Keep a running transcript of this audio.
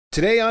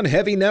Today on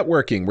Heavy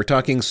Networking, we're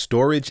talking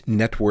storage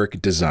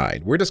network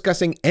design. We're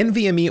discussing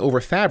NVMe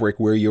over fabric,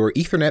 where your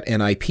Ethernet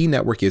and IP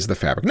network is the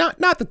fabric. Not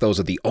that those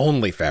are the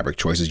only fabric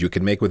choices you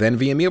can make with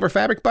NVMe over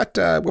fabric, but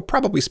we'll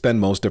probably spend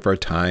most of our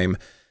time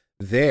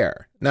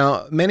there.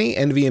 Now, many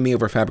NVMe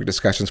over fabric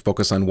discussions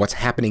focus on what's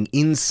happening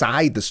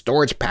inside the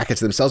storage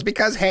packets themselves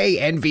because, hey,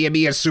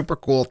 NVMe is super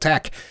cool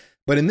tech.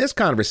 But in this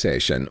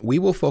conversation, we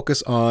will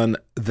focus on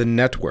the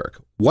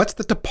network. What's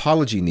the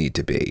topology need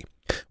to be?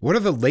 What are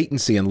the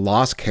latency and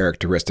loss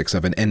characteristics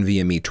of an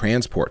NVMe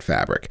transport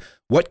fabric?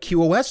 What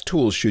QoS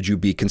tools should you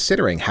be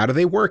considering? How do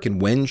they work, and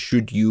when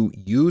should you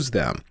use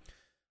them?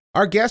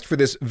 Our guest for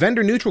this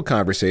vendor-neutral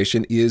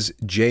conversation is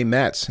J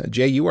Metz.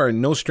 Jay, you are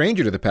no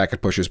stranger to the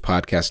Packet Pushers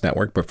Podcast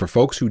Network, but for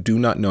folks who do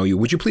not know you,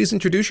 would you please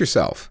introduce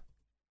yourself?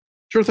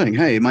 Sure thing.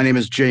 Hey, my name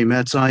is J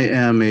Metz. I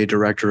am a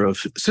director of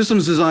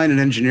systems design and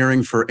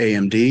engineering for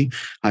AMD.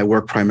 I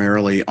work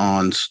primarily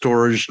on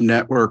storage,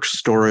 network,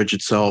 storage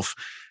itself,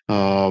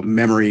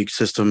 memory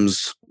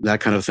systems, that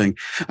kind of thing.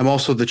 I'm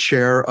also the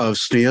chair of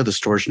SNIA, the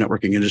Storage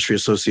Networking Industry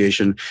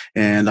Association,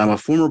 and I'm a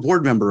former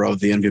board member of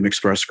the NVMe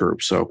Express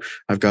Group. So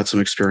I've got some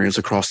experience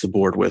across the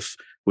board with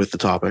the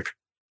topic.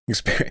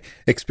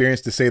 Experience,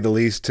 to say the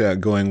least,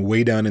 going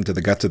way down into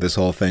the guts of this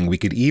whole thing. We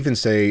could even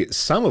say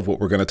some of what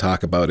we're going to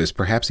talk about is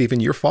perhaps even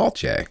your fault,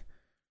 Jay.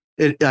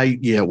 True.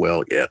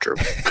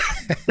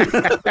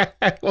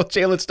 Well,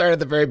 Jay, let's start at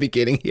the very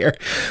beginning here.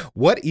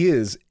 What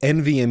is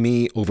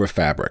NVMe over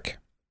fabric?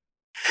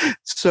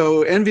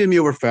 So NVMe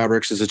over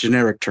fabrics is a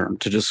generic term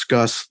to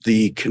discuss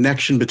the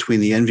connection between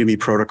the NVMe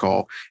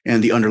protocol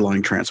and the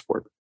underlying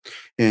transport.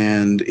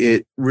 And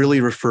it really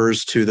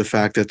refers to the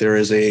fact that there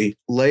is a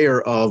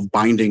layer of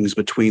bindings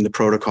between the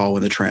protocol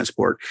and the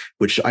transport,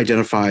 which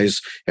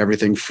identifies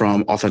everything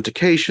from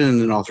authentication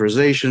and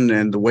authorization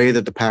and the way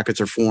that the packets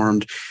are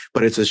formed.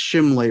 But it's a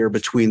shim layer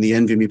between the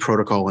NVMe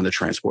protocol and the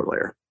transport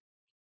layer.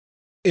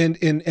 In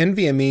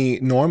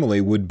NVMe normally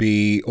would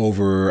be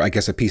over, I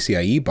guess, a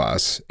PCIe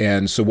bus.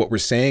 And so what we're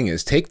saying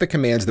is take the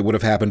commands that would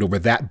have happened over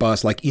that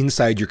bus, like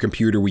inside your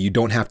computer where you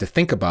don't have to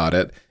think about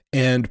it,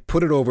 and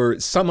put it over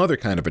some other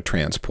kind of a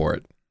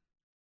transport.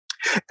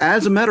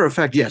 As a matter of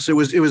fact, yes, it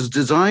was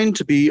designed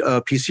to be a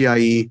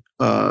PCIe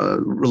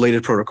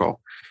related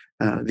protocol.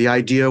 The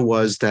idea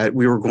was that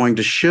we were going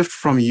to shift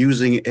from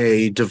using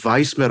a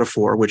device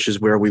metaphor, which is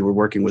where we were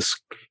working with,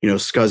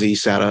 SCSI,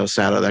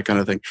 SATA, that kind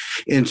of thing,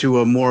 into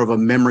a more of a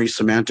memory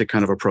semantic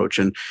kind of approach.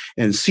 And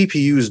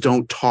CPUs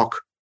don't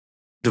talk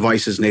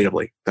devices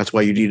natively. That's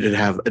why you needed to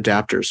have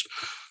adapters.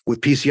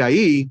 With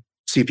PCIe,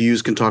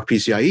 CPUs can talk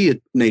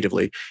PCIe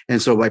natively.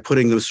 And so by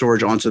putting the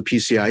storage onto the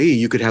PCIe,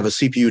 you could have a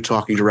CPU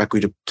talking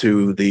directly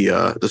to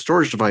the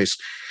storage device,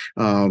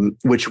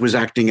 which was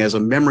acting as a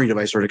memory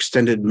device, or an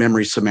extended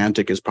memory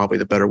semantic is probably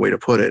the better way to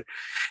put it.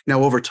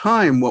 Now, over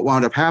time, what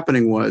wound up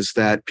happening was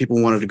that people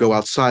wanted to go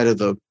outside of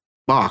the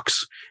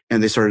box,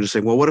 and they started to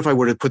say, well, what if I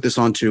were to put this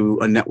onto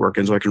a network,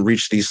 and so I can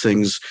reach these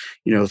things,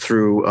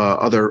 through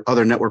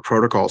other network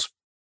protocols.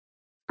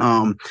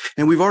 And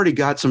we've already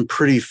got some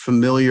pretty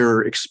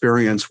familiar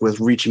experience with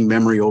reaching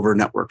memory over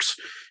networks.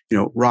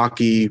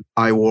 Rocky,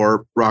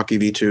 iWarp, Rocky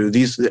V2.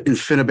 These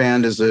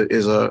InfiniBand is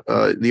the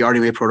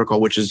RDMA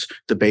protocol, which is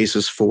the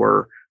basis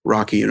for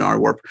Rocky and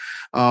iWarp.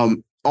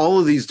 All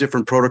of these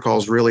different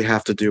protocols really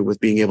have to do with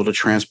being able to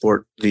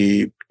transport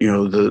the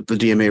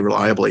DMA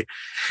reliably.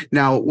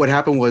 Now, what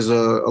happened was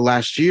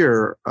last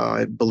year,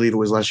 I believe it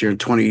was last year in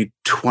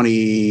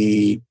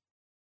 2020,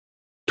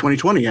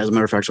 as a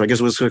matter of fact, so I guess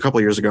it was a couple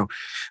of years ago,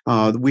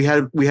 we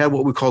had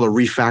what we call a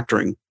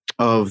refactoring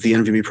of the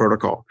NVMe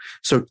protocol.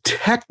 So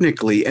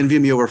technically,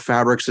 NVMe over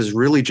fabrics is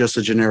really just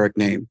a generic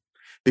name,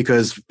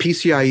 because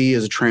PCIe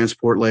is a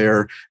transport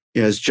layer,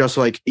 is just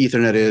like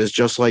Ethernet is,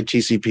 just like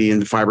TCP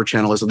and fiber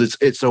channel is.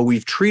 So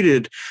we've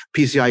treated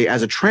PCIe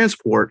as a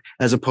transport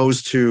as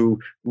opposed to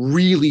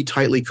really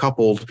tightly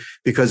coupled,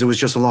 because it was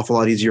just an awful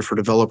lot easier for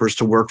developers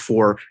to work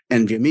for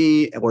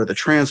NVMe or the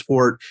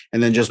transport,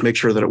 and then just make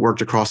sure that it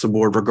worked across the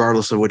board,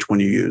 regardless of which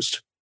one you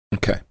used.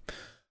 Okay.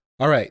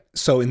 All right.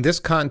 So in this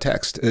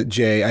context,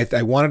 Jay,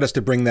 I wanted us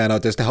to bring that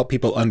out just to help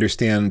people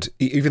understand,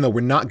 even though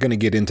we're not going to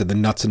get into the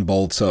nuts and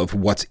bolts of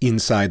what's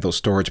inside those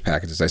storage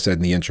packets, as I said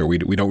in the intro, we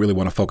don't really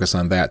want to focus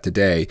on that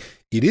today.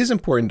 It is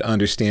important to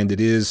understand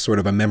it is sort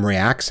of a memory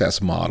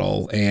access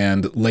model,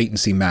 and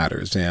latency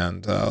matters,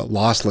 and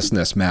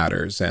losslessness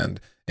matters,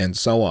 and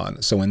so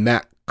on. So in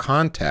that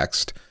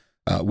context,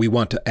 we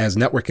want to, as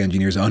network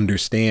engineers,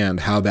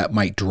 understand how that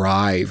might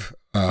drive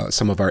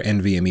some of our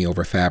NVMe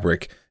over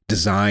fabric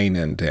design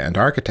and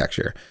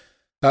architecture.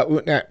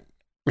 We're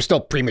still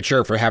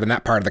premature for having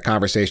that part of the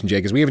conversation, Jay,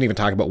 because we haven't even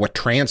talked about what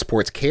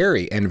transports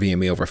carry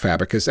NVMe over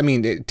fabric. Because,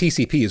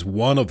 TCP is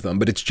one of them,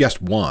 but it's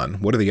just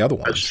one. What are the other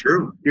ones? That's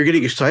true. You're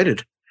getting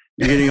excited.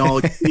 You're getting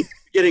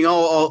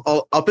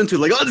all up into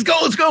like, let's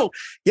go.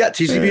 Yeah,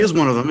 TCP is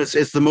one of them.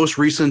 It's the most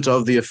recent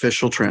of the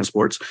official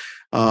transports.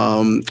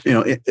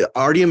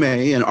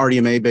 RDMA and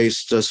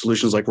RDMA-based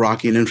solutions like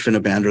Rocky and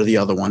InfiniBand are the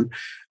other one.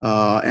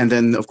 And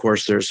then, of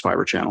course, there's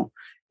fiber channel.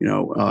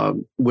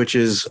 which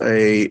is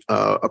a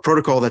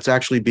protocol that's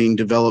actually being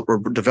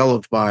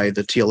developed by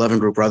the T11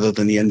 group rather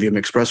than the NVMe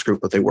Express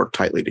group, but they work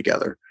tightly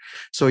together.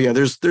 So yeah,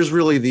 there's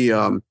really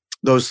the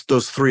those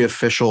three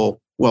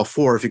official, well,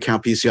 four if you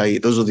count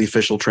PCIe. Those are the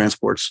official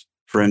transports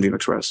for NVMe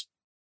Express.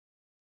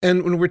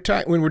 And when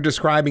we're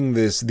describing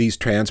these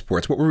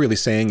transports, what we're really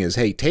saying is,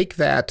 hey, take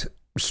that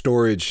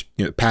storage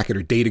packet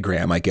or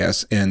datagram, I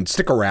guess, and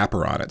stick a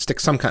wrapper on it. Stick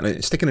an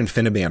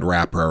InfiniBand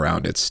wrapper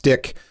around it.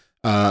 Stick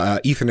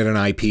Ethernet and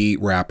IP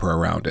wrapper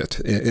around it,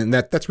 and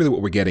that's really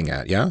what we're getting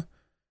at. Yeah,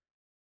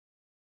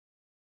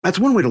 that's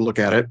one way to look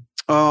at it.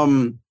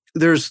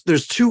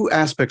 There's two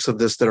aspects of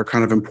this that are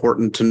kind of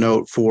important to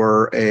note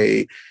for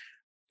a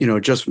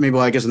just maybe,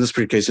 well, I guess in this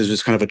particular case is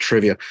just kind of a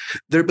trivia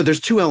there, but there's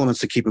two elements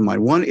to keep in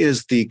mind. One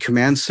is the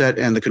command set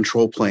and the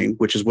control plane,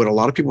 which is what a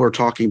lot of people are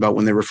talking about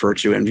when they refer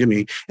to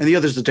NVMe, and the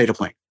other is the data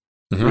plane,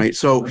 right?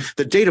 So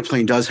the data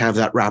plane does have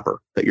that wrapper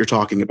that you're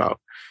talking about.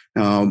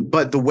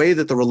 But the way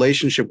that the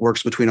relationship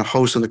works between a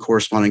host and the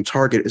corresponding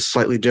target is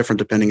slightly different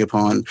depending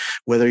upon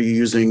whether you're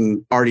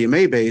using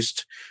RDMA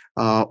based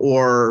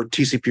or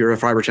TCP or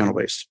fiber channel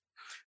based.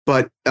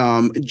 But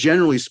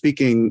generally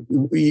speaking,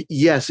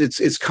 yes,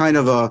 it's kind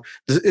of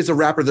it's a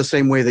wrapper the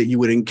same way that you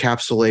would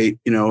encapsulate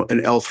an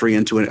L3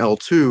 into an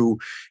L2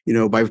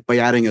 by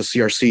adding a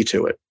CRC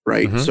to it,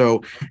 right?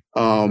 So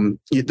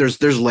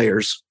there's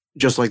layers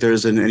just like there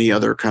is in any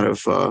other kind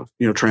of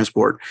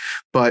transport.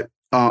 But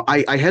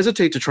I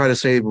hesitate to try to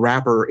say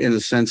wrapper in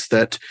the sense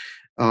that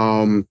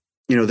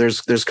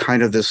there's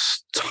kind of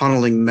this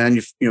tunneling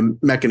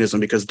mechanism,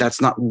 because that's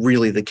not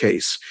really the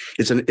case.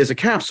 It's a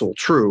capsule,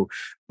 true,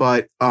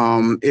 but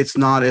it's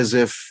not as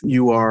if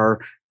you are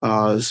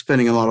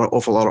spending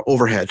awful lot of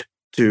overhead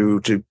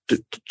to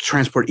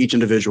transport each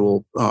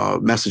individual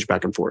message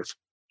back and forth.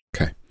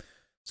 Okay.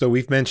 So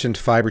we've mentioned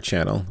fiber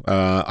channel,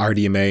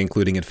 RDMA,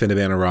 including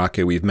InfiniBand and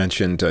Rocket. We've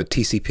mentioned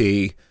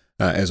TCP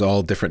as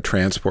all different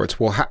transports.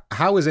 Well,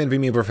 how is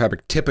NVMe over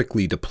Fabric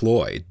typically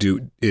deployed?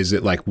 Is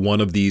it like one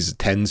of these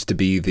tends to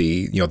be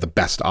the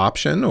best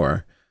option,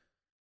 or?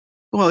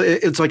 Well,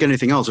 it's like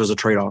anything else. There's a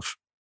trade-off,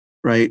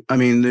 right? I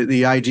mean,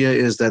 the idea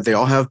is that they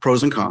all have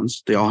pros and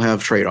cons. They all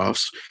have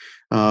trade-offs,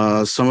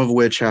 some of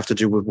which have to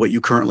do with what you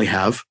currently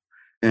have,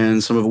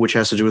 and some of which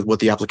has to do with what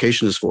the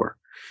application is for.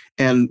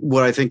 And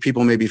what I think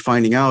people may be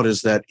finding out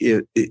is that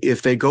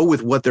if they go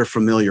with what they're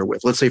familiar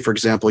with, let's say, for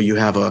example, you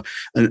have a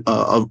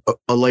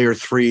layer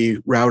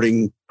 3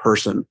 routing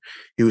person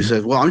who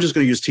says, well, I'm just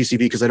going to use TCP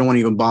because I don't want to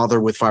even bother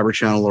with fiber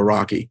channel or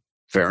Rocky.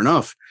 Fair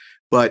enough.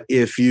 But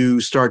if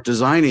you start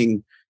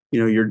designing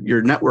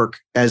your network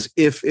as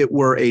if it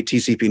were a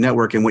TCP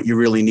network, and what you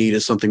really need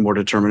is something more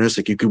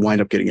deterministic, you could wind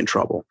up getting in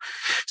trouble.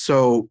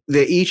 So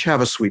they each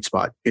have a sweet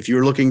spot. If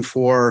you're looking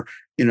for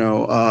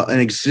an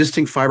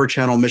existing fiber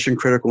channel mission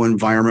critical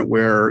environment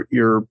where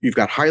you've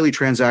got highly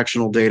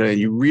transactional data and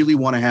you really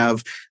want to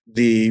have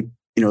the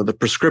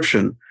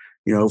prescription,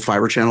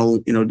 fiber channel,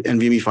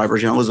 NVMe fiber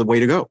channel is the way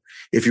to go.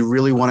 If you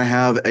really want to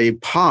have a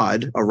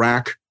pod, a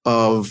rack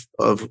of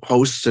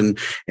hosts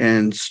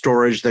and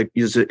storage that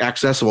is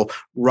accessible,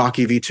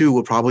 Rocky V2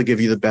 will probably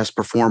give you the best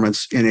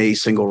performance in a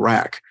single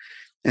rack.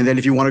 And then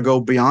if you want to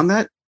go beyond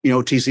that,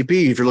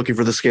 TCP, if you're looking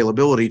for the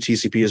scalability,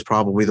 TCP is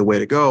probably the way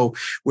to go,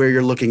 where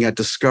you're looking at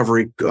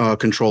discovery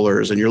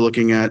controllers and you're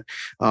looking at,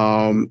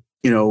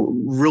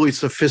 really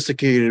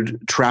sophisticated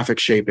traffic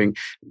shaping.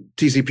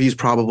 TCP is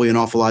probably an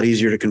awful lot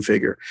easier to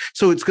configure.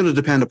 So it's going to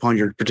depend upon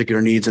your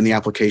particular needs and the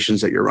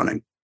applications that you're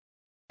running.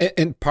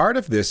 And part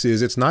of this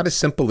is it's not as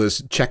simple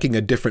as checking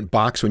a different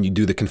box when you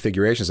do the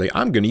configuration. Say,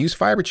 I'm going to use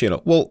fiber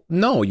channel. Well,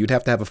 no, you'd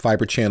have to have a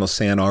fiber channel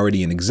SAN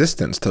already in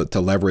existence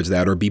to leverage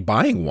that, or be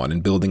buying one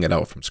and building it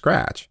out from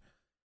scratch.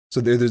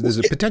 So there's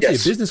a potentially a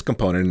business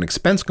component, an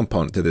expense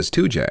component to this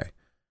too, Jay.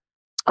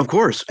 Of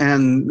course,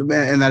 and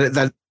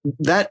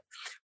that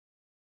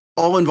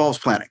all involves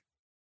planning,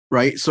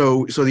 right?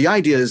 So the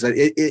idea is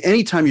that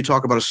anytime you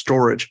talk about a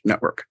storage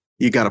network,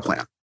 you got to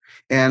plan.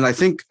 And I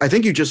think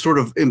you just sort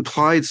of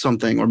implied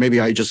something, or maybe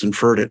I just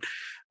inferred it,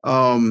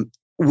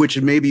 which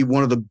may be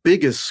one of the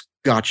biggest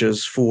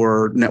gotchas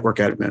for network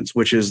admins,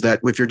 which is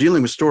that if you're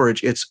dealing with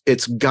storage,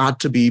 it's got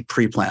to be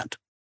pre-planned.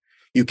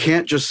 You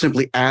can't just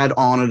simply add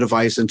on a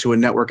device into a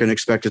network and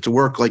expect it to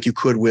work like you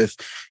could with,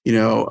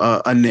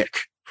 a NIC,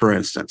 for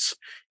instance.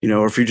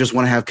 Or if you just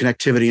want to have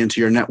connectivity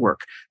into your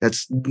network,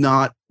 that's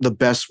not the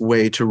best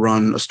way to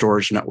run a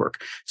storage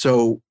network.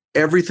 So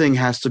everything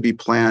has to be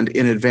planned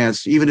in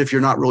advance, even if you're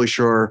not really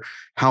sure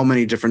how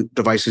many different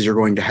devices you're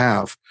going to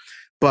have.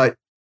 But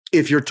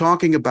if you're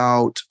talking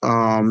about, a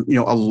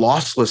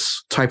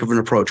lossless type of an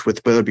approach,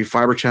 with whether it be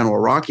fiber channel or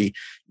Rocky,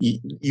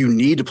 you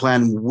need to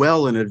plan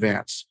well in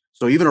advance.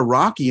 So even a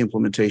Rocky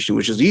implementation,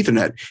 which is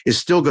Ethernet, is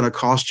still going to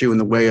cost you in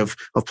the way of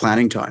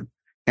planning time.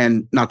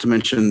 And not to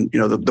mention,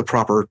 the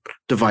proper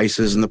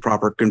devices and the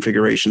proper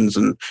configurations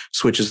and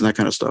switches and that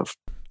kind of stuff.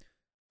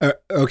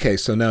 Okay,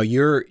 so now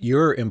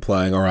you're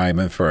implying, or I'm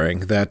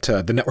inferring, that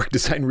the network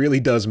design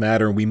really does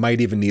matter, and we might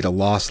even need a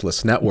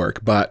lossless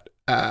network. But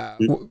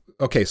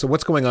okay, so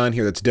what's going on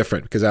here that's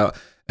different? Because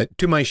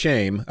To my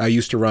shame, I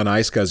used to run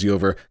iSCSI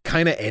over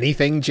kind of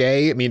anything,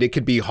 Jay. I mean, it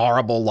could be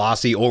horrible,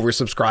 lossy,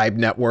 oversubscribed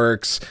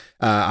networks.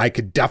 I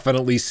could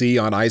definitely see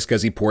on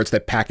iSCSI ports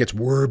that packets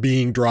were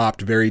being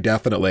dropped very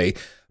definitely,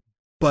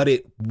 but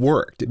it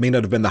worked. It may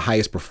not have been the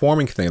highest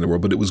performing thing in the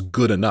world, but it was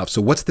good enough.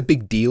 So what's the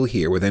big deal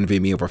here with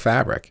NVMe over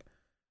Fabric?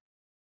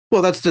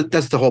 Well, that's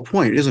the whole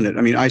point, isn't it?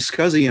 I mean,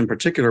 iSCSI in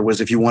particular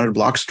was if you wanted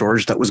block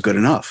storage that was good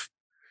enough.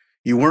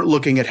 You weren't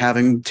looking at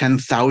having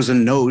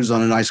 10,000 nodes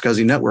on an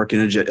iSCSI network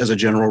as a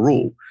general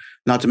rule.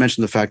 Not to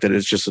mention the fact that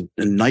it's just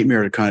a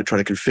nightmare to kind of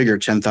try to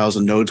configure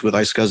 10,000 nodes with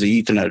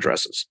iSCSI Ethernet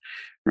addresses,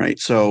 right?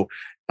 So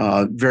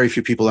very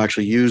few people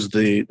actually use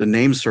the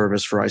name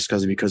service for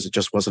iSCSI because it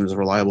just wasn't as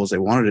reliable as they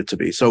wanted it to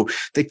be. So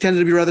they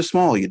tended to be rather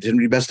small. You didn't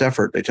be best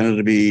effort. They tended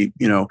to be,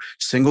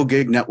 single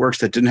gig networks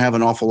that didn't have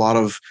an awful lot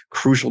of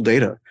crucial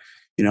data.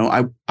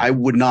 I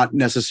would not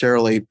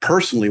necessarily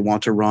personally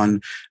want to run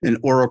an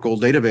Oracle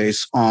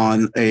database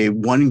on a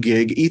 1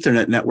 gig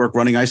Ethernet network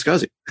running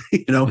iSCSI.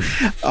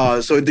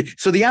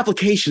 So the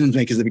applications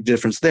make a big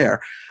difference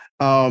there,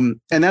 and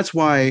that's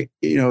why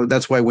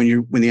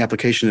when the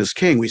application is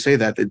king, we say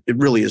that it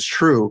really is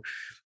true,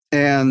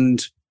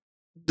 and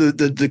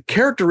the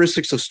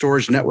characteristics of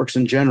storage networks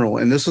in general,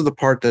 and this is the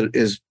part that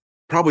is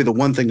probably the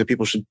one thing that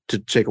people should to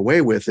take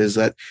away with, is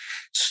that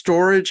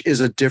storage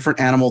is a different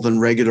animal than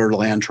regular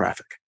LAN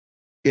traffic.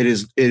 It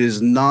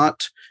is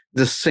not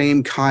the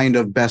same kind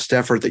of best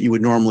effort that you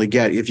would normally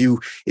get. If you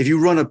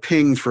run a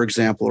ping, for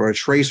example, or a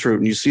trace route,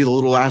 and you see the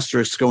little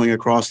asterisks going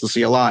across the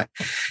CLI,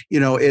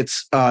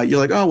 it's you're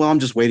like, oh, well, I'm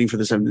just waiting for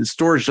this. And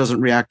storage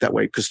doesn't react that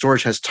way because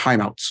storage has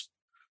timeouts,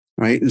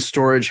 right? And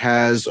storage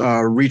has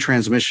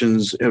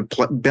retransmissions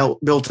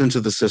built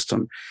into the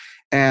system.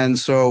 And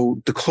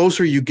so the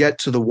closer you get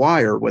to the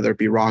wire, whether it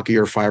be Rocky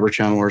or Fiber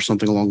Channel or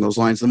something along those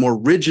lines, the more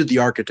rigid the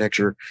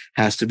architecture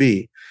has to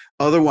be.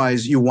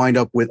 Otherwise, you wind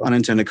up with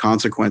unintended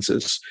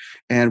consequences.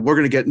 And we're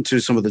going to get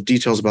into some of the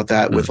details about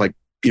that with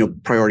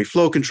priority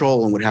flow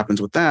control and what happens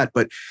with that.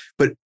 But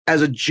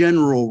as a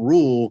general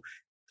rule,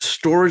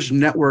 storage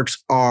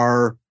networks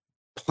are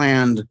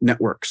planned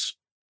networks.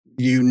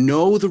 You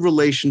know the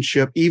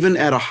relationship, even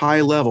at a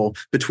high level,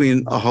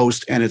 between a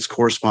host and its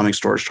corresponding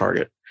storage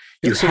target.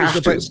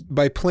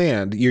 By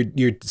planned,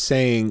 you're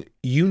saying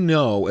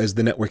as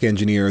the network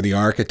engineer or the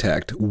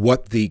architect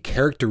what the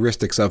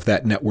characteristics of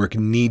that network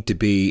need to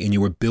be, and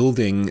you were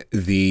building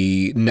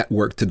the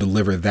network to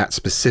deliver that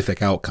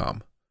specific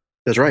outcome.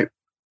 That's right.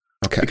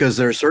 Okay. Because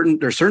there are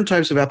certain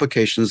types of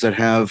applications that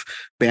have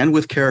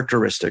bandwidth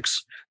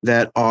characteristics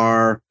that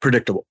are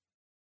predictable,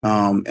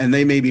 and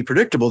they may be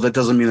predictable. That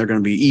doesn't mean they're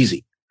going to be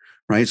easy.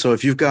 Right. So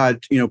if you've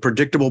got,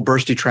 predictable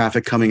bursty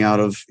traffic coming out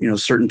of,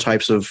 certain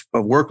types of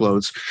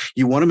workloads,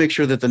 you want to make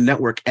sure that the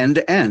network end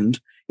to end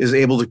is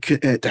able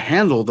to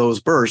handle those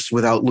bursts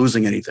without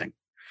losing anything.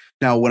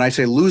 Now, when I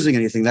say losing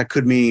anything, that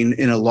could mean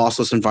in a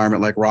lossless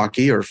environment like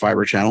Rocky or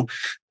Fiber Channel,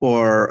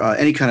 or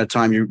any kind of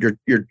time you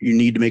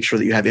need to make sure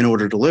that you have in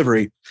order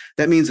delivery.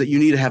 That means that you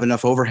need to have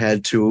enough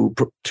overhead to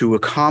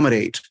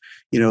accommodate,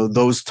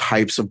 those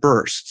types of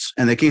bursts,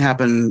 and they can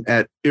happen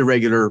at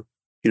irregular,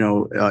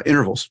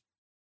 intervals.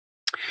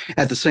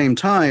 At the same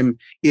time,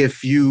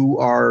 if you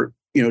are,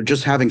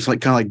 just having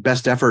kind of like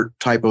best effort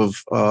type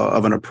of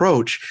an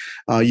approach,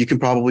 you can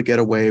probably get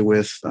away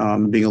with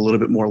being a little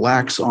bit more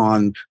lax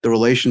on the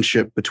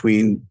relationship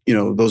between,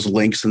 those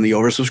links and the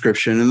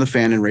oversubscription and the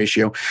fan-in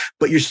ratio,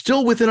 but you're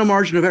still within a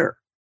margin of error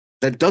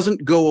that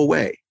doesn't go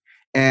away.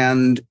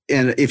 And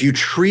if you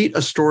treat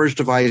a storage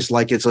device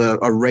like it's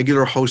a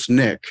regular host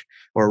NIC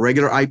or a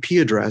regular IP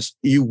address,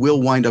 you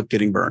will wind up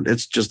getting burned.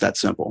 It's just that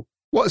simple.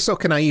 Well, so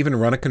can I even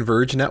run a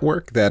converged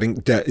network that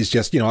is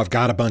just, I've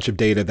got a bunch of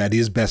data that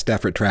is best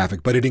effort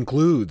traffic, but it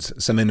includes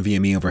some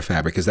NVMe over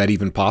Fabric. Is that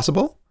even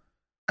possible?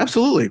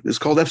 Absolutely. It's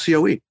called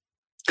FCOE.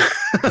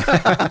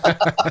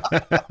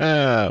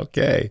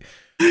 Okay.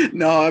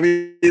 No,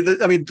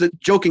 the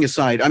joking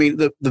aside,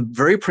 the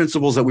very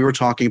principles that we were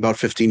talking about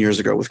 15 years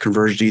ago with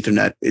converged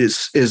Ethernet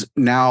is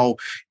now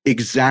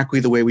exactly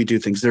the way we do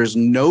things. There's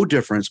no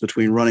difference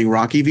between running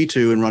Rocky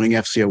V2 and running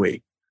FCOE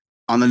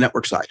on the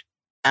network side.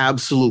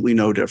 Absolutely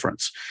no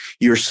difference.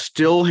 You're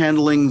still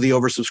handling the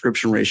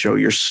oversubscription ratio.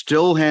 You're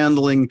still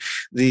handling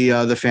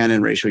the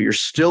fan-in ratio. You're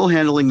still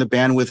handling the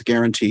bandwidth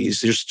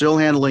guarantees. You're still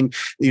handling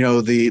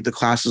the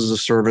classes of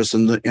service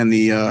and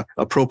the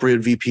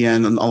appropriate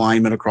VPN and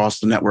alignment across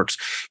the networks.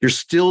 You're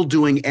still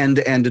doing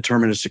end-to-end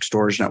deterministic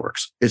storage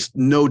networks. It's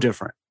no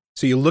different.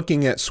 So you're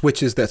looking at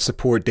switches that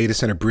support data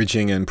center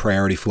bridging and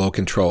priority flow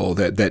control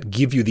that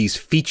give you these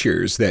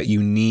features that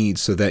you need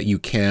so that you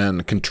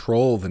can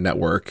control the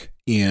network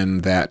in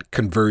that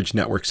converged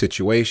network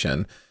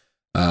situation.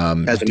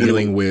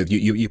 Dealing with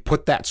you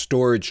put that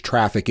storage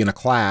traffic in a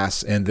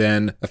class, and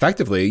then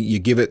effectively you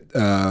give it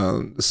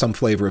some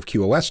flavor of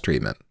QoS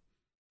treatment.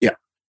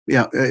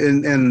 Yeah,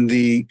 and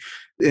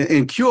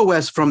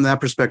QoS from that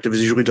perspective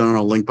is usually done on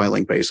a link by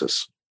link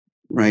basis.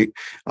 Right.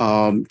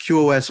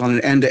 QoS on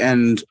an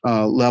end-to-end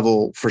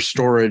level for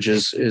storage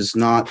is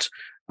not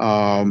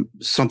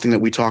something that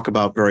we talk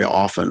about very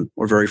often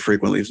or very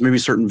frequently. Maybe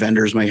certain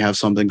vendors may have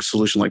something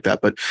solution like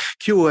that, but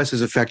QoS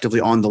is effectively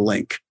on the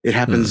link. It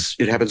happens.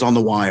 It happens on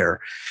the wire,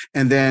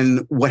 and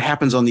then what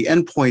happens on the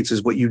endpoints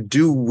is what you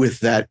do with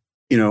that.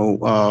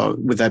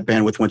 With that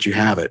bandwidth once you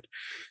have it.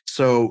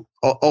 So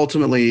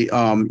ultimately,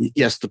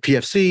 yes, the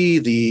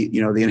PFC,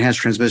 the enhanced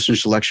transmission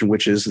selection,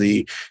 which is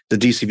the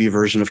DCV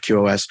version of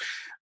QoS.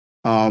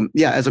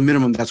 As a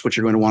minimum, that's what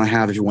you're going to want to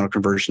have if you want a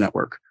converged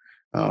network.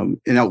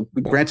 Now,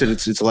 granted,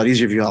 it's a lot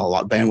easier if you got a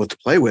lot of bandwidth to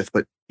play with,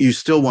 but you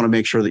still want to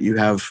make sure that you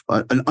have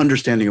an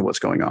understanding of what's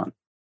going on.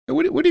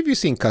 What have you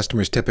seen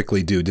customers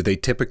typically do? Do they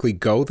typically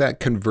go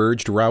that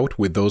converged route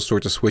with those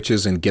sorts of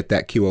switches and get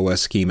that QoS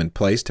scheme in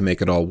place to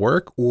make it all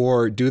work?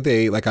 Or do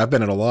they, like I've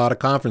been in a lot of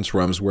conference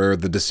rooms where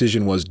the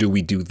decision was, do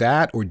we do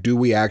that? Or do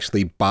we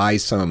actually buy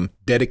some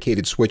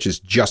dedicated switches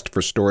just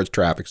for storage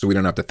traffic so we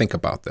don't have to think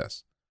about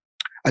this?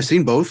 I've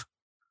seen both.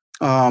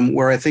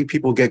 Where I think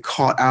people get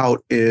caught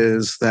out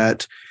is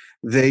that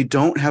they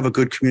don't have a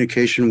good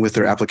communication with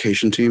their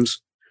application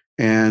teams.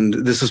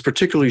 And this is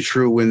particularly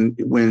true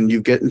when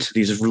you get into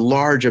these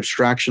large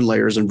abstraction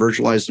layers and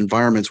virtualized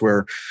environments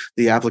where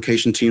the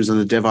application teams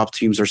and the DevOps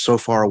teams are so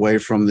far away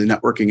from the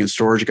networking and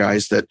storage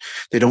guys that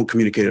they don't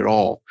communicate at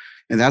all.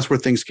 And that's where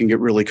things can get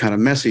really kind of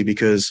messy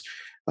because,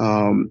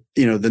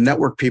 the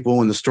network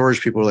people and the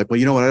storage people are like, well,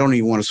 you know what? I don't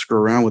even want to screw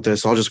around with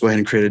this. I'll just go ahead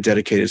and create a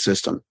dedicated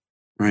system.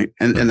 Right.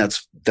 And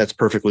that's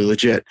perfectly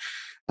legit.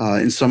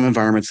 In some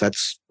environments,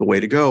 that's the way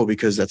to go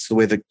because that's the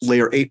way the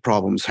layer 8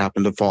 problems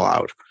happen to fall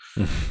out.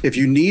 If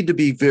you need to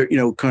be very,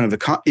 kind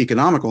of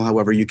economical,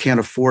 however, you can't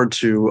afford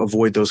to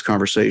avoid those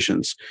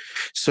conversations.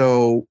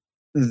 So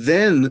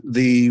then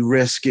the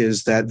risk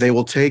is that they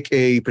will take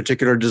a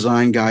particular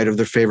design guide of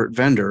their favorite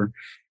vendor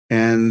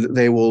and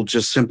they will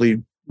just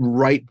simply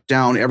write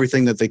down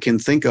everything that they can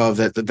think of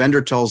that the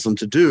vendor tells them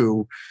to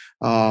do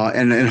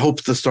and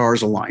hope the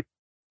stars align.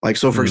 Like,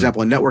 so for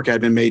example, a network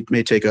admin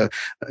may take an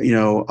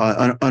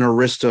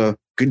Arista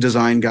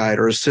design guide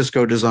or a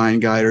Cisco design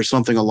guide or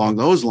something along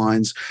those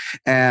lines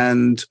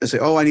and say,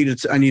 oh, I need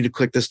to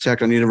click this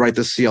tech. I need to write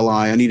this CLI.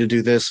 I need to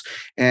do this.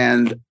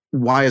 And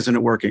why isn't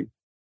it working?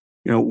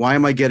 Why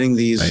am I getting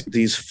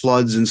these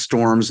floods and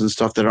storms and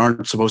stuff that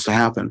aren't supposed to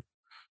happen?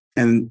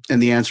 And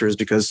the answer is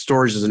because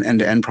storage is an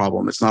end-to-end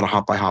problem. It's not a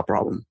hop-by-hop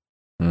problem.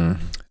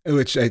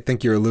 Which I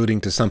think you're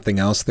alluding to something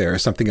else there.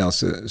 Something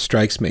else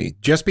strikes me.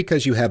 Just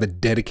because you have a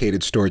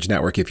dedicated storage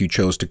network, if you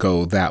chose to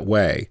go that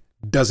way,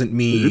 doesn't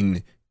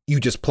mean you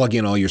just plug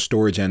in all your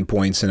storage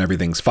endpoints and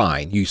everything's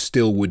fine. You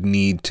still would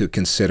need to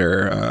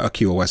consider a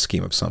QoS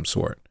scheme of some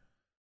sort.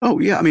 Oh,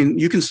 yeah. I mean,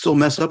 you can still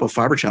mess up a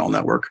fiber channel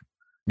network.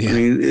 Yeah. I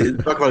mean,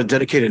 talk about a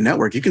dedicated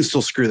network. You can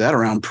still screw that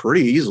around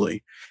pretty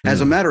easily.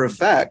 As a matter of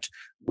fact,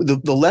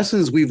 the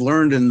lessons we've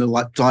learned in the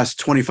last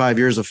 25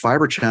 years of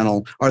fiber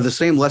channel are the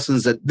same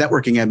lessons that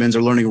networking admins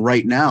are learning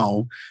right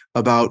now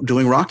about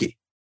doing Rocky,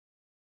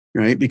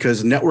 right?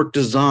 Because network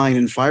design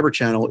in fiber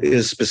channel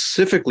is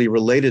specifically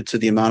related to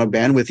the amount of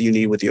bandwidth you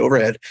need with the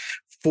overhead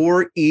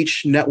for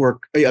each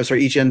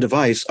each end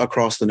device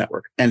across the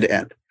network, end to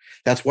end.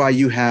 That's why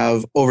you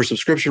have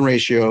oversubscription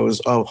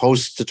ratios of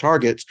hosts to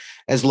targets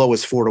as low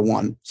as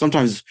 4-to-1.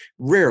 Sometimes,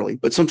 rarely,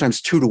 but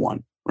sometimes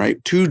 2-to-1.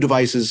 Right? 2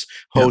 devices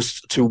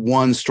host to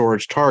 1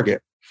 storage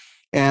target.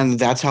 And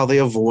that's how they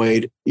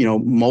avoid,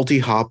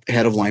 multi-hop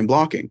head of line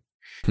blocking.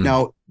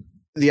 Now,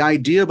 the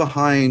idea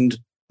behind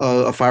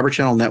a fiber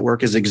channel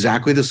network is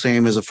exactly the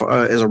same as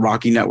a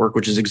Rocky network,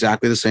 which is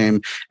exactly the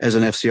same as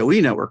an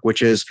FCOE network,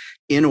 which is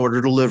in order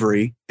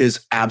delivery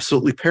is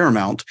absolutely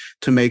paramount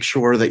to make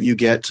sure that you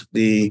get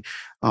the,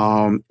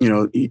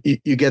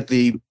 you get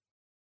the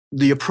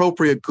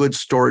appropriate good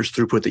storage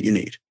throughput that you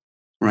need.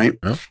 Right.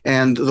 Oh.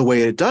 And the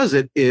way it does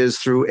it is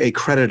through a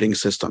crediting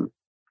system,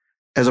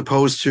 as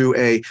opposed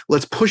to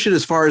let's push it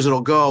as far as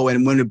it'll go.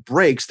 And when it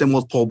breaks, then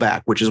we'll pull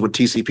back, which is what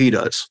TCP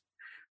does.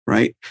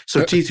 Right.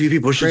 So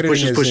TCP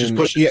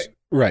pushes. Yeah,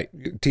 right.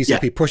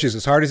 TCP pushes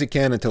as hard as it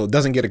can until it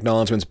doesn't get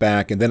acknowledgements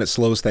back. And then it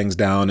slows things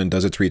down and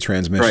does its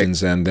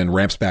retransmissions and then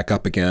ramps back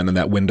up again. And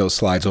that window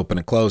slides open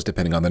and closed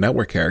depending on the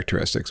network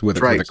characteristics. With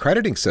a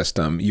crediting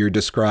system, you're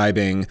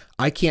describing,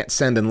 I can't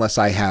send unless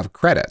I have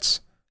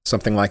credits,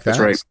 something like that. That's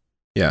right.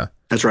 Yeah,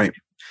 that's right.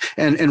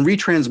 And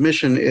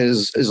retransmission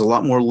is a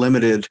lot more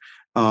limited,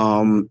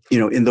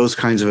 in those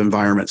kinds of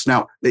environments.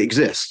 Now they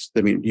exist.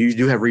 I mean, you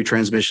do have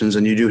retransmissions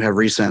and you do have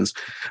resends,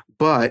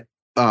 but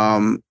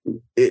in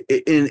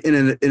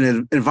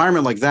an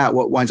environment like that,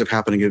 what winds up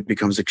happening, it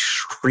becomes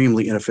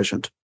extremely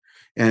inefficient,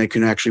 and it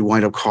can actually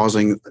wind up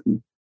causing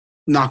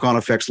knock-on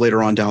effects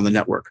later on down the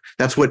network.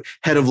 That's what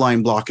head of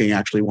line blocking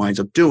actually winds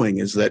up doing,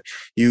 is that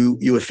you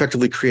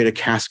effectively create a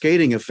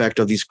cascading effect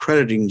of these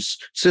crediting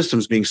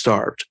systems being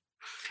starved.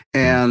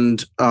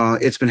 And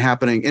it's been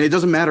happening. And it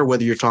doesn't matter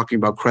whether you're talking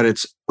about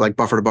credits like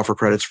buffer-to-buffer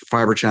credits for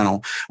fiber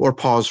channel or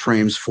pause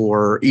frames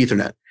for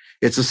Ethernet.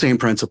 It's the same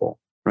principle,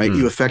 right?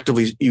 You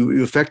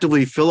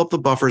effectively fill up the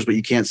buffers, but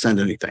you can't send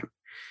anything.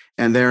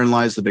 And therein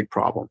lies the big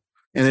problem.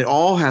 And it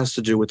all has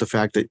to do with the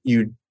fact that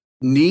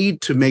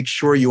need to make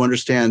sure you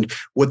understand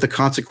what the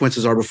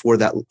consequences are before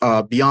that,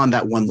 beyond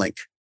that one link.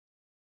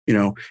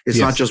 It's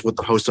not just what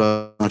the host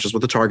does, not just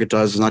what the target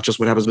does, it's not just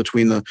what happens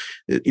between the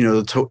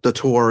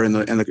Tor and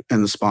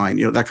the spine,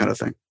 that kind of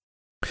thing.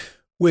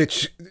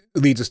 Which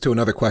leads us to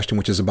another question,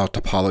 which is about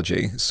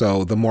topology.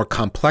 So the more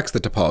complex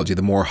the topology,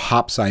 the more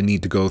hops I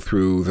need to go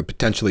through,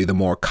 potentially the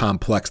more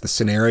complex the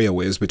scenario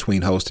is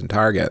between host and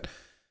target.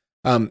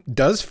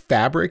 Does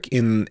fabric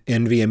in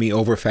NVMe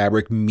over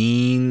fabric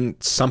mean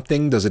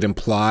something? Does it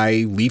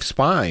imply leaf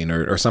spine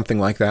or something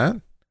like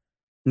that?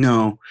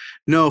 No.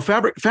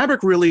 Fabric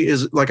really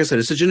is, like I said,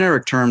 it's a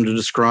generic term to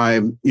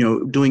describe,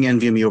 doing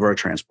NVMe over a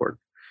transport.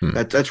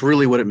 That's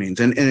really what it means.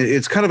 And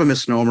it's kind of a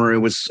misnomer. It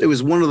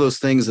was one of those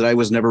things that I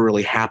was never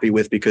really happy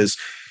with, because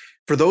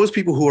for those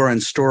people who are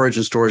in storage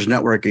and storage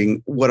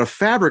networking, what a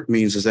fabric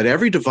means is that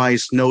every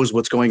device knows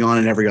what's going on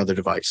in every other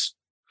device.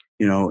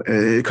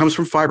 It comes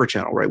from Fiber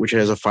Channel, right? Which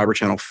has a Fiber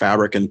Channel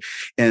fabric, and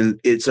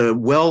it's a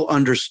well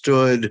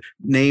understood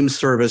name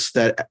service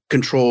that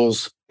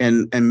controls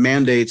and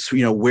mandates,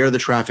 where the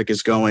traffic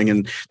is going,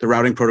 and the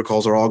routing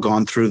protocols are all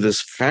gone through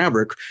this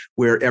fabric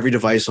where every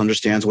device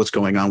understands what's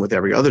going on with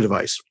every other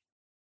device.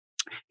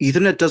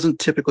 Ethernet doesn't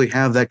typically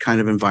have that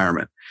kind of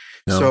environment.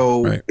 No,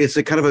 so right. It's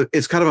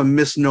kind of a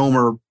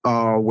misnomer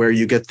where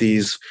you get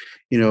these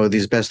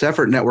best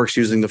effort networks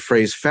using the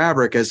phrase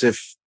fabric as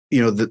if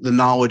the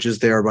knowledge is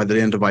there by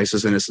the end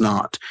devices, and it's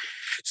not.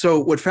 So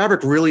what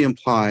fabric really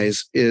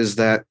implies is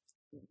that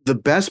the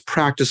best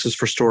practices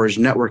for storage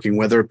networking,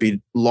 whether it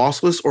be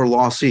lossless or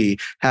lossy,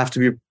 have to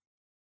be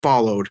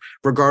followed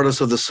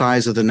regardless of the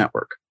size of the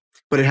network,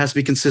 but it has to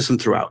be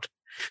consistent throughout.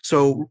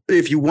 So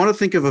if you want to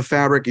think of a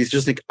fabric, you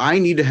just think, I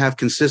need to have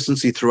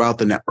consistency throughout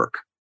the network.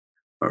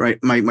 All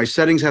right. My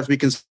settings have to be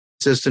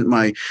consistent.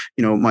 My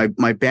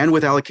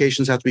bandwidth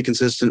allocations have to be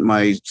consistent.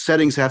 My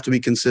settings have to be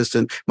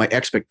consistent. My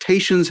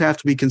expectations have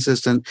to be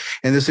consistent.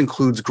 And this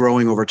includes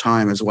growing over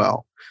time as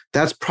well.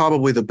 That's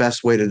probably the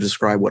best way to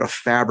describe what a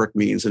fabric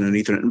means in an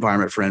Ethernet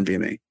environment for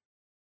NVMe.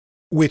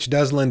 Which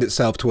does lend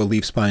itself to a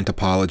leaf spine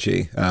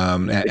topology,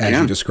 as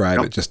you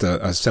describe it. Just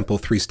a simple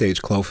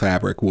 3-stage Clo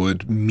fabric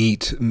would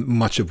meet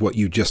much of what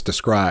you just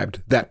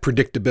described. That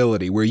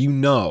predictability where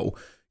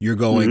you're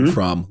going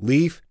from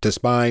leaf to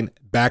spine,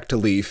 back to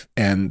leaf,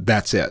 and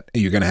that's it.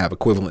 You're going to have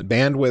equivalent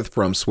bandwidth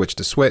from switch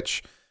to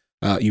switch.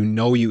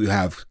 You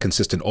have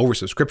consistent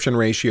oversubscription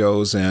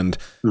ratios, and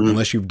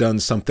unless you've done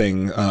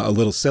something a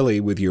little silly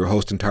with your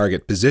host and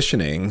target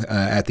positioning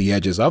at the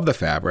edges of the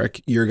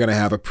fabric, you're going to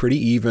have a pretty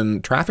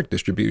even traffic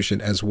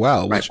distribution as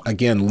well, which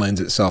again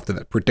lends itself to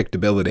that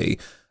predictability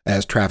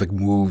as traffic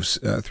moves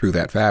through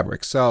that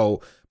fabric.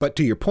 So, but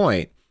to your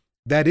point,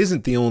 that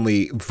isn't the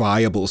only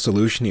viable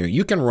solution here.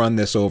 You can run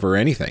this over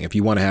anything. If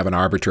you want to have an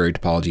arbitrary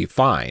topology,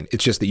 fine.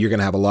 It's just that you're going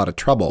to have a lot of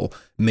trouble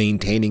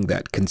maintaining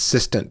that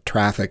consistent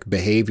traffic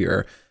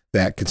behavior,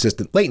 that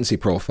consistent latency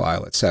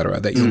profile, et cetera,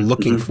 that you're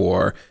looking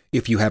for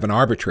if you have an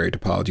arbitrary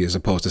topology as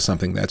opposed to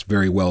something that's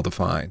very well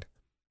defined.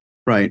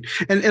 Right.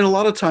 And a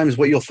lot of times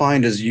what you'll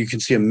find is you can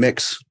see a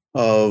mix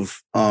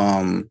of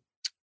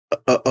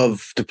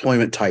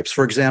deployment types.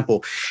 For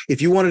example,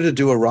 if you wanted to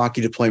do a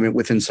Rocky deployment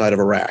with inside of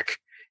a rack,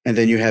 and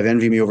then you have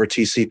NVMe over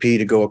TCP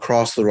to go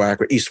across the rack,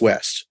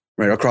 east-west,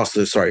 right? Across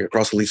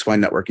the leaf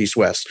spine network,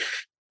 east-west.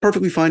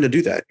 Perfectly fine to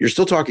do that. You're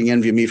still talking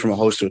NVMe from a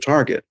host to a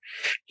target.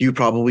 You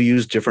probably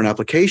use different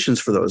applications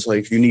for those. Like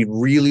if you need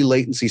really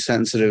latency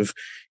sensitive,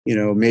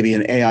 maybe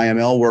an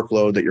AI/ML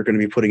workload that you're going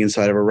to be putting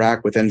inside of a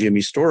rack with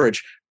NVMe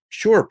storage,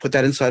 sure, put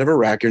that inside of a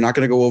rack. You're not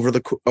going to go over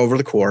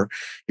the core.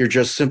 You're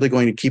just simply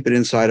going to keep it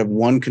inside of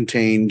one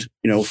contained,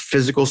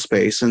 physical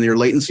space, and your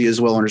latency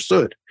is well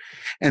understood.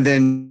 And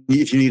then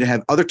if you need to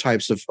have other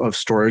types of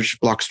storage,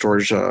 block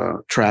storage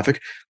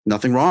traffic,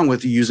 nothing wrong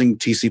with using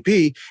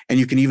TCP. And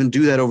you can even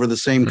do that over the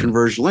same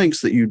converged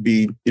links that you'd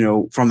be,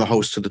 from the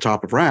host to the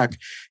top of rack.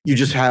 You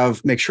just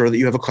make sure that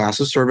you have a class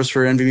of service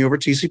for NVMe over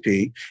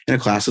TCP and a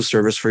class of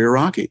service for your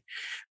Rocky.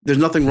 There's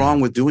nothing wrong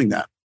with doing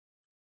that.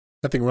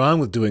 Nothing wrong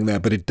with doing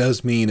that, but it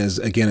does mean, as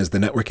the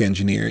network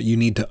engineer, you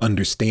need to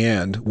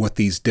understand what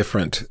these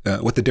different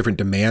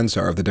demands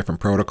are of the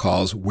different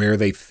protocols, where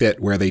they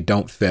fit, where they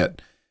don't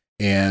fit.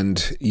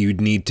 And you'd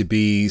need to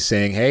be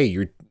saying,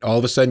 hey, all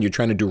of a sudden you're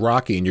trying to do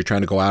Rocky and you're trying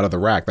to go out of the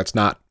rack. That's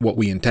not what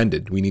we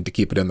intended. We need to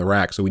keep it in the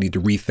rack. So we need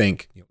to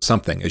rethink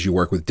something as you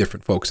work with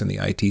different folks in the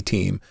IT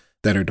team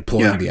that are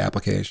deploying the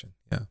application.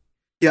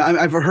 Yeah,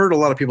 I've heard a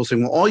lot of people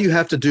saying, well, all you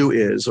have to do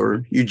is,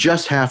 or you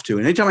just have to.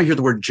 And anytime I hear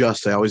the word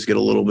just, I always get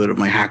a little bit of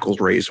my hackles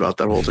raised about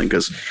that whole thing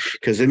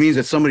because it means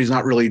that somebody's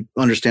not really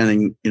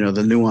understanding,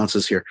 the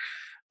nuances here.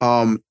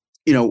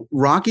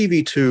 Rocky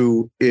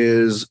V2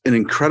 is an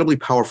incredibly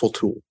powerful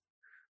tool.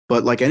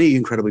 But like any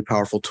incredibly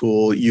powerful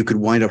tool, you could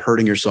wind up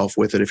hurting yourself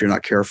with it if you're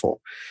not careful.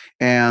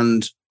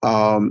 And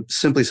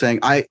simply saying,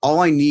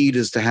 all I need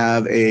is to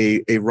have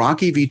a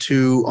Rocky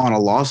V2 on a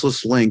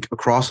lossless link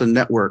across a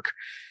network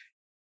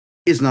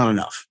is not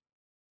enough.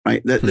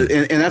 right?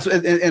 And that's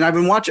and I've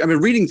been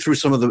reading through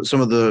some of the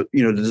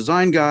the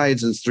design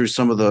guides and through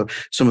some of the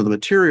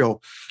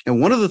material.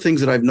 And one of the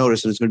things that I've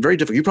noticed, and it's been very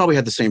difficult, you probably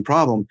had the same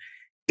problem.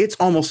 It's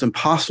almost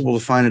impossible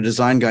to find a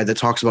design guide that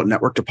talks about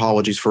network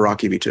topologies for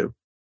RoC EV2.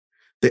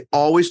 They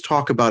always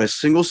talk about a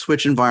single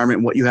switch environment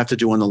and what you have to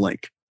do on the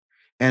link.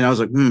 And I was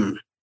like,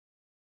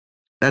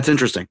 that's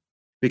interesting,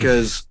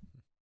 because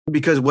I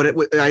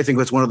think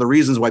that's one of the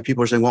reasons why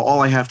people are saying, well,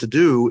 all I have to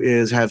do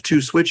is have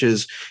two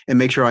switches and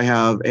make sure I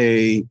have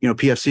a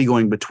PFC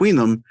going between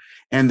them,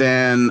 and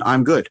then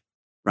I'm good,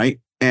 right?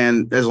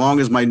 And as long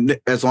as my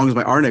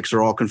RNICs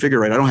are all configured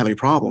right, I don't have any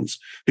problems,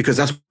 because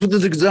that's what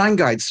the design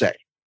guides say.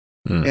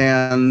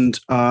 And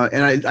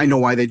I know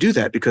why they do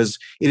that, because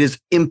it is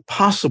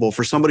impossible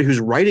for somebody who's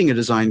writing a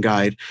design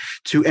guide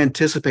to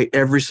anticipate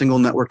every single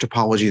network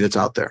topology that's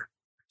out there.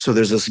 So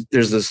there's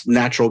this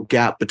natural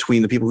gap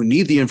between the people who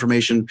need the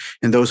information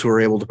and those who are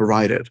able to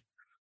provide it.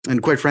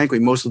 And quite frankly,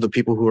 most of the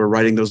people who are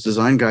writing those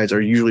design guides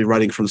are usually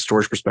writing from the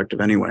storage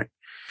perspective anyway.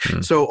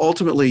 So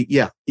ultimately,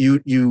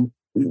 you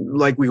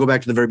like, we go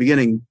back to the very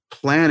beginning,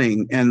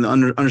 planning and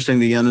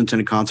understanding the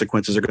unintended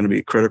consequences are going to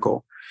be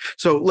critical.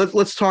 So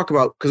let's talk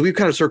about, because we've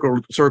kind of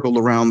circled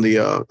around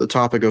the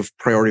topic of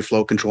priority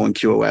flow control and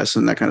QoS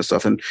and that kind of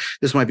stuff, and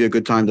this might be a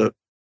good time to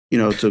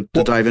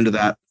dive into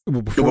that.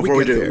 Before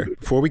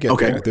we get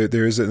there,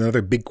 there is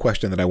another big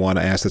question that I want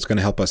to ask that's going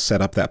to help us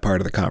set up that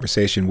part of the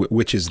conversation,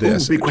 which is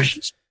this. Big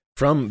questions.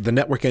 From the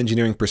network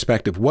engineering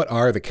perspective, what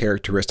are the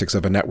characteristics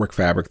of a network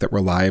fabric that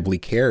reliably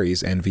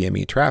carries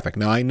NVMe traffic?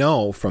 Now, I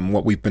know from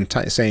what we've been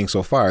saying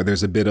so far,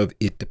 there's a bit of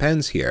it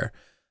depends here.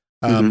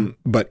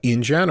 But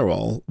in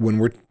general, when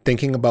we're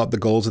thinking about the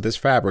goals of this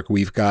fabric,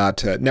 we've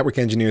got network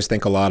engineers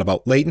think a lot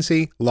about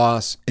latency,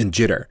 loss, and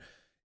jitter.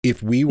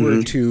 If we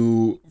were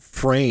to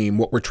frame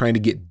what we're trying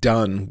to get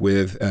done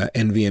with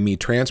NVMe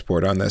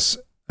transport on this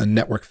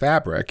network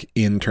fabric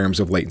in terms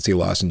of latency,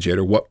 loss, and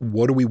jitter,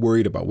 what are we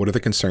worried about? What are the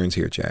concerns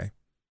here, Jay?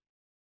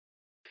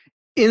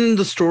 In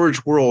the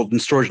storage world and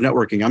storage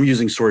networking, I'm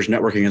using storage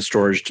networking and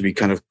storage to be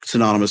kind of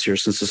synonymous here,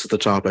 since this is the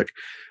topic.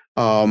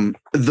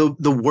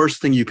 The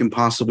worst thing you can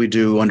possibly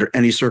do under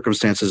any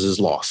circumstances is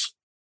loss.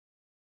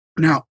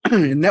 Now,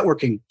 in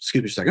networking,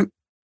 excuse me a second.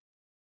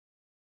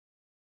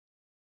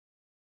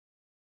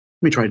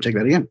 Let me try to take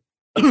that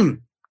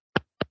again.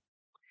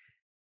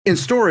 In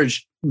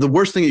storage, the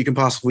worst thing you can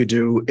possibly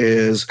do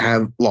is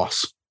have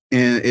loss.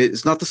 And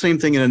it's not the same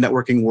thing in a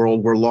networking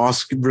world where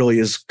loss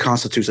really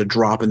constitutes a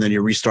drop and then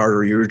you restart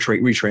or you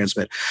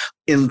retransmit.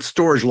 In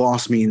storage,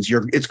 loss means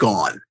it's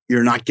gone.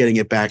 You're not getting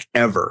it back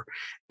ever.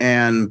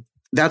 And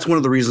that's one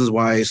of the reasons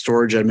why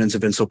storage admins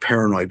have been so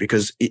paranoid,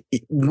 because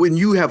when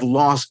you have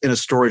loss in a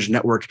storage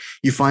network,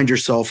 you find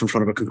yourself in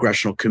front of a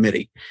congressional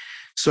committee.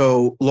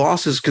 So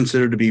loss is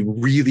considered to be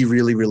really,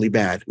 really, really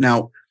bad.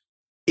 Now,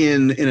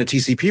 in a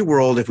TCP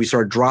world, if we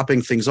start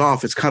dropping things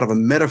off, it's kind of a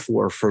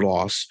metaphor for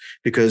loss,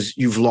 because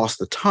you've lost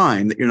the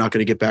time that you're not going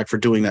to get back for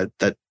doing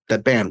that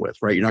bandwidth,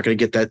 right? You're not going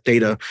to get that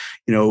data,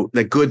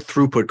 that good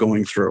throughput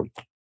going through.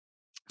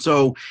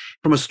 So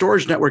from a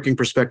storage networking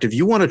perspective,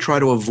 you want to try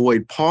to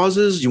avoid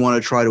pauses. You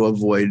want to try to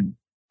avoid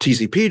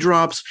TCP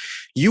drops.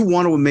 You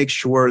want to make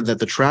sure that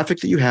the traffic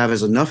that you have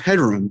has enough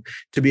headroom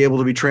to be able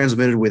to be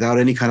transmitted without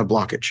any kind of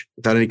blockage,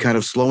 without any kind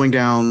of slowing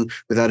down,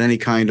 without any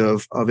kind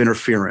of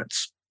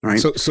interference. Right.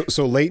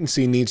 So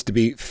latency needs to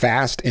be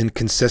fast and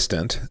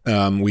consistent.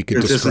 We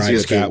could describe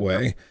it that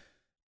way.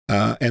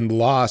 And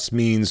loss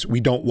means we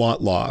don't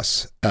want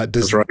loss.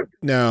 That's right.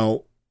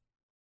 Now,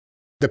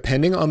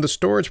 depending on the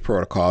storage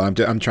protocol,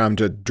 I'm trying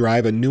to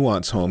drive a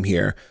nuance home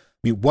here.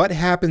 I mean, what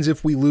happens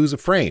if we lose a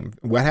frame?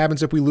 What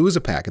happens if we lose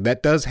a packet?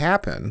 That does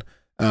happen,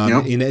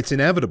 and it's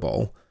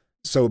inevitable.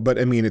 So, but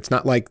I mean, it's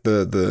not like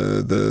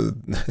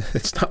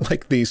it's not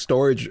like the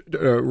storage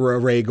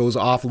array goes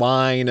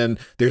offline and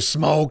there's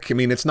smoke. I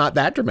mean, it's not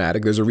that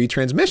dramatic. There's a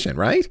retransmission,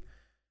 right?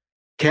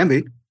 Can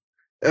be.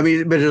 I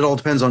mean, but it all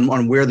depends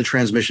on where the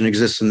transmission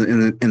exists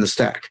in the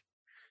stack.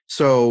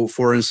 So,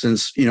 for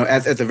instance,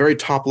 at the very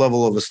top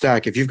level of the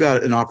stack, if you've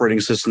got an operating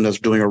system that's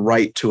doing a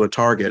write to a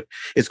target,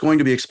 it's going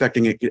to be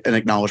expecting an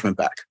acknowledgement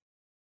back,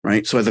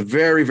 right? So at the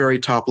very, very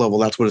top level,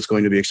 that's what it's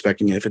going to be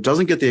expecting. And if it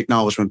doesn't get the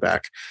acknowledgement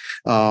back,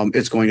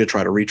 it's going to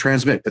try to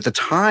retransmit. But the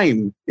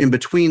time in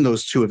between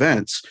those two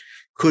events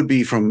could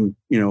be from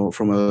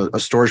a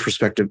storage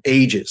perspective,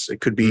 ages.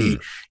 It could be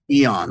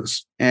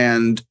eons.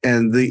 And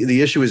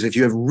the issue is, if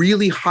you have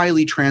really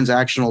highly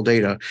transactional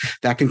data,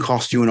 that can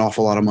cost you an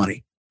awful lot of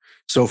money.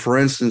 So, for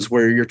instance,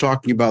 where you're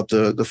talking about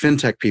the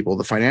fintech people,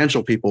 the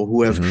financial people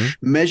who have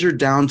measured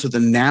down to the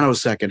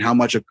nanosecond how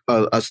much a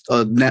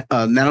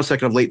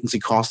nanosecond of latency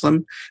costs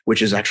them,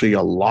 which is actually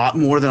a lot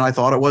more than I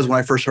thought it was when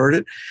I first heard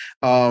it.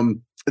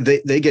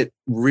 They get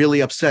really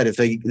upset if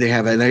they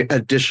have an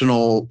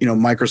additional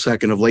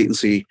microsecond of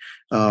latency.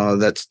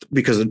 That's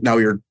because now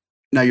you're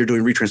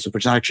doing retransmit,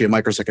 which is not actually a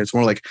microsecond. It's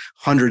more like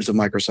hundreds of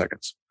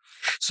microseconds.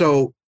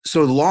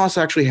 So the loss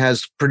actually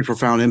has pretty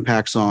profound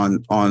impacts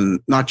on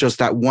not just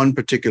that one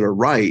particular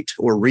write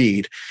or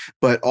read,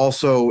 but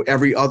also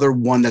every other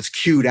one that's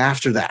queued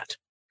after that.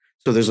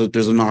 So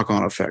there's a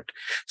knock-on effect.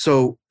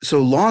 So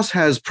loss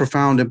has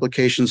profound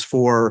implications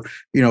for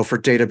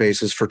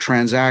databases, for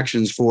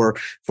transactions, for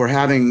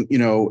having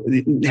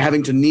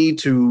to need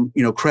to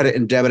credit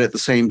and debit at the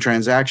same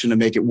transaction to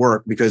make it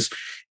work, because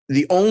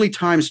the only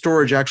time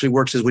storage actually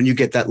works is when you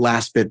get that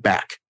last bit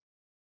back.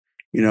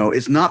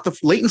 It's not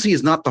latency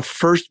is not the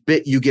first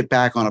bit you get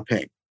back on a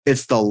ping.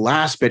 It's the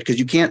last bit, because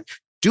you can't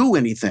do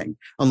anything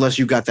unless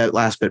you got that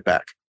last bit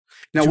back.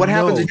 Now, what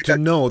happens if you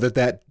know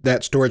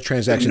that storage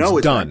transaction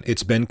is done?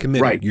 It's been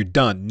committed. Right. You're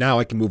done. Now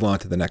I can move on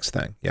to the next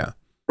thing. Yeah.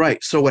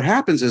 Right. So what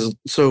happens is,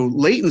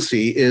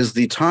 latency is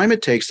the time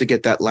it takes to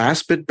get that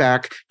last bit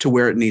back to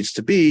where it needs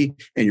to be,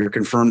 and you're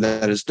confirmed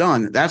that it's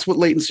done. That's what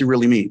latency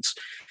really means.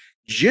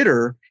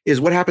 Jitter is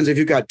what happens if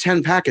you've got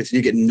 10 packets and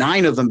you get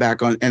 9 of them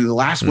back on, and the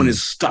last one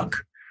is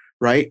stuck.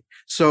 Right.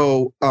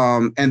 So,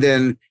 and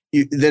then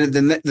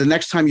the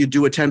next time you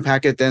do a 10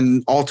 packet,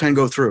 then all 10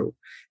 go through.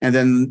 And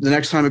then the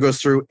next time it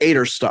goes through, 8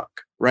 are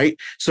stuck, right?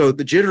 So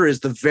the jitter is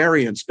the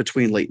variance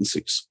between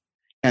latencies.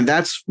 And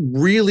that's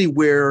really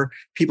where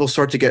people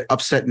start to get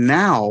upset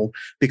now,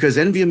 because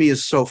NVMe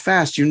is so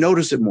fast, you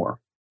notice it more.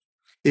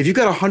 If you've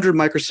got 100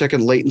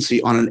 microsecond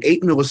latency on an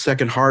 8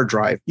 millisecond hard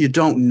drive, you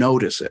don't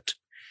notice it.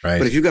 Right.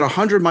 But if you've got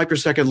 100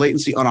 microsecond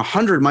latency on a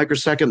 100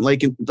 microsecond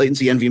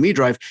latency NVMe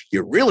drive,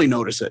 you really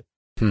notice it,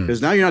 because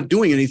now you're not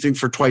doing anything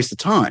for twice the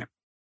time.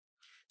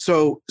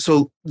 So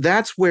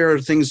that's where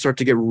things start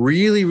to get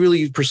really,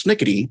 really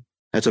persnickety.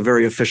 That's a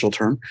very official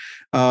term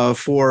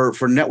for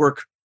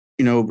network,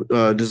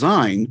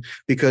 design,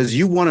 because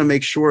you want to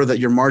make sure that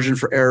your margin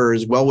for error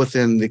is well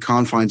within the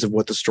confines of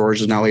what the storage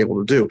is now able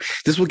to do.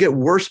 This will get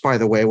worse, by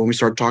the way, when we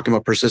start talking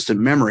about persistent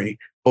memory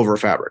over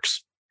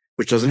fabrics,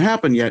 which doesn't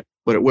happen yet,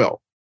 but it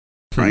will.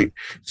 Right.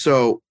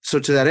 So to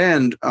that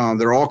end,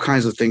 there are all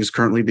kinds of things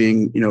currently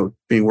being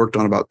worked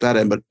on about that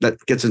end, but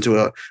that gets into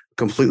a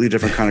completely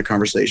different kind of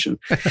conversation.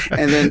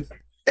 And then,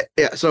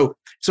 yeah, so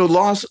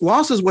loss is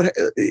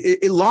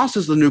loss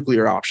is the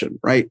nuclear option,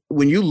 right?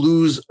 When you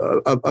lose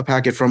a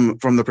packet from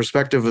the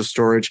perspective of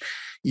storage,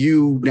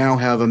 you now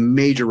have a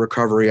major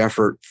recovery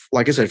effort.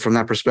 Like I said, from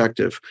that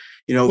perspective,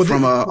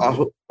 from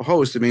a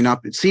host, it may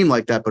not seem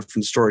like that, but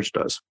from storage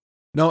does.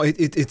 No,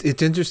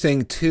 it's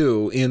interesting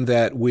too, in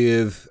that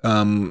with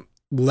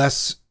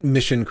less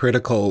mission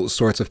critical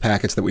sorts of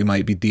packets that we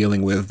might be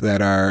dealing with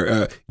that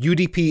are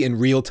UDP in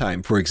real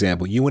time, for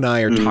example. You and I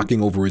are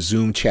talking over a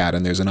Zoom chat,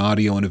 and there's an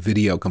audio and a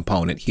video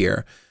component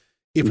here.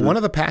 If one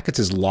of the packets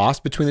is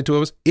lost between the two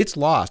of us, it's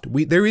lost.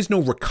 There is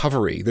no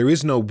recovery. There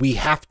is no, we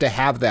have to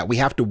have that. We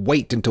have to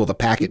wait until the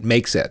packet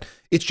makes it.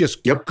 It's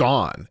just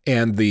gone.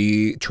 And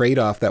the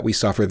trade-off that we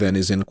suffer then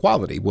is in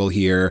quality. We'll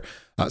hear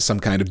some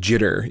kind of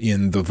jitter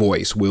in the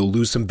voice. We'll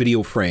lose some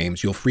video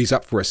frames. You'll freeze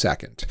up for a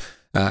second.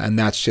 And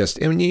that's just,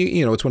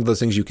 it's one of those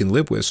things you can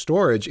live with.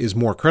 Storage is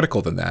more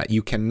critical than that.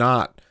 You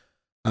cannot,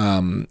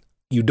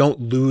 you don't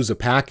lose a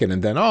packet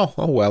and then, oh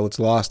well, it's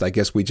lost. I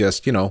guess we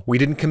just, we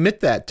didn't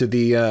commit that to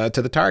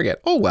the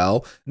target. Oh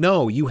well,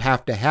 no, you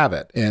have to have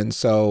it. And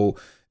so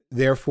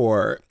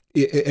therefore,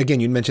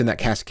 again, you mentioned that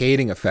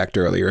cascading effect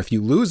earlier. If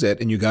you lose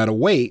it and you got to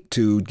wait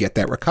to get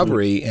that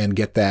recovery and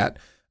get that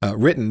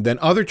written, then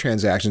other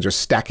transactions are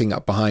stacking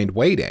up behind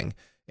waiting.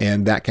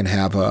 And that can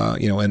have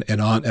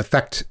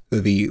affect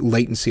the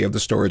latency of the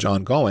storage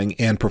ongoing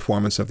and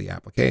performance of the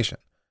application.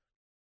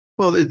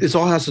 Well, it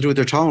all has to do with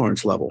their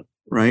tolerance level,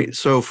 right?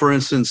 So, for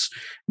instance,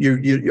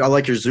 I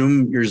like your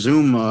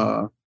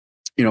Zoom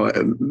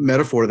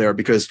metaphor there,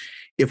 because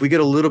if we get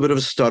a little bit of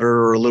a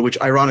stutter or a little, which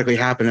ironically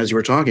happened as you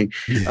were talking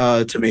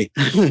to me,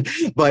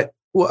 but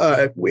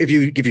if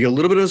you get a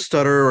little bit of a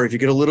stutter, or if you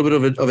get a little bit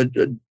of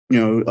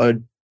a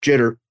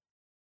jitter,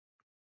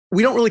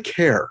 we don't really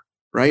care,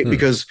 right?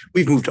 Because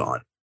we've moved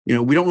on. We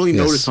don't really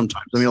notice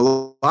sometimes. I mean, a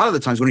lot of the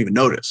times we don't even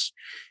notice.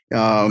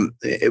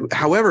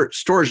 However,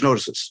 storage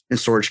notices and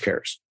storage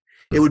cares.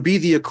 It would be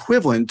the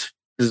equivalent,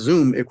 the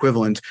Zoom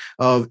equivalent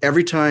of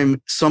every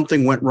time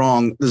something went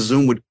wrong, the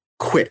Zoom would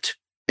quit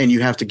and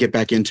you have to get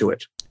back into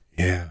it.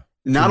 Yeah.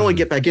 Not only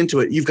get back into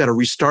it, you've got to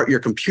restart your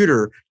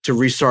computer to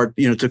restart,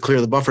 to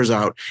clear the buffers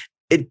out.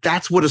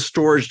 That's what a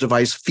storage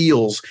device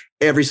feels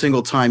every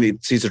single time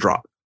it sees a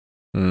drop.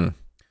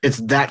 It's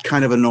that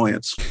kind of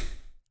annoyance.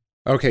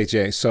 Okay,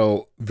 Jay,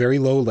 so very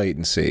low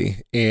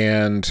latency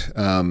and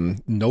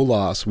no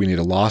loss. We need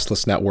a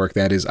lossless network.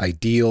 That is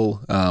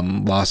ideal.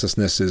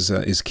 Losslessness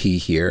is key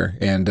here.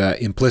 And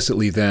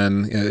implicitly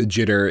then,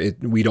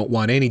 jitter, we don't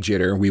want any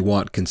jitter. We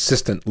want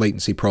consistent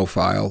latency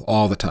profile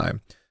all the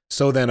time.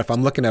 So then if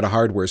I'm looking at a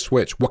hardware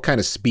switch, what kind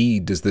of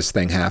speed does this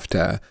thing have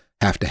to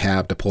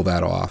pull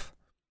that off?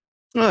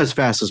 Well, as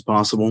fast as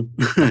possible.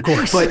 Of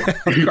course. But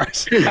of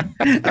course.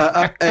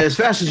 As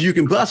fast as you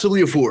can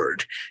possibly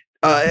afford.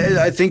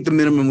 I think the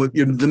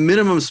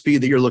minimum speed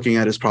that you're looking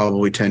at is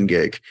probably 10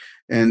 gig.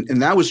 And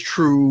that was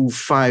true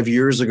 5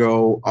 years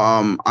ago.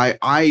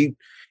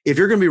 If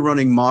you're going to be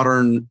running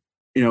modern,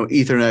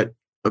 Ethernet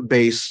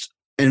based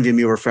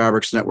NVMe over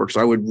Fabrics networks,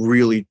 I would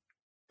really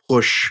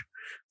push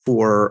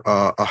for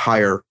a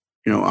higher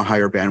a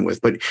higher bandwidth.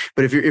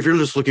 But if you're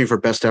just looking for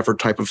best effort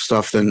type of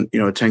stuff, then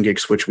a 10 gig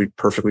switch would be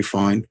perfectly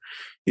fine.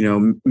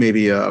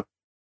 Maybe a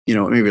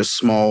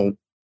small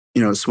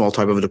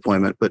type of a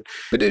deployment. But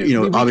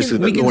obviously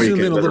we can the more you zoom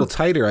get, in a better. little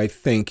tighter, I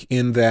think,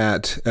 in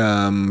that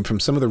from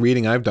some of the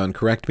reading I've done,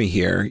 correct me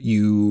here,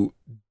 you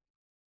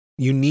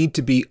need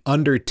to be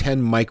under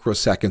 10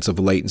 microseconds of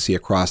latency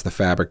across the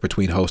fabric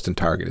between host and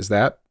target. Is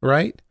that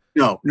right?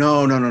 No.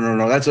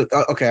 That's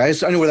okay.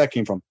 I know where that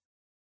came from.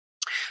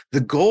 The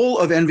goal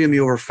of NVMe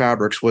over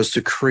Fabrics was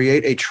to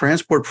create a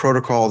transport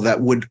protocol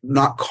that would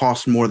not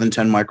cost more than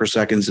 10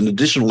 microseconds in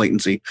additional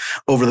latency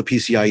over the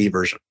PCIe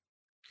version.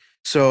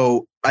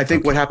 So I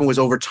think what happened was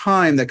over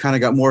time that kind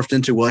of got morphed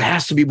into, well, it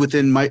has to be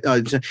within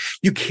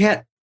you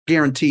can't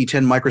guarantee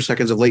 10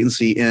 microseconds of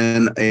latency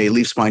in a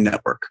leaf spine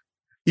network.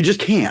 You just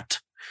can't,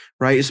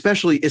 right?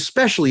 Especially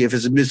if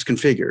it's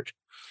misconfigured.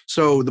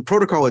 So the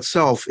protocol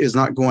itself is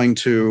not going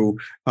to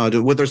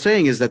do what they're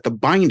saying is that the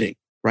binding,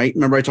 right?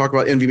 Remember I talked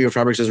about NVMe over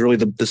Fabrics as really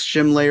the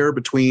shim layer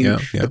between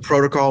the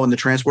protocol and the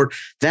transport.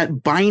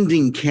 That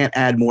binding can't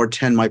add more than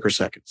 10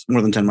 microseconds,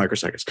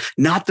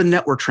 not the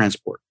network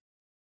transport.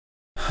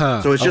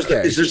 So it's just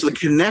the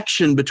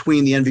connection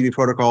between the NVMe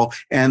protocol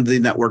and the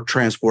network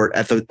transport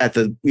at the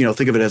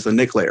think of it as the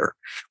NIC layer,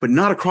 but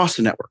not across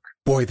the network.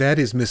 Boy, that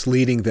is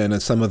misleading then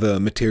in some of the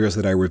materials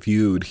that I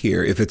reviewed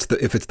here. If it's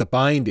the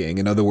binding,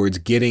 in other words,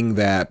 getting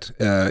that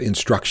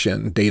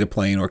instruction, data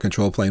plane or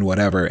control plane,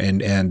 whatever,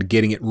 and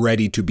getting it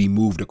ready to be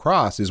moved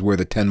across is where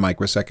the 10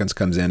 microseconds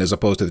comes in as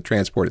opposed to the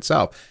transport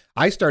itself.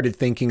 I started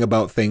thinking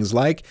about things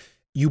like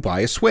you buy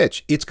a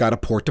switch. It's got a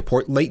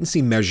port-to-port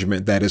latency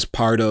measurement that is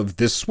part of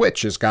this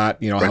switch. It's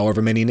got,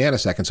 however many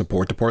nanoseconds of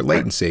port-to-port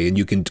latency, and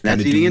you can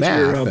kind of do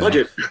math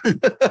budget.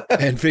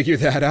 and figure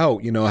that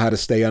out, how to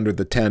stay under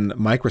the 10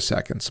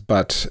 microseconds.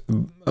 But,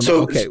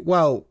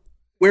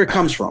 where it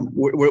comes from,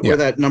 where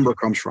that number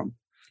comes from,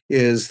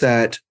 is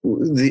that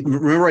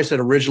remember I said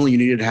originally you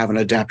needed to have an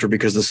adapter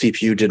because the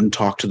CPU didn't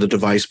talk to the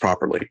device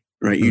properly,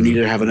 right? You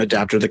needed to have an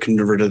adapter that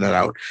converted that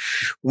out.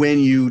 When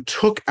you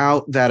took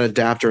out that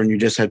adapter and you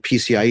just had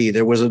PCIe,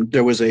 there was a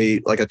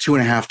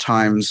 2.5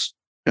 times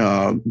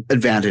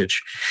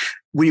advantage.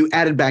 When you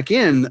added back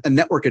in a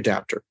network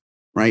adapter,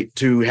 right,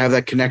 to have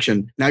that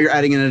connection, now you're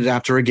adding an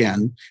adapter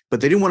again, but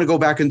they didn't want to go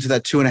back into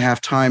that 2.5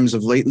 times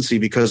of latency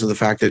because of the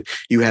fact that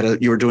you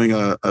were doing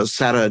a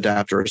SATA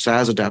adapter or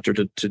SAS adapter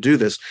to do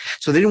this.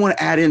 So they didn't want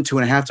to add in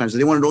 2.5 times.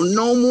 They wanted to go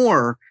no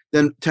more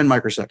than 10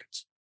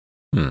 microseconds,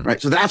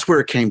 right? So that's where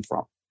it came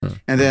from.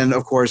 And then,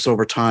 of course,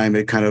 over time,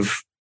 it kind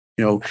of,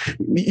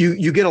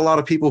 you get a lot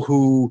of people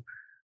who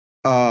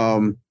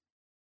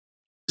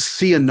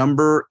see a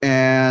number,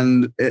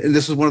 and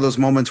this is one of those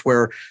moments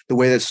where the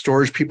way that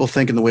storage people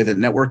think and the way that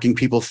networking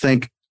people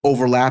think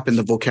overlap in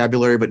the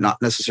vocabulary, but not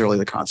necessarily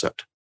the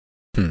concept.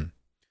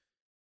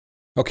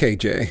 Okay,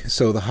 Jay.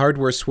 So the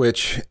hardware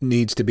switch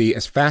needs to be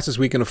as fast as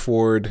we can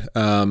afford,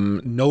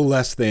 no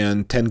less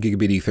than 10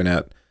 gigabit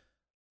Ethernet.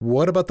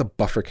 What about the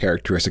buffer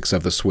characteristics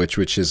of the switch,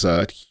 which is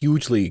a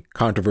hugely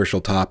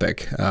controversial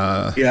topic?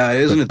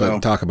 Isn't it though?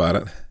 Talk about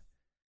it.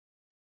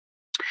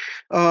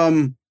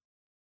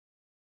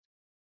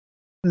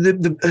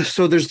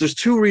 So there's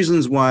two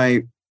reasons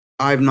why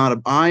I am not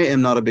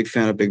a big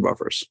fan of big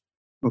buffers.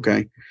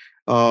 Okay.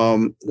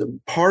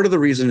 Part of the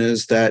reason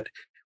is that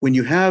when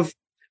you have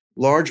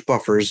large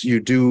buffers, you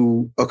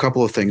do a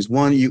couple of things.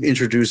 One, you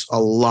introduce a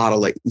lot of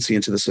latency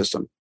into the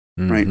system,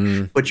 right?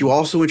 But you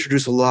also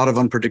introduce a lot of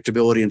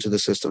unpredictability into the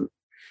system.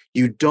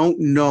 You don't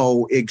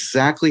know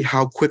exactly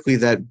how quickly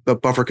that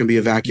buffer can be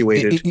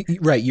evacuated.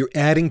 Right. You're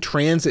adding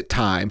transit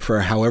time for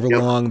however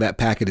long that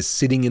packet is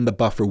sitting in the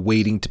buffer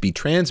waiting to be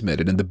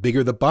transmitted. And the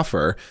bigger the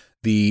buffer,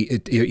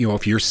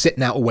 if you're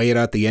sitting out way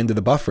at the end of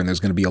the buffer and there's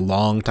going to be a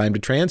long time to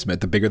transmit,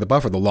 the bigger the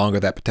buffer, the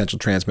longer that potential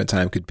transmit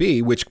time could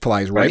be, which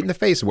flies right in the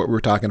face of what we were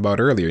talking about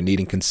earlier,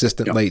 needing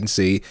consistent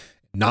latency,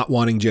 not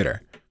wanting jitter.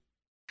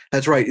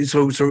 That's right.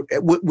 So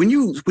when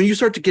you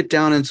start to get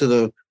down into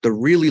the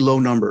really low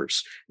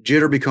numbers,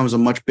 jitter becomes a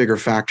much bigger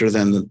factor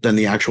than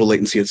the actual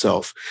latency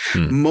itself.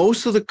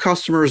 Most of the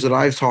customers that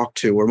I've talked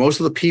to, or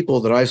most of the people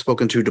that I've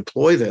spoken to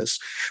deploy this,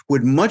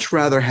 would much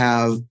rather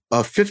have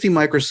a 50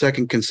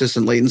 microsecond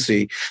consistent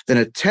latency than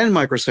a 10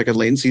 microsecond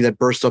latency that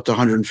bursts up to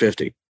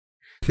 150.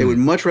 They would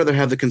much rather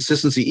have the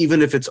consistency,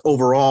 even if it's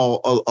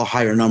overall a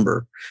higher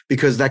number,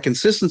 because that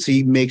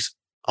consistency makes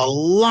a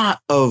lot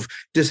of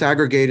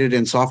disaggregated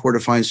and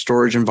software-defined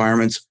storage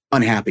environments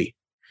unhappy.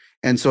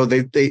 And so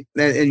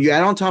and you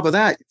add on top of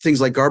that things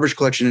like garbage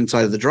collection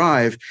inside of the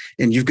drive,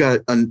 and you've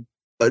got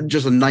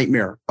just a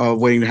nightmare of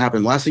waiting to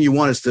happen. Last thing you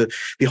want is to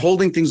be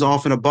holding things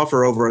off in a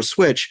buffer over a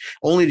switch,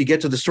 only to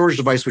get to the storage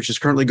device, which is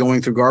currently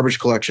going through garbage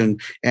collection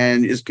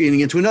and is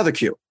getting into another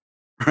queue.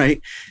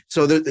 Right.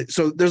 So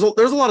there's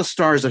a lot of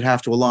stars that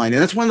have to align.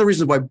 And that's one of the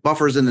reasons why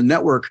buffers in the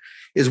network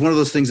is one of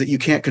those things that you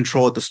can't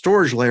control at the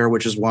storage layer,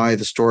 which is why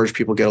the storage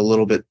people get a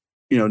little bit,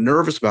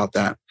 nervous about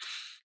that.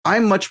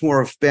 I'm much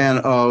more a fan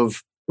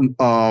of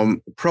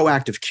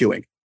proactive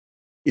queuing.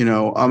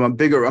 I'm a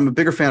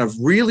bigger fan of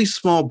really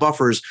small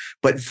buffers,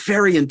 but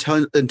very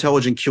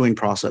intelligent queuing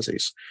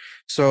processes.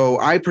 So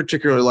I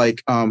particularly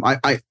like,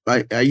 I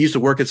used to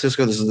work at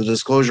Cisco. This is the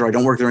disclosure. I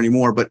don't work there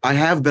anymore, but I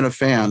have been a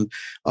fan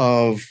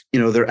of,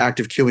 their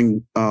active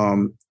queuing,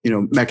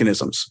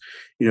 mechanisms,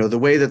 the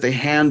way that they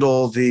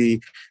handle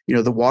the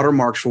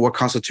watermarks for what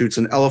constitutes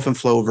an elephant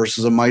flow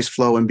versus a mice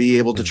flow, and be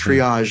able to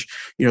triage,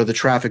 the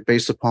traffic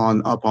based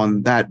upon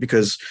that,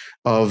 because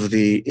of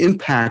the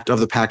impact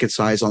of the packet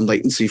size on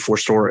latency for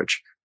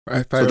storage.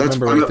 If I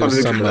remember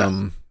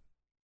right,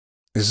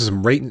 there's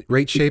some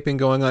rate shaping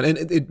going on, and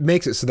it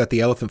makes it so that the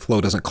elephant flow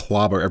doesn't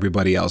clobber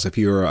everybody else. If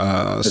you're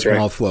a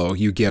small flow,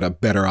 you get a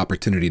better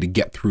opportunity to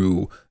get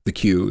through the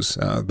queues,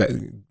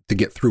 to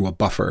get through a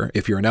buffer.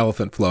 If you're an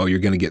elephant flow, you're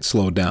going to get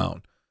slowed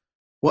down.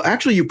 Well,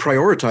 actually, you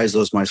prioritize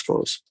those mice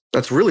flows.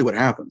 That's really what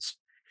happens.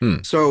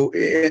 So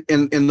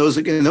in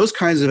those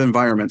kinds of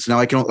environments, now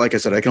like I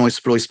said, I can only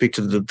really speak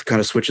to the kind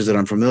of switches that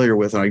I'm familiar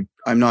with. And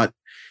I'm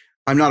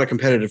not a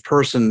competitive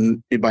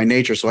person by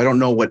nature, so I don't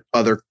know what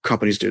other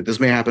companies do. This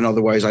may happen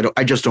otherwise.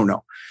 I just don't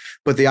know.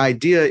 But the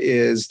idea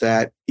is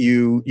that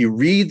you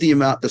read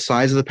the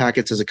size of the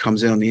packets as it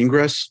comes in on the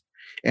ingress,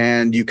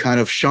 and you kind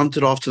of shunt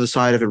it off to the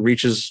side if it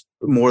reaches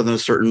more than a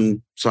certain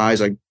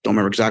size. I don't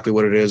remember exactly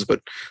what it is,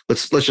 but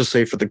let's just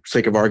say, for the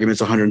sake of argument,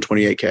 it's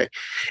 128K.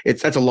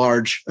 That's a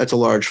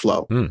large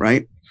flow,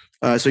 right?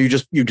 So you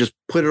just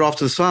put it off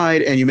to the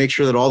side, and you make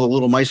sure that all the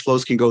little mice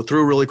flows can go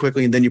through really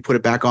quickly, and then you put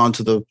it back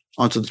onto the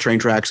train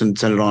tracks and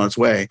send it on its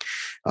way.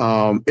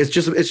 It's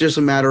just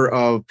a matter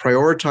of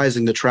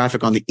prioritizing the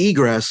traffic on the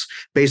egress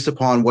based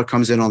upon what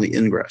comes in on the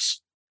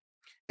ingress.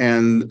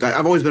 And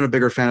I've always been a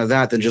bigger fan of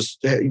that than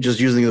just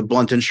using the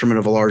blunt instrument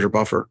of a larger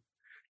buffer,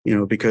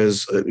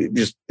 because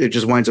it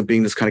just winds up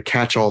being this kind of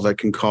catch-all that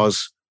can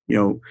cause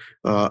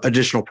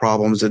additional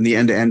problems in the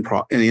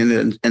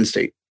end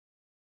state.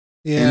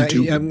 Yeah,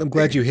 I'm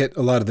glad you hit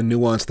a lot of the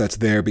nuance that's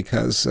there,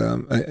 because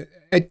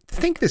I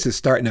think this is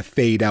starting to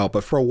fade out.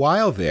 But for a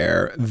while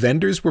there,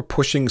 vendors were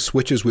pushing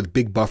switches with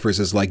big buffers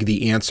as like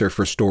the answer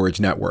for storage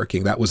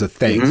networking. That was a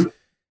thing. Mm-hmm.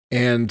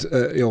 And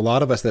a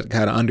lot of us that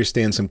kind of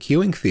understand some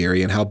queuing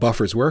theory and how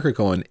buffers work are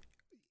going,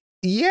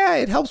 yeah,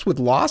 it helps with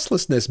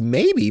losslessness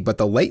maybe, but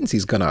the latency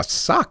is going to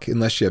suck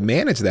unless you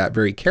manage that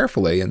very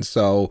carefully. And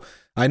so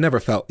I never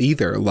felt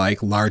either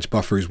like large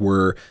buffers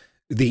were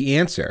the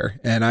answer.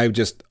 And I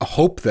just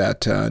hope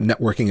that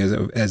networking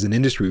as an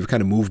industry, we've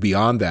kind of moved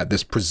beyond that,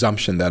 this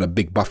presumption that a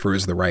big buffer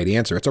is the right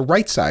answer. It's a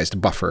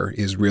right-sized buffer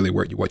is really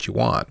what you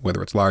want,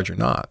 whether it's large or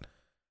not.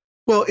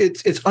 Well,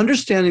 it's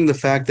understanding the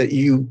fact that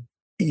you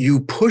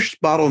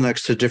pushed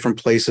bottlenecks to different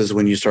places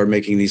when you start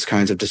making these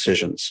kinds of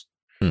decisions,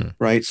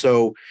 right?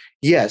 So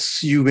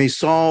yes, you may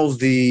solve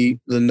the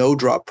no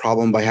drop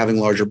problem by having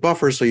larger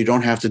buffers, so you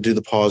don't have to do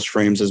the pause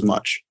frames as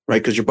much,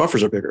 right? Because your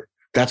buffers are bigger.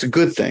 That's a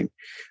good thing.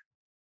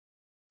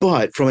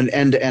 But from an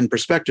end-to-end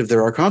perspective,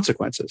 there are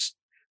consequences,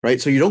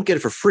 right? So you don't get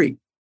it for free.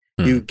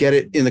 You get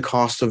it in the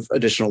cost of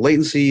additional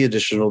latency,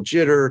 additional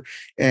jitter,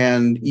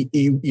 and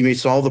you may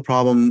solve the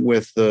problem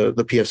with the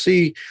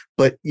PFC,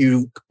 but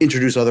you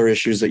introduce other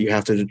issues that you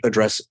have to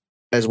address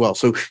as well.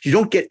 So you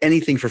don't get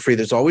anything for free.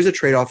 There's always a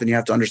trade-off, and you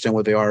have to understand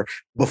what they are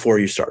before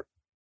you start.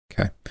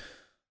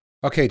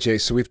 Okay, Jay,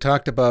 so we've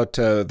talked about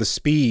the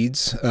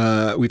speeds.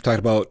 We've talked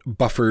about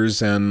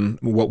buffers and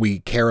what we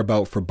care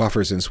about for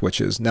buffers and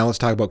switches. Now let's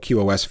talk about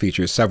QoS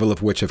features, several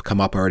of which have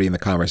come up already in the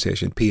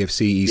conversation.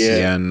 PFC,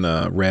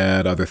 ECN,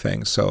 RED, other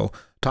things. So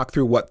talk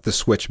through what the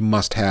switch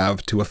must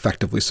have to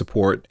effectively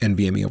support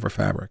NVMe over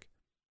Fabric.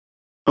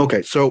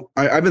 Okay, so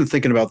I've been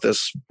thinking about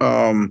this,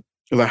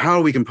 about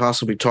how we can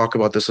possibly talk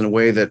about this in a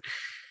way that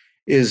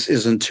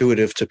is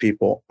intuitive to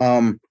people.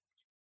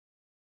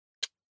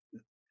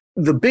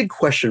 The big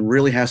question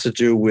really has to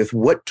do with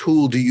what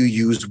tool do you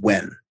use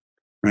when,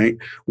 right?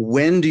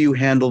 When do you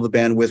handle the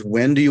bandwidth?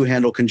 When do you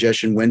handle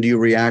congestion? When do you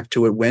react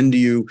to it? When do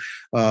you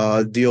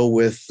deal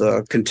with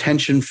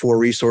contention for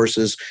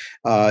resources?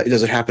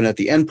 Does it happen at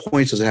the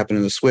endpoints? Does it happen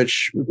in the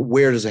switch?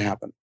 Where does it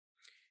happen?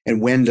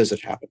 And when does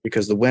it happen?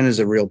 Because the when is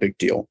a real big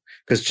deal.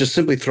 Because just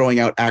simply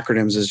throwing out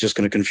acronyms is just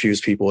going to confuse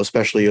people,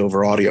 especially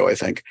over audio, I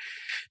think.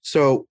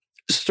 So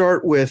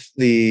start with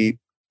the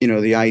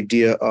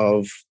idea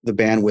of the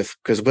bandwidth,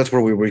 because that's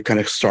where we kind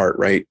of start,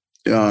 right?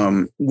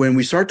 When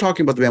we start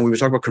talking about the bandwidth, we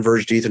talk about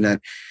converged Ethernet.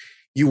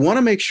 You want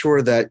to make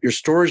sure that your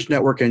storage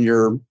network and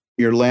your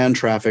LAN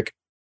traffic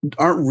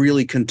aren't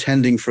really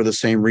contending for the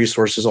same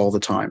resources all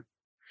the time.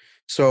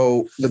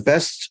 So the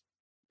best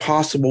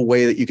possible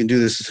way that you can do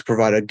this is to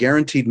provide a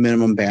guaranteed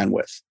minimum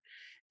bandwidth.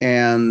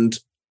 And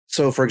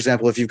so, for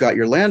example, if you've got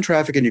your LAN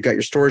traffic and you've got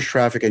your storage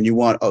traffic, and you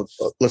want,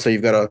 let's say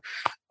you've got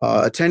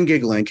a 10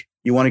 gig link,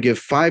 you want to give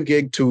 5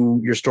 gig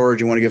to your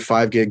storage, you want to give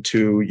 5 gig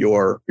to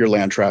your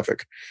LAN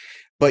traffic.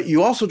 But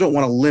you also don't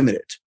want to limit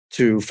it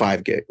to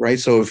 5 gig, right?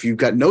 So if you've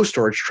got no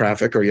storage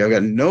traffic or you've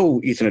got no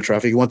Ethernet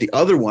traffic, you want the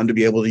other one to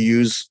be able to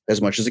use as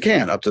much as it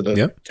can, up to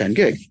the 10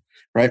 gig,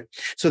 right?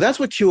 So that's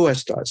what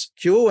QoS does.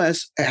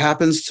 QoS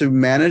happens to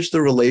manage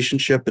the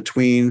relationship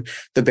between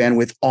the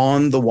bandwidth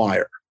on the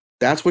wire.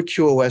 That's what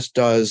QoS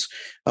does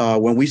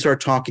when we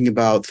start talking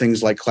about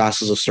things like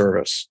classes of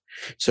service.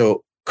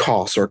 So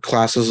COS, or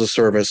classes of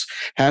service,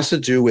 has to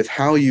do with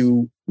how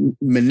you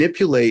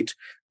manipulate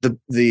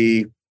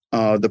the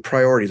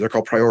priorities. They're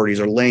called priorities,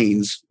 or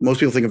lanes. Most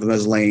people think of them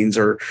as lanes,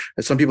 or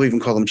some people even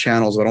call them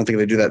channels, but I don't think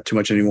they do that too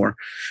much anymore.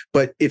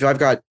 But if I've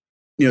got,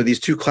 these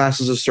two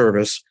classes of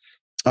service,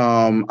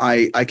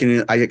 I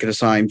can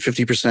assign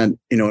 50%,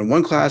 in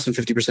one class and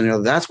 50% in the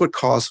other. That's what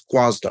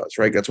QoS does,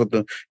 right? That's what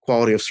the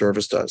quality of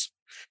service does.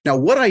 Now,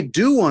 what I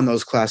do on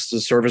those classes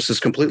of service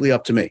is completely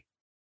up to me,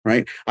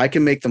 right? I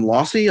can make them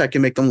lossy. I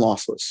can make them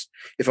lossless.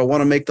 If I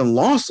want to make them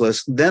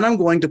lossless, then I'm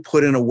going to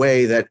put in a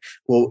way that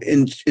will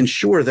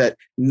ensure that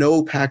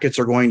no packets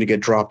are going to get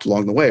dropped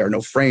along the way, or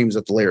no frames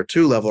at the layer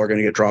 2 level are going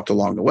to get dropped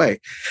along the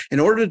way. In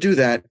order to do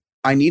that,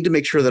 I need to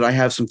make sure that I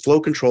have some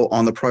flow control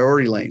on the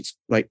priority lanes,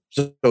 right?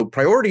 So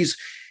priorities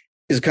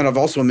is kind of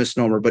also a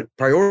misnomer, but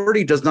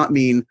priority does not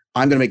mean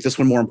I'm going to make this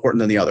one more important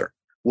than the other.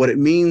 What it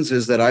means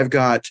is that I've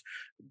got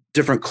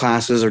different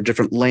classes or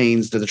different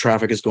lanes that the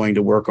traffic is going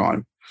to work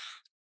on.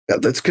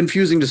 That's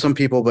confusing to some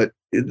people, but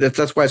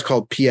that's why it's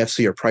called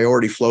PFC, or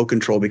priority flow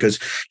control, because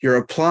you're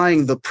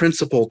applying the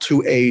principle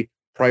to a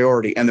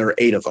priority, and there are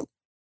 8 of them.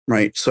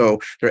 Right.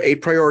 So there are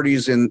 8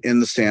 priorities in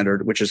the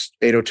standard, which is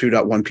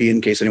 802.1p, in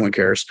case anyone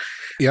cares.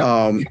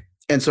 Yeah.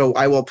 And so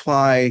I will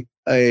apply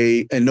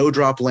a no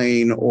drop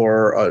lane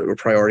or a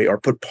priority, or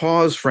put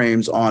pause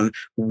frames on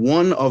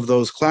one of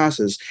those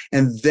classes.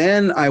 And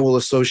then I will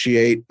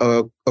associate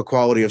a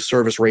quality of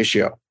service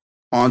ratio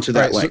onto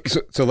that link.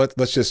 So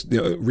let's just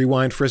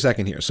rewind for a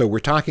second here. So we're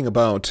talking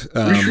about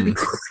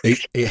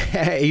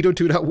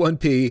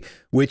 802.1p,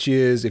 which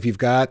is, if you've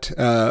got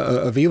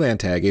a VLAN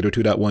tag,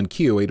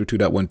 802.1q,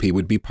 802.1p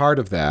would be part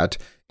of that.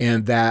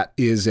 And that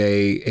is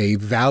a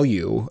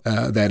value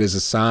that is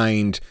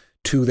assigned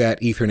to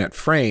that Ethernet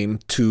frame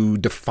to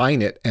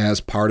define it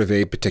as part of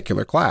a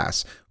particular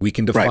class. We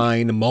can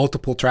define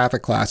multiple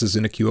traffic classes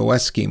in a QoS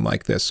scheme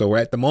like this. So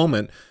at the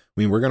moment,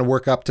 we're going to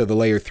work up to the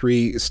layer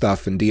 3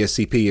 stuff in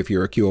DSCP if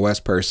you're a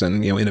QoS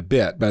person, in a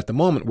bit. But at the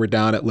moment, we're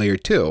down at layer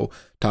 2,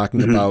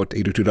 talking about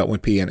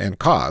 802.1p and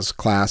COS,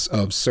 class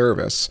of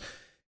service.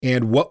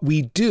 And what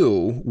we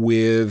do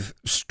with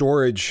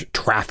storage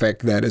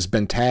traffic that has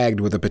been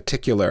tagged with a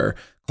particular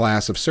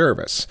class of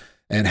service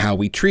and how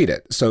we treat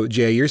it. So,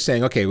 Jay, you're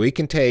saying, okay, we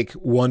can take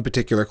one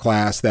particular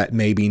class that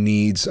maybe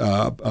needs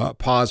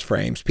pause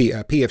frames,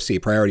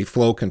 PFC, priority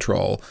flow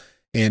control,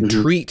 and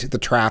treat the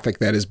traffic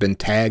that has been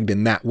tagged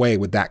in that way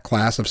with that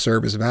class of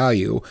service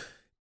value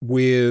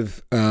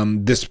with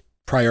this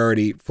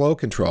priority flow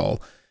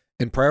control.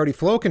 And priority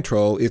flow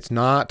control, it's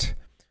not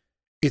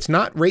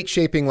rate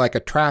shaping like a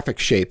traffic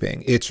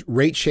shaping. It's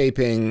rate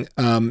shaping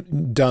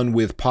done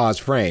with pause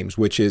frames,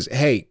 which is,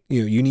 hey,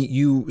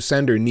 you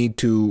sender need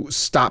to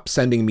stop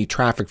sending me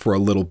traffic for a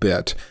little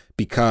bit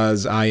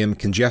because I am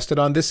congested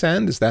on this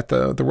end. Is that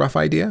the rough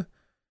idea?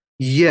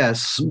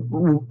 Yes.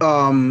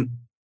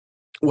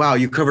 Wow,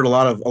 you covered a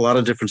lot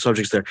of different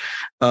subjects there.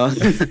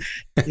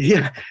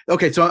 Yeah.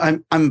 Okay. So I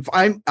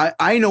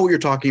know what you're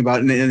talking about,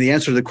 and the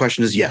answer to the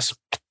question is yes.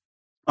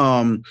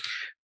 Let me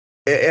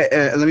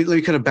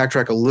kind of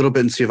backtrack a little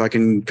bit and see if I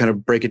can kind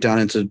of break it down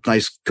into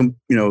nice,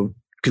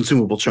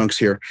 consumable chunks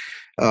here.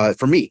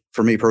 For me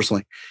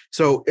personally.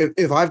 So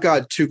if I've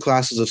got 2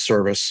 classes of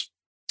service,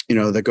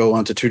 that go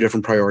onto 2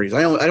 different priorities,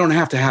 I don't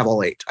have to have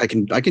all 8. I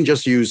can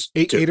just use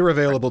 8. 8 are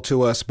available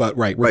to us, but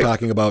we're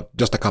talking about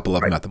just a couple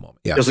of them at the moment.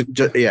 Yeah.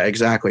 Yeah,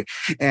 exactly.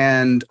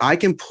 And I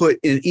can put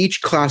in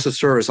each class of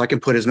service, I can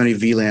put as many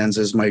VLANs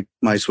as my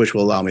switch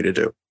will allow me to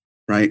do.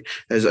 Right.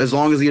 As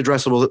long as the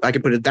addressable, I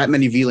can put that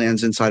many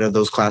VLANs inside of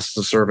those classes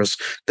of service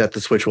that the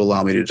switch will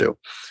allow me to do.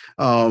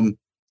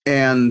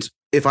 And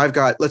if I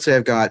want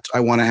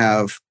to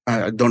have,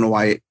 I don't know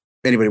why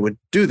anybody would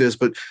do this,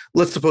 but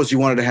let's suppose you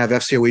wanted to have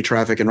FCOE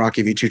traffic and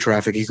Rocky V2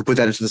 traffic. You could put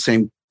that into the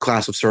same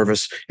class of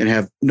service and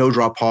have no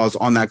drop pause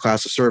on that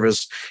class of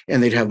service,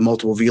 and they'd have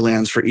multiple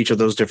VLANs for each of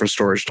those different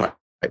storage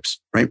types,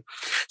 right?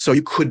 So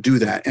you could do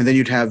that. And then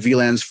you'd have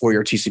VLANs for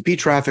your TCP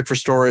traffic for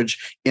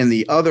storage in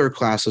the other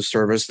class of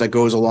service that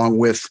goes along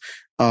with,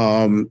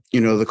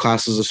 the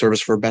classes of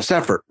service for best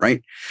effort,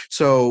 right?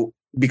 So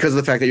because of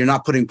the fact that you're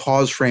not putting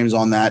pause frames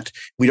on that,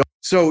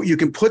 so you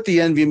can put the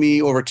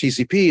NVMe over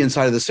TCP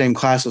inside of the same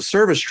class of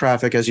service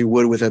traffic as you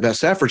would with the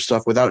best effort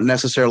stuff without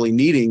necessarily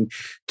needing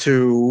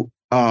to,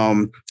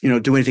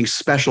 do anything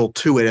special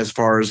to it as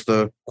far as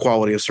the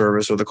quality of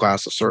service or the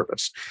class of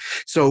service.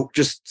 So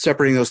just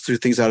separating those 2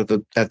 things out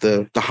at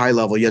the high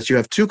level. Yes, you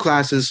have 2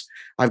 classes.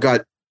 I've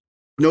got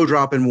no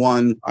drop in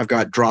one, I've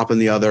got drop in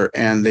the other,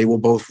 and they will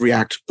both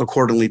react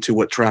accordingly to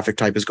what traffic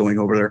type is going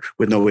over there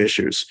with no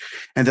issues.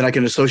 And then I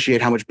can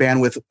associate how much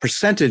bandwidth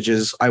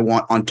percentages I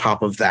want on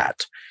top of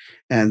that.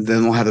 And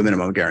then we'll have a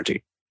minimum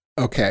guarantee.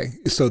 Okay.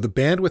 So the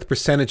bandwidth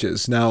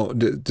percentages, now,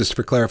 just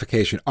for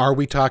clarification, are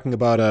we talking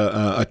about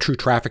a true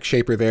traffic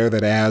shaper there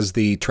that as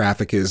the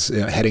traffic is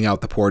heading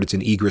out the port, it's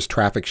an egress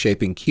traffic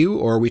shaping queue,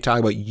 or are we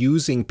talking about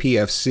using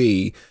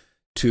PFC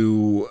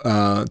to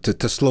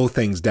slow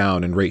things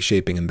down and rate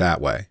shaping in that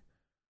way?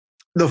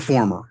 The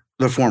former.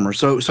 The former.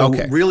 So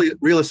Okay. really,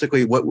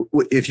 realistically, what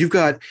if you've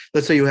got,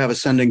 let's say you have a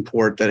sending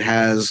port that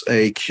has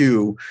a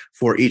queue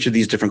for each of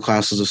these different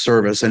classes of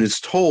service, and it's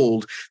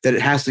told that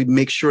it has to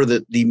make sure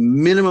that the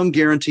minimum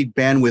guaranteed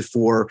bandwidth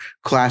for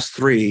class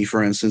 3,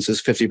 for instance,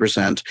 is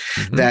 50%.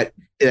 That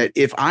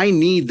if I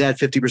need that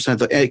 50%,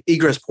 the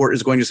egress port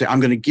is going to say,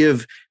 I'm going to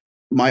give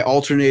my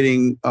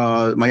alternating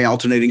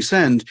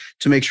send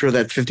to make sure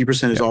that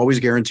 50% is always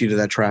guaranteed to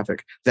that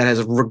traffic.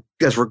 That's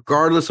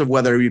regardless of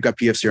whether you've got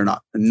PFC or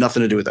not.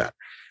 Nothing to do with that.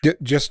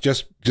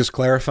 Just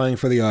clarifying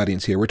for the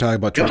audience here, we're talking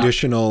about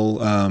traditional,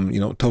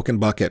 token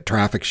bucket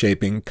traffic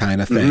shaping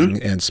kind of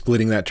thing, and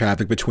splitting that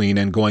traffic between,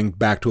 and going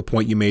back to a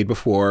point you made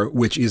before,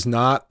 which is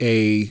not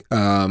a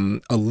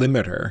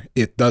limiter.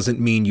 It doesn't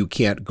mean you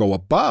can't go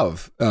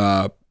above.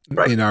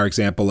 In our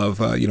example of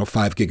 5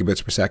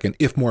 gigabits per second,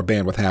 if more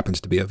bandwidth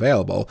happens to be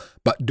available,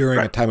 but during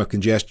a time of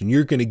congestion,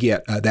 you're going to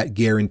get that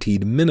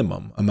guaranteed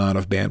minimum amount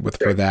of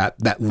bandwidth for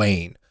that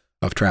lane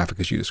of traffic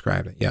as you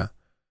described it. Yeah.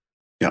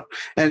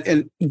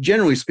 And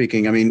generally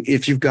speaking, I mean,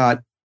 if you've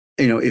got,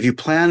 if you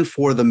plan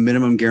for the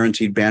minimum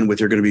guaranteed bandwidth,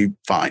 you're going to be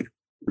fine,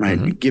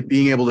 right?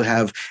 Being able to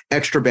have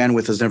extra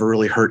bandwidth has never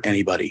really hurt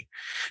anybody.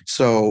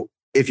 So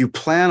if you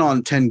plan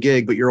on 10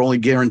 gig, but you're only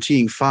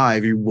guaranteeing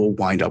 5, you will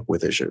wind up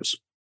with issues.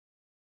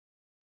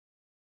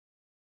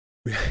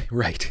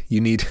 Right. You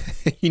need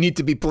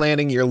to be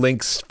planning your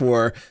links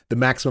for the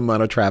maximum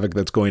amount of traffic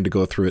that's going to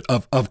go through it.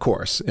 Of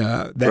course.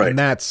 And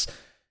that's,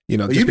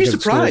 just you'd be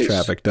because surprised.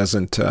 Traffic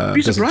doesn't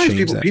change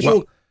that.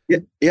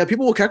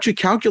 People will actually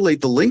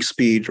calculate the link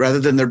speed rather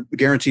than their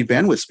guaranteed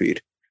bandwidth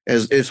speed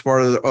as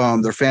part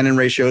of their fan-in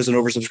ratios and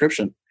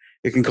oversubscription.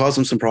 It can cause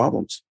them some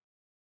problems.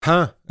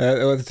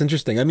 That's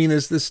interesting. I mean,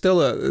 there's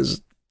still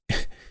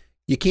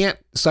you can't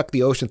suck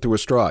the ocean through a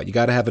straw. You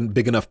got to have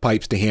big enough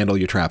pipes to handle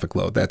your traffic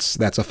load. That's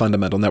a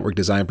fundamental network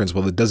design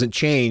principle that doesn't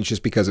change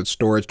just because it's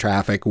storage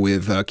traffic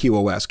with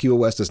QoS.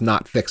 QoS does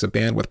not fix a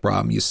bandwidth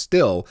problem. You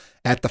still,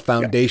 at the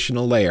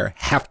foundational layer,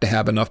 have to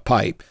have enough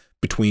pipe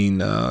between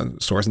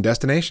source and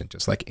destination,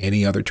 just like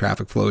any other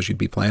traffic flows you'd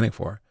be planning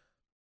for.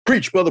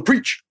 Preach, brother,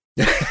 preach.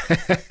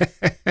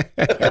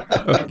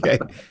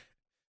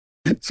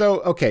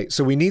 Okay.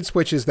 So we need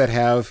switches that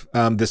have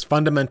this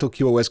fundamental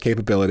QoS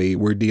capability.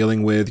 We're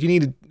dealing with,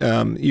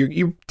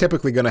 you're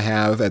typically going to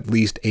have at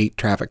least 8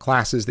 traffic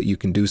classes that you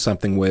can do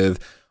something with.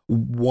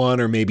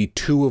 1 or maybe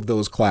 2 of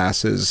those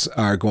classes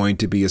are going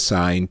to be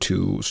assigned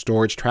to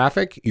storage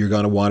traffic. You're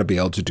going to want to be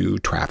able to do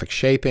traffic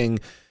shaping.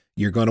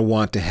 You're going to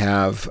want to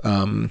have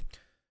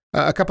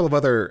a couple of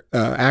other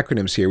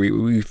acronyms here.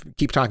 We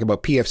keep talking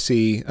about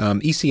PFC,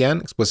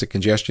 ECN, explicit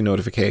congestion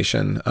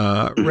notification.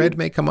 RED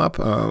may come up,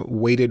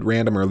 weighted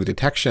random early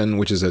detection,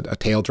 which is a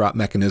tail drop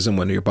mechanism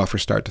when your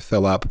buffers start to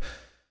fill up.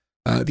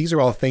 These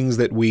are all things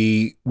that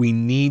we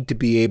need to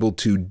be able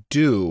to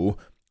do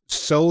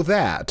so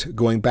that,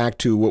 going back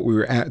to what we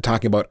were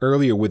talking about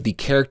earlier with the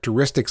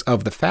characteristics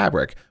of the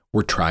fabric,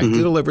 we're trying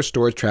to deliver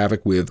storage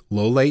traffic with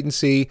low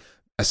latency,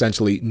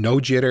 essentially no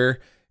jitter,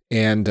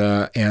 and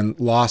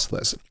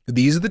lossless.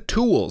 These are the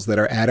tools that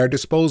are at our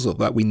disposal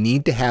that we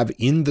need to have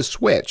in the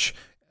switch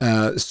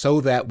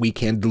so that we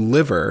can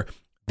deliver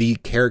the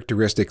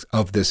characteristics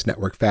of this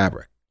network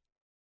fabric.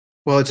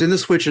 Well, it's in the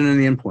switch and in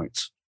the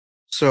endpoints.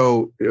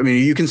 So, I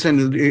mean, you can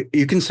send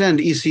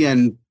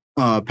ECN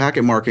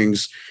packet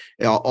markings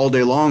all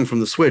day long from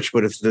the switch,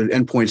 but if the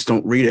endpoints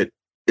don't read it,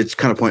 it's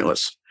kind of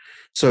pointless.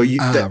 So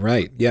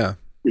right, yeah.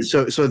 This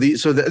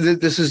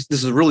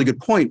is a really good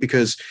point,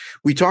 because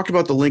we talked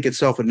about the link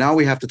itself, but now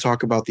we have to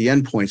talk about the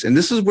endpoints. And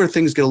this is where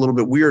things get a little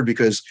bit weird,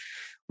 because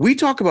we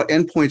talk about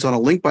endpoints on a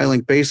link by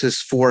link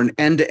basis for an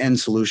end-to-end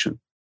solution,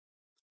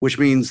 which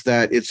means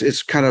that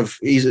it's kind of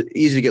easy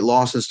to get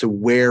lost as to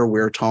where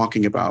we're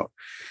talking about.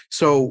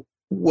 So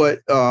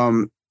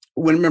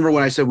remember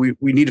when I said we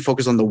need to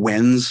focus on the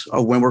whens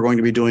of when we're going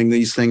to be doing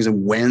these things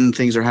and when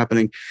things are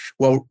happening?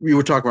 Well, we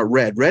were talking about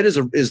RED. RED is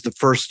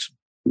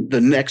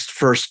the next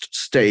first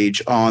stage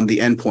on the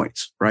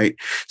endpoints, right?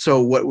 So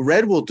what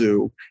RED will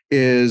do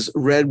is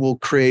RED will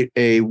create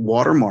a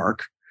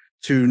watermark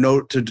to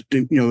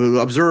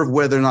observe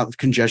whether or not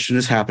congestion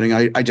is happening.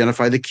 I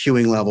identify the queue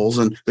levels,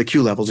 and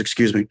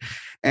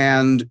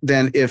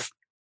then if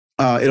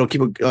it'll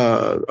keep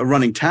a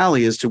running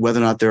tally as to whether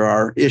or not there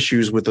are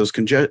issues with those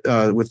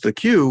with the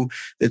queue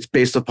that's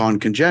based upon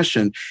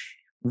congestion.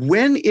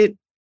 When it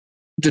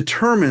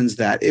determines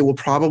that, it will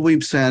probably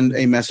send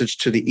a message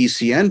to the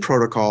ECN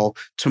protocol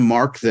to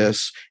mark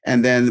this.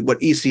 And then what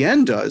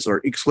ECN does, or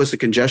explicit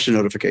congestion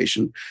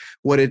notification,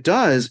 what it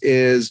does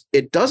is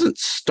it doesn't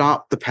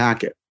stop the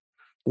packet.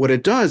 What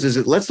it does is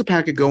it lets the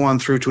packet go on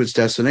through to its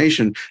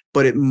destination,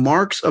 but it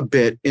marks a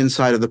bit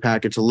inside of the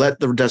packet to let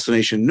the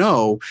destination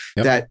know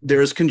that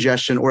there is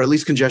congestion, or at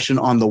least congestion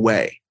on the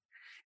way.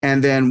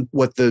 And then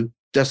what the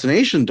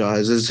destination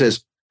does is it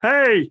says,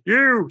 "Hey,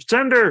 you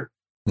sender,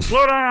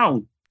 slow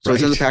down." So it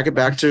sends the packet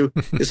back to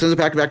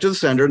the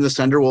sender, and the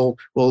sender will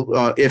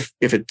if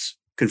it's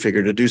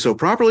configured to do so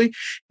properly,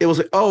 it will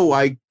say, "Oh,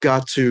 I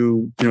got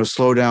to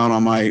slow down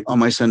on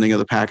my sending of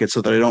the packet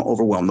so that I don't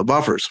overwhelm the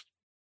buffers."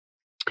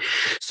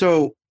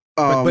 So,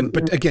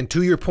 but again,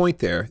 to your point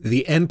there,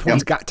 the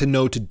endpoint's got to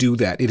know to do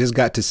that. It has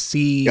got to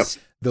see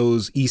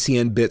those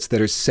ECN bits that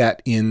are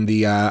set in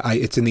the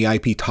it's in the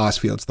IP toss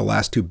field. It's the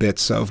last two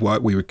bits of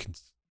what we would,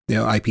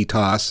 IP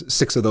toss.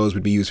 6 of those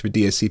would be used for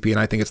DSCP, and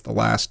I think it's the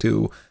last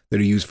 2 that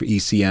are used for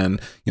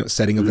ECN.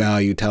 Setting a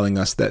value, telling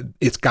us that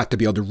it's got to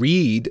be able to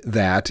read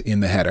that in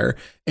the header,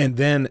 and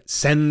then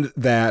send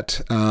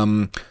that.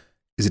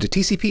 Is it a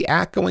TCP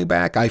ACK going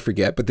back? I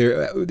forget, but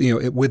there,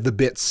 with the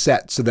bit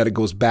set so that it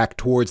goes back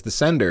towards the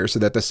sender, so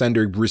that the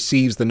sender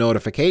receives the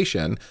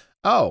notification.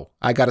 Oh,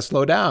 I got to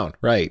slow down,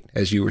 right?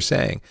 As you were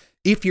saying,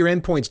 if your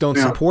endpoints don't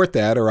support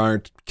that or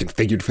aren't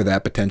configured for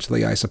that,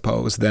 potentially, I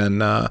suppose,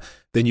 then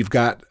you've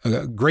got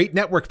a great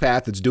network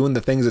path that's doing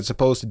the things it's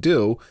supposed to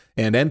do,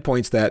 and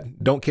endpoints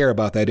that don't care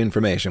about that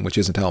information, which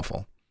isn't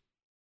helpful.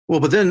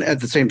 Well, but then at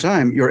the same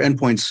time, your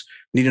endpoints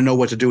need to know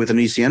what to do with an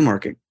ECN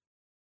marking.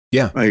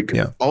 Yeah.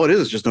 All it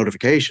is just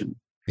notification.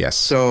 Yes.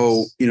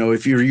 So,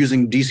 if you're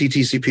using DC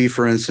TCP,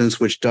 for instance,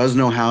 which does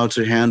know how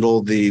to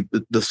handle the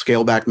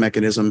scale back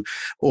mechanism,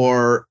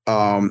 or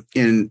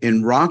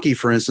in Rocky,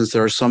 for instance,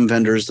 there are some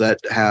vendors that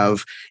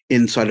have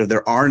inside of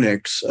their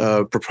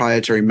RNICs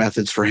proprietary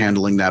methods for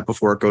handling that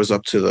before it goes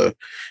up to the,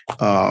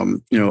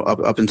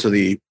 up into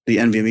the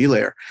NVMe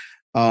layer.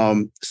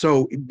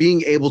 So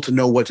being able to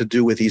know what to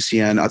do with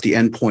ECN at the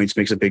endpoints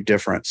makes a big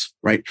difference,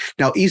 right?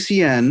 Now,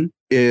 ECN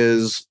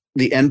is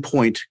the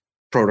endpoint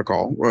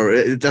protocol,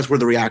 or that's where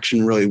the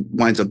reaction really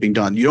winds up being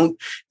done. You don't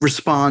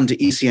respond to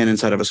ECN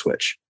inside of a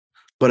switch,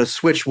 but a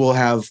switch will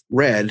have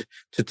read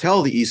to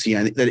tell the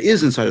ECN that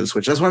is inside of the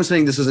switch. That's why I'm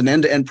saying this is an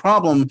end-to-end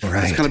problem.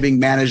 Right. That's kind of being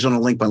managed on a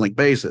link-by-link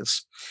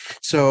basis.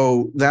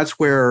 So that's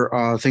where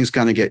things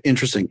kind of get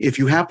interesting. If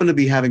you happen to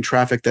be having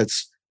traffic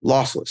that's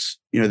lossless,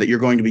 that you're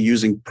going to be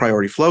using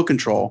priority flow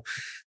control,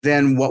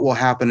 then what will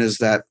happen is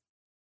that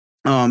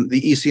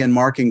the ECN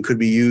marking could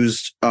be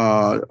used,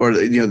 or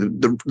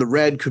the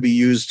red could be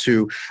used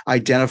to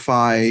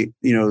identify,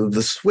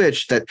 the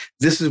switch that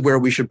this is where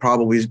we should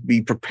probably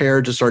be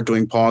prepared to start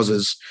doing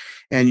pauses.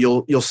 And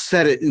you'll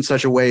set it in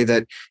such a way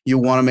that you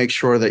want to make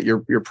sure that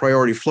your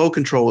priority flow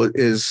control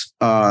is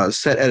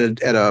set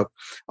at a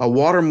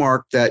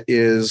watermark that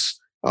is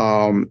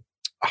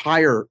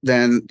higher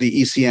than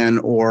the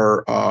ECN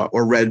or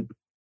red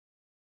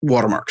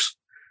watermarks,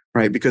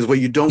 right? Because what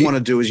you don't want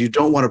to do is you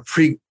don't want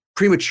to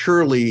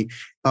prematurely,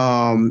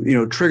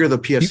 trigger the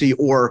PFC,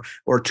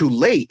 or too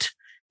late,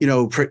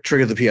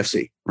 trigger the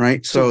PFC,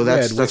 right? So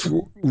that's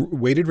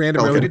weighted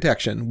random relay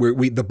detection, where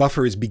the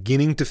buffer is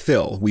beginning to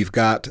fill. We've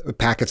got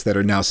packets that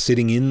are now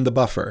sitting in the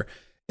buffer,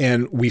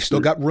 and we've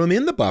still got room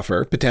in the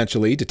buffer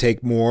potentially to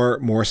take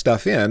more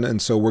stuff in. And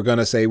so we're going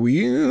to say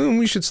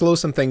we should slow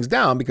some things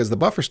down because the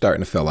buffer's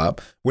starting to fill up.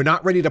 We're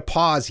not ready to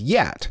pause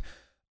yet.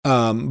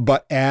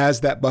 But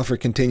as that buffer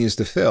continues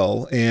to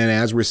fill, and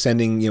as we're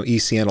sending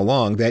ECN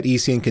along, that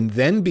ECN can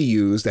then be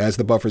used as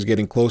the buffer is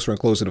getting closer and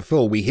closer to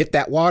full. We hit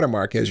that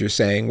watermark, as you're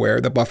saying, where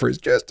the buffer is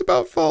just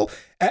about full.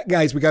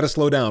 Guys, we got to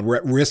slow down. We're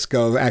at risk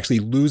of actually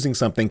losing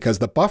something because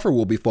the buffer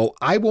will be full.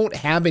 I won't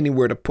have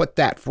anywhere to put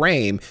that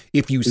frame.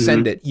 If you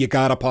send it, you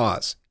got to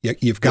pause.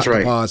 You've got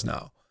to pause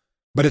now.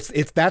 But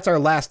that's our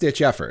last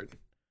ditch effort.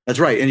 That's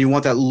right. And you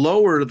want that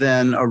lower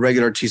than a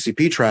regular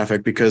TCP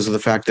traffic because of the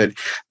fact that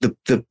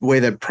the way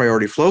that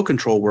priority flow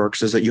control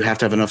works is that you have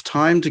to have enough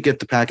time to get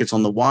the packets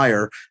on the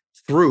wire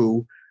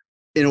through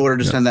in order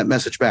to send that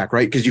message back,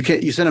 right? Because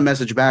you send a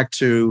message back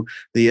to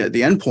the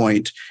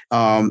endpoint.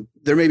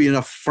 There may be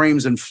enough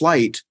frames in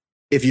flight.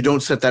 If you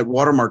don't set that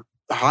watermark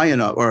high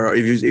enough, or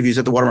if you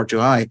set the watermark too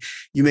high,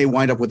 you may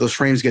wind up with those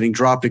frames getting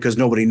dropped because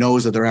nobody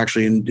knows that they're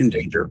actually in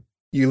danger.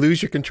 You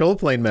lose your control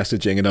plane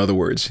messaging, in other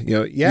words.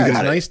 It's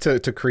nice to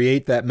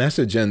create that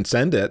message and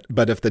send it,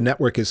 but if the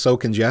network is so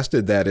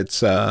congested that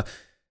it's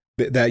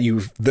that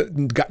you've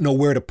got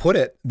nowhere to put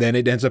it, then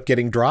it ends up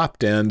getting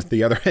dropped, and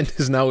the other end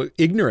is now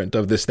ignorant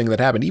of this thing that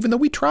happened, even though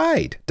we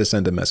tried to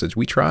send a message.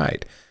 We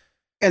tried.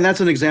 And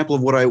that's an example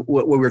of what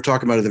we were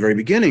talking about at the very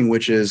beginning,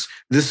 which is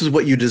this is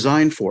what you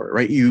designed for,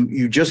 right?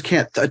 You just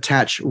can't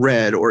attach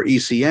red or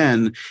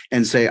ECN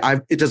and say,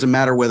 it doesn't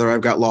matter whether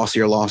I've got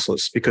lossy or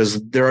lossless,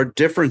 because there are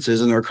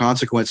differences and there are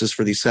consequences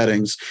for these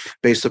settings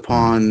based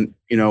upon,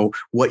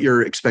 what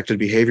your expected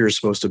behavior is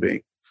supposed to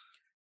be,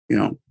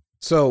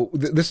 So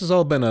this has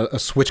all been a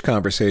switch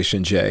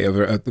conversation, Jay, a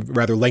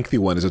rather lengthy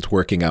one as it's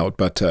working out.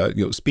 But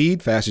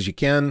speed, fast as you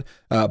can,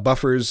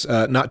 buffers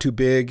not too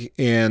big,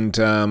 and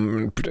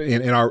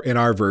in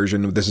our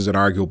version, this is an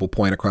arguable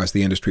point across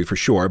the industry for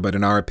sure. But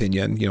in our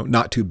opinion,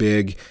 not too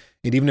big.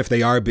 And even if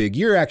they are big,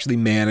 you're actually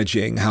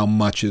managing how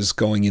much is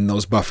going in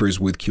those buffers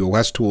with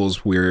QoS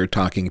tools. We're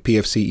talking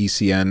PFC,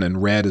 ECN,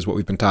 and RED is what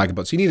we've been talking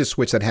about. So you need a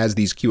switch that has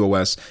these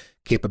QoS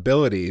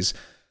capabilities.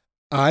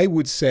 I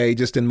would say,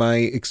 just in my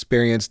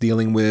experience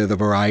dealing with a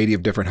variety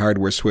of different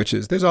hardware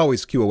switches, there's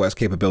always QoS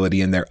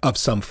capability in there of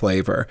some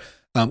flavor.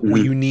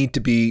 Where you need to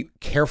be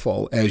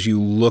careful as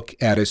you look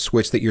at a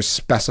switch that you're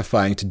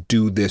specifying to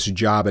do this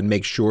job and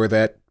make sure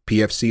that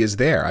PFC is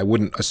there. I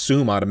wouldn't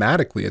assume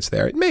automatically it's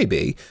there. It may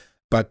be,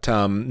 but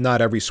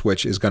not every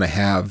switch is going to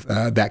have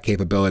that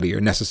capability or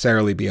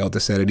necessarily be able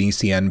to set an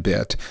ECN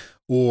bit,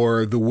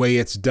 or the way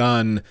it's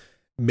done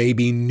may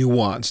be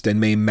nuanced and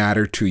may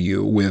matter to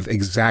you with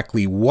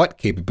exactly what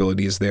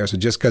capability is there. So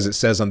just because it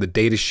says on the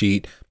data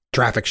sheet,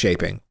 traffic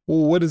shaping,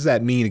 well, what does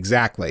that mean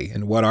exactly?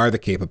 And what are the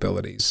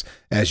capabilities?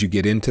 As you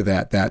get into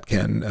that, that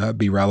can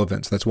be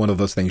relevant. So that's one of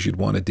those things you'd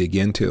want to dig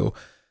into.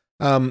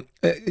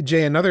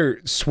 Jay, another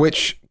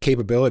switch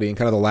capability, and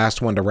kind of the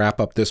last one to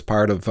wrap up this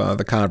part of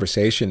the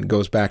conversation,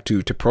 goes back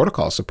to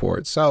protocol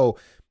support. So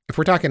if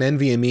we're talking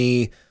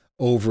NVMe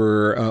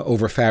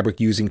over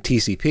Fabric using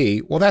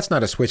TCP, well, that's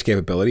not a switch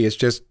capability. It's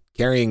just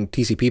carrying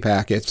TCP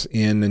packets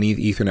in an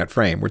Ethernet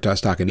frame. We're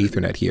just talking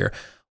Ethernet here.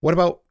 What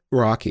about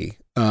Rocky?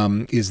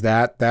 Is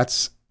that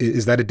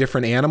a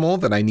different animal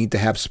that I need to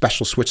have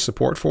special switch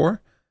support for?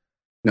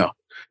 No.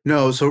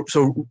 So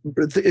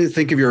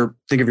think of your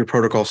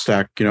protocol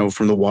stack,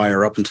 from the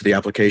wire up into the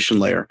application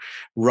layer.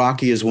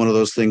 Rocky is one of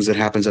those things that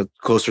happens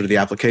closer to the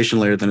application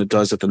layer than it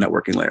does at the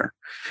networking layer,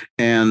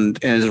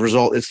 and as a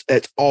result,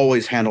 it's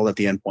always handled at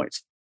the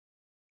endpoints.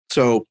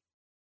 So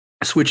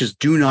switches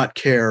do not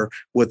care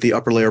what the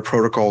upper layer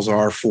protocols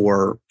are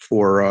for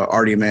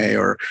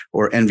RDMA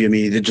or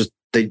NVMe.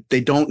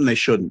 They don't, and they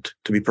shouldn't,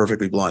 to be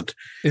perfectly blunt.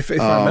 If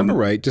I remember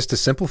right, just to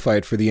simplify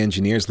it for the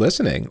engineers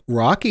listening,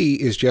 Rocky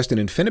is just an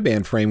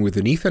InfiniBand frame with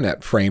an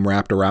Ethernet frame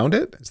wrapped around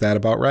it. Is that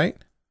about right?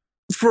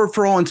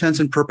 For all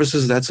intents and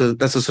purposes, that's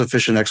a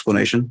sufficient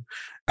explanation.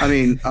 I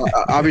mean,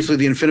 obviously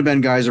the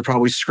InfiniBand guys are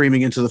probably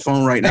screaming into the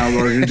phone right now,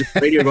 or into the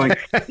radio, going,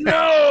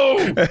 "No,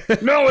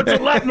 it's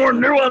a lot more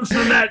nuanced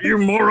than that, you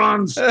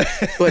morons."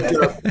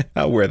 But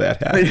I'll wear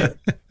that hat.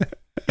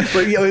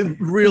 But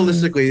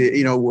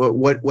realistically,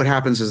 what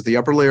happens is the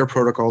upper layer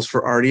protocols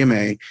for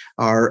RDMA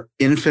are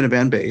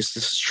InfiniBand based.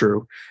 This is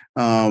true,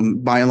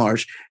 by and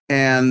large,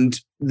 and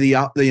the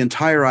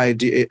entire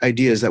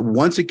idea is that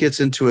once it gets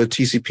into a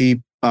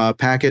TCP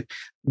packet,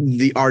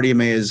 the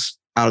RDMA is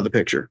out of the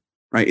picture.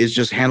 Right? It's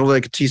just handled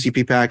like a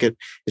TCP packet.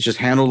 It's just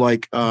handled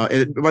like, by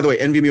the way,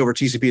 NVMe over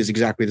TCP is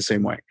exactly the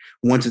same way.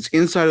 Once it's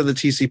inside of the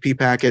TCP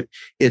packet,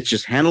 it's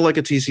just handled like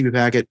a TCP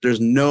packet.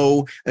 There's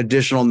no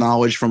additional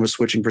knowledge from a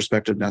switching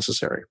perspective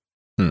necessary.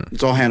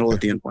 It's all handled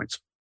at the endpoints.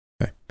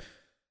 Okay.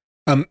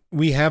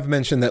 We have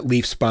mentioned that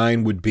leaf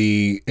spine would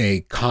be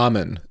a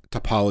common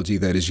topology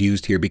that is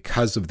used here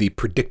because of the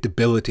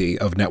predictability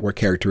of network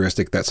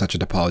characteristic that such a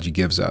topology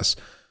gives us.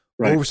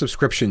 Right.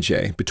 Oversubscription,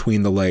 Jay,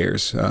 between the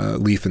layers,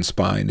 leaf and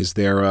spine. Is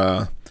there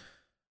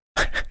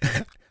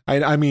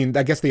I mean,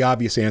 I guess the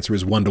obvious answer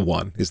is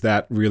 1-to-1. Is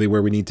that really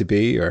where we need to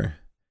be, or?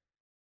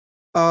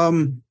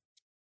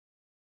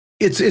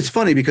 It's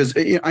funny because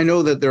I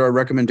know that there are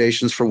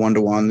recommendations for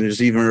 1-to-1.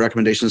 There's even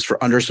recommendations for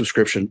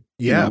undersubscription.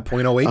 Yeah,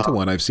 0.08 to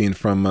 1 I've seen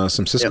from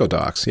some Cisco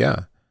docs.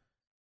 Yeah.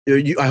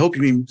 I hope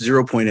you mean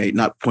 0.8,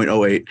 not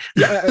 0.08.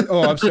 Yeah.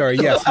 Oh, I'm sorry.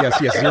 Yes.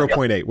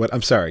 0.8. What?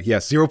 I'm sorry.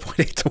 Yes,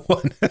 0.8 to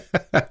 1.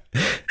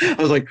 I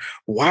was like,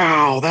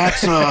 wow,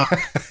 that's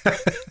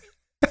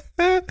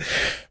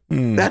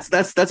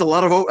that's a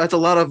lot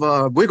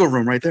of wiggle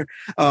room right there.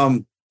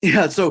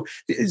 So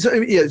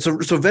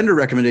vendor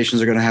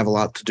recommendations are going to have a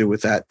lot to do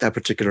with that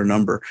particular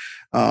number.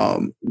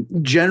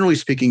 Generally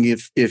speaking,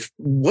 if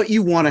what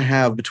you want to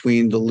have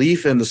between the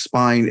leaf and the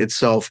spine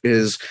itself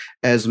is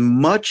as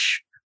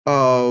much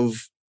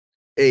of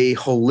a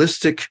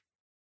holistic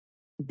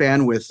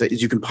bandwidth that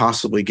you can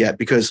possibly get,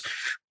 because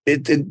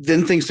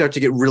then things start to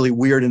get really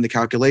weird in the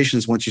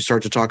calculations once you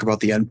start to talk about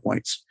the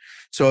endpoints.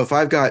 So if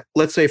I've got,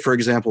 let's say, for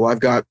example,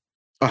 I've got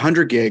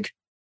 100 gig,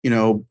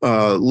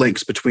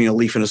 links between a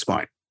leaf and a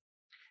spine,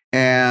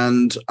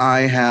 and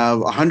I have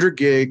 100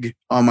 gig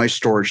on my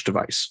storage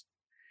device.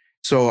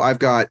 So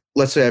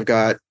let's say I've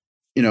got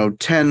 10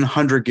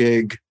 100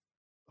 gig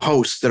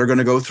hosts that are going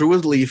to go through a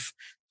leaf,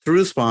 through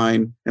the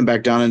spine, and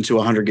back down into a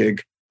 100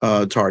 gig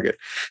target.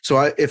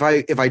 So if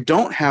I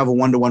don't have a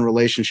 1-to-1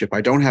 relationship,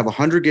 I don't have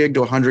 100 gig to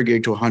 100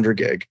 gig to 100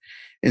 gig.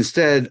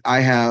 Instead, I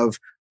have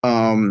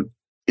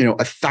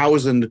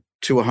 1,000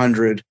 to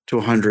 100 to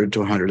 100 to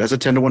 100. That's a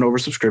 10-to-1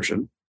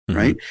 oversubscription,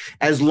 right?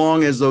 As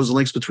long as those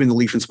links between the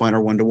leaf and spine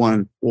are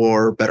 1-to-1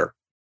 or better.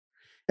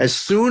 As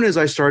soon as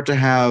I start to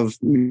have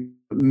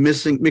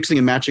mixing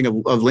and matching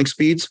of link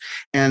speeds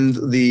and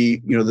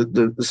the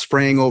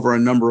spraying over a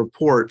number of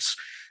ports,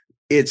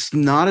 it's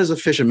not as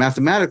efficient.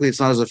 Mathematically,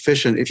 it's not as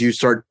efficient if you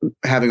start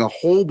having a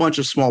whole bunch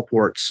of small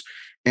ports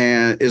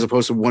and as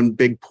opposed to one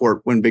big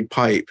port, one big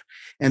pipe.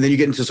 And then you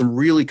get into some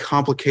really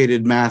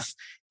complicated math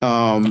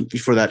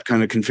for that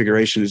kind of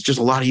configuration. It's just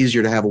a lot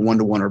easier to have a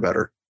 1-to-1 or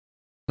better.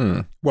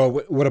 Well,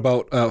 what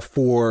about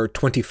for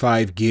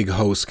 25 gig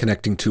hosts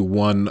connecting to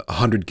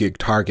 100 gig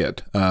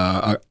target?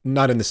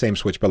 Not in the same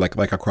switch, but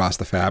like across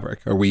the fabric.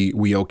 Are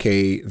we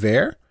okay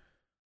there?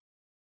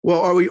 Well,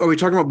 are we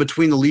talking about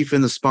between the leaf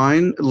and the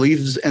spine,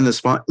 leaves and the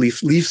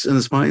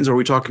spines? Or are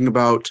we talking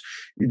about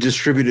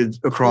distributed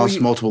across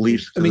multiple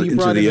leaves? I mean, you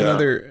brought in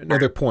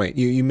another point.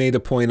 You made a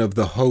point of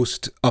the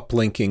host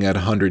uplinking at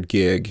 100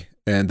 gig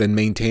and then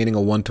maintaining a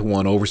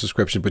 1-to-1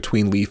 oversubscription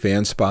between leaf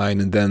and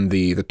spine, and then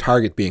the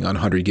target being on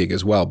 100 gig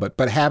as well,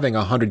 but having a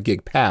 100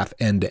 gig path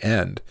end to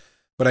end.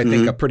 But I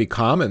think a pretty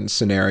common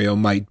scenario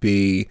might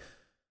be,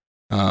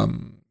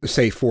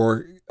 say,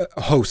 for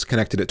a host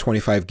connected at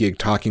 25 gig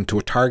talking to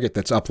a target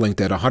that's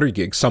uplinked at 100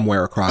 gig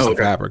somewhere across the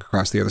fabric,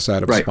 across the other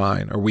side of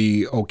spine. Are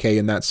we okay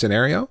in that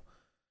scenario?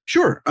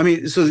 Sure. I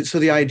mean, so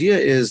the idea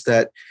is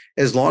that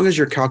as long as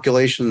your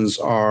calculations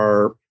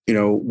are,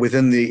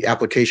 within the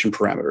application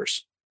parameters,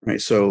 right?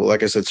 So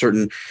like I said,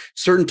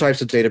 certain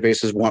types of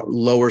databases want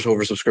lowers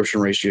oversubscription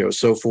ratios.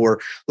 So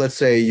for, let's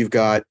say you've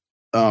got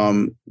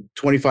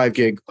 25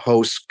 gig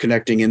hosts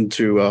connecting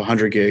into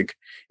 100 gig,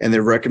 and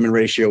the recommend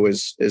ratio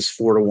is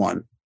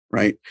 4-to-1,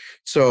 right?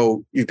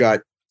 So you've got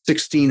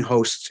 16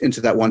 hosts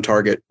into that one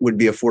target would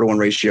be a 4-to-1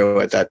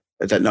 ratio at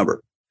that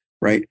number,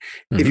 right?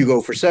 If you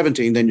go for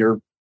 17, then you're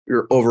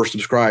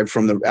oversubscribed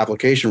from the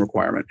application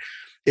requirement.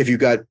 If you've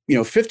got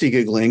 50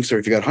 gig links, or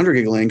if you've got 100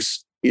 gig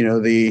links,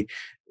 the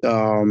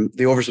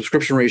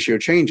oversubscription ratio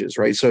changes,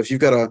 right? So if you've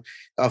got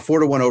a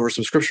 4-to-1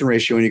 oversubscription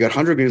ratio and you got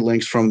 100 gig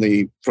links from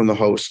the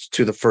host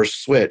to the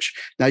first switch,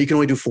 now you can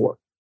only do 4.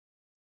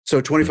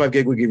 So 25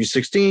 gig would give you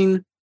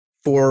 16,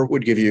 4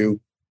 would give you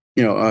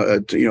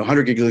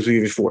 100 gig links would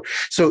give you 4.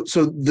 So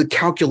the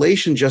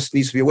calculation just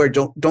needs to be aware.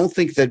 Don't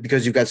think that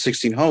because you've got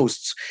 16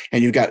 hosts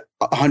and you've got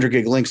 100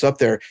 gig links up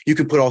there, you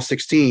can put all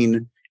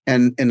 16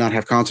 and not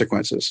have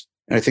consequences.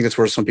 And I think that's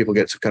where some people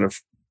get kind of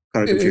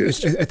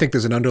confused. I think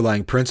there's an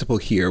underlying principle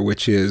here,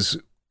 which is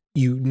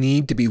you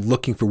need to be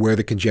looking for where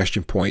the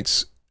congestion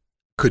points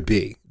could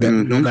be. That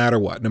no matter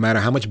what, no matter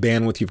how much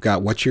bandwidth you've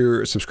got, what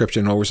your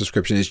subscription and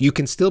oversubscription is, you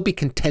can still be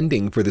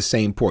contending for the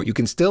same port. You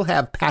can still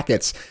have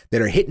packets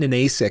that are hitting an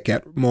ASIC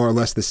at more or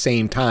less the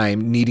same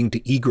time, needing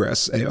to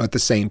egress at the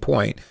same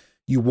point.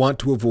 You want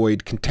to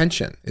avoid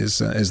contention is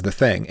the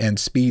thing, and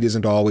speed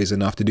isn't always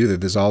enough to do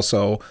that. There's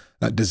also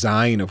a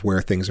design of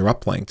where things are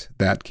uplinked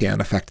that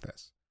can affect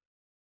this.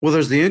 Well,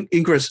 there's the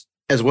ingress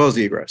as well as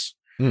the egress,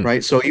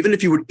 right? So even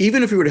if you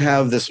were to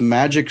have this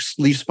magic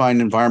leaf spine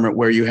environment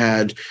where you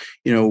had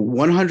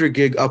 100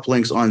 gig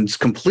uplinks on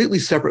completely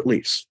separate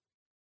leafs,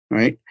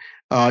 right?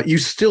 You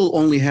still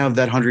only have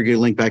that 100 gig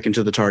link back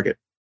into the target.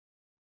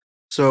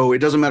 So it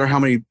doesn't matter how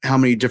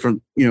many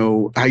different,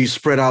 how you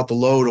spread out the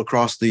load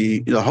across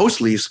the host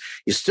leafs,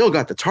 you still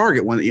got the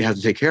target one that you have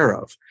to take care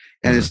of.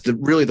 And it's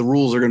really the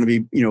rules are going to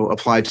be,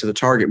 applied to the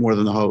target more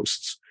than the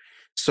hosts.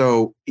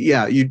 So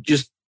yeah, you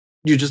just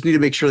need to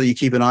make sure that you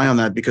keep an eye on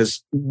that,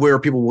 because where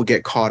people will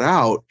get caught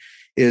out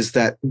is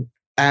that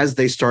as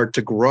they start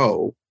to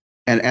grow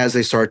and as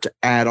they start to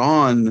add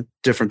on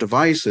different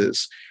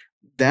devices,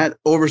 that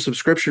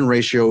oversubscription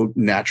ratio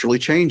naturally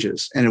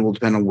changes, and it will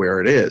depend on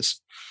where it is.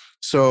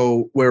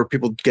 So where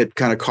people get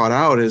kind of caught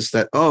out is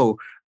that,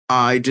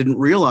 I didn't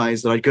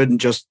realize that I couldn't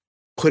just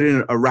put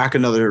in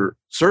another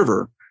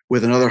server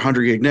with another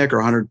 100 gig NIC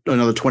or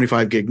another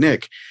 25 gig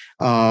NIC.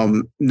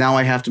 Now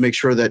I have to make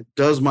sure that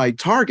does my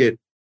target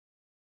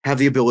have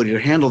the ability to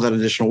handle that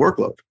additional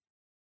workload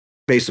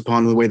based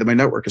upon the way that my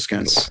network is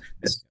handled.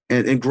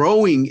 And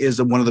growing is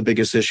one of the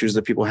biggest issues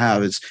that people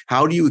have, is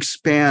how do you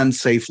expand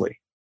safely?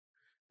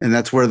 And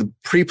that's where the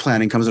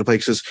pre-planning comes into play.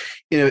 Because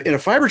in a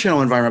fiber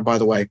channel environment, by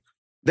the way,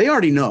 they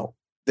already know.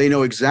 They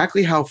know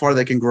exactly how far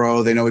they can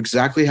grow. They know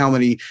exactly how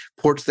many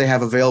ports they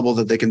have available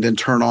that they can then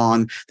turn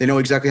on. They know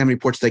exactly how many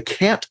ports they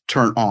can't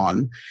turn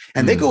on.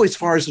 And they go as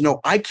far as to know,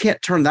 I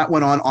can't turn that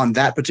one on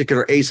that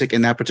particular ASIC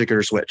in that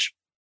particular switch.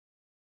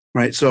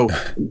 Right. So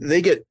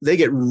they get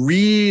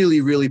really,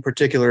 really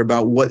particular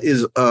about what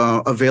is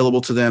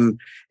available to them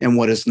and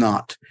what is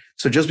not.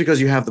 So just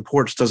because you have the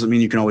ports doesn't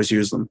mean you can always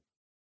use them.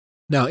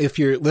 Now, if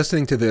you're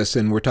listening to this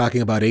and we're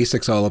talking about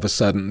ASICs all of a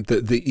sudden,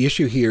 the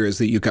issue here is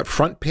that you've got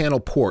front panel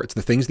ports,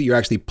 the things that you're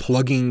actually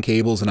plugging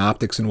cables and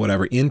optics and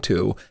whatever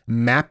into,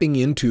 mapping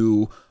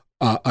into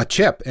a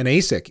chip, an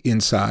ASIC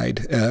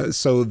inside.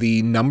 So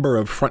the number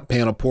of front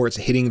panel ports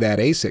hitting that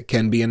ASIC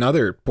can be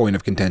another point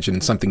of contention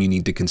and something you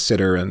need to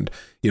consider and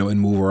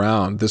move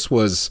around. This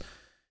was,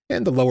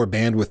 in the lower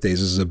bandwidth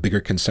days, this is a bigger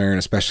concern,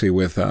 especially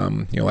with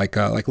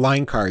like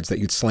line cards that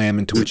you'd slam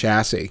into a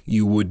chassis.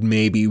 You would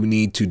maybe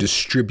need to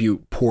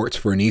distribute ports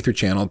for an ether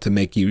channel to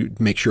make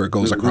sure it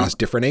goes across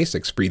different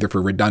ASICs, either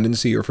for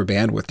redundancy or for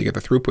bandwidth to get the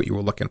throughput you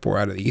were looking for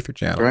out of the ether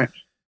channel. Right.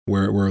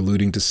 We're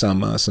alluding to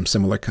some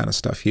similar kind of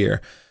stuff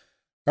here.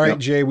 All right,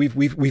 Jay,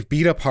 we've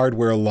beat up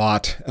hardware a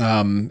lot,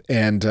 and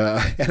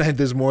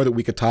there's more that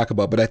we could talk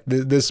about. But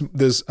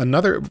there's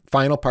another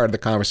final part of the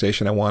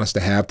conversation I want us to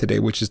have today,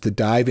 which is to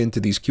dive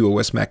into these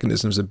QoS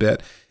mechanisms a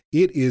bit.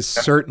 It is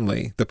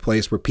certainly the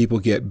place where people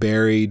get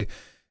buried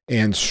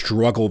and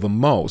struggle the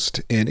most,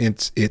 and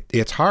it's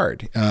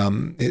hard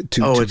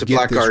to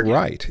get this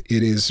right.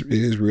 It is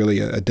really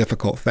a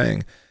difficult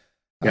thing.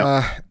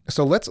 Yep.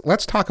 So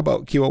let's talk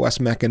about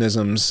QoS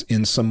mechanisms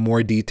in some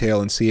more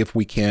detail and see if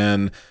we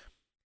can.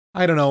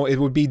 I don't know, it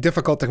would be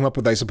difficult to come up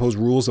with, I suppose,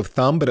 rules of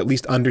thumb, but at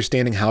least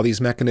understanding how these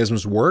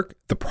mechanisms work,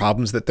 the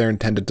problems that they're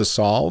intended to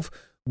solve,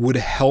 would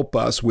help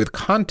us with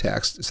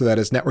context so that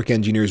as network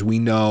engineers, we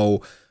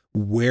know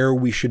where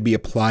we should be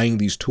applying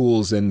these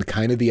tools and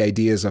kind of the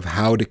ideas of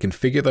how to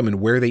configure them and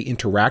where they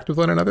interact with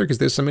one another, because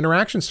there's some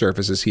interaction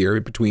surfaces here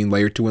between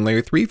layer 2 and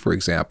layer 3, for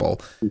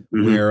example,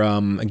 where,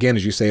 again,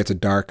 as you say, it's a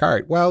dark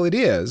art. Well, it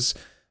is,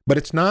 but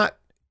it's not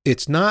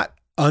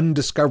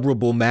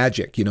undiscoverable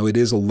magic. It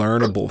is a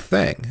learnable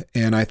thing.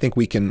 And I think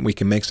we can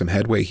make some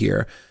headway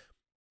here.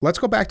 Let's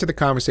go back to the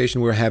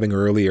conversation we were having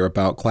earlier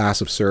about class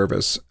of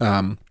service.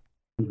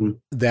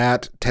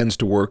 That tends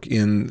to work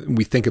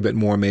we think of it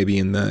more maybe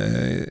in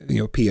the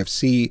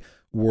PFC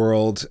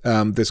world.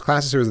 There's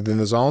class of service, then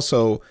there's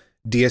also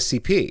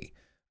DSCP,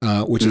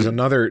 which is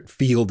another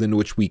field in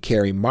which we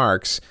carry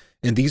marks.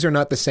 And these are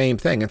not the same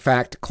thing. In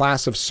fact,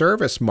 class of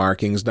service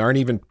markings aren't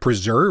even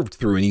preserved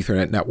through an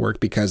Ethernet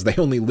network because they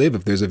only live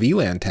if there's a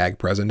VLAN tag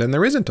present, and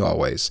there isn't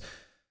always.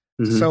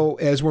 So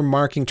as we're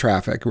marking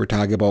traffic, we're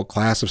talking about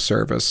class of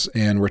service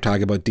and we're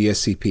talking about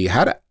DSCP.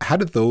 How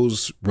do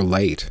those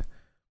relate?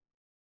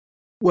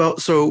 Well,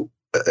 so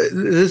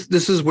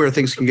this is where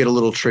things can get a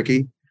little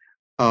tricky,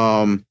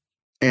 and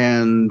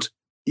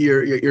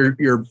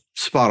you're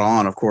spot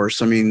on. Of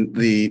course, I mean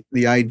the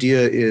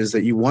idea is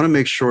that you want to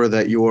make sure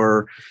that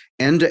your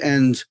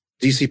end-to-end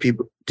DSCP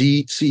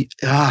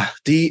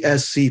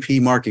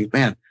markings.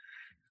 Man,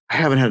 I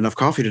haven't had enough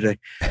coffee today.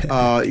 You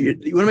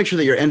want to make sure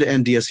that your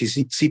end-to-end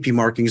DSCP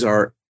markings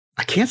are.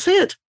 I can't say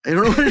it. I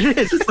don't know what it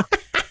is.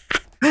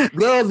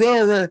 Blah,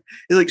 blah, blah.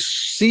 It's like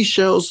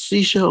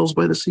seashells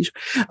by the seashore.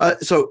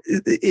 So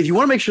if you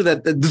want to make sure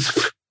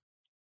that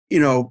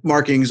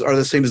markings are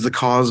the same as the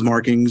cause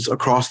markings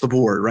across the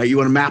board, right? You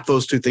want to map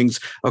those two things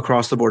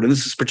across the board. And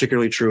this is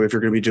particularly true if you're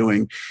going to be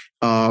doing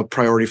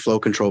priority flow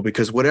control,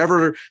 because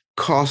whatever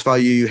cost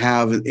value you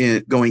have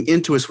going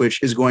into a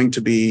switch is going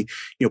to be,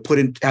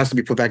 has to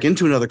be put back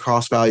into another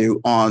cost value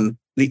on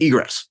the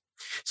egress.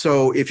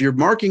 So if you're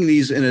marking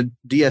these in a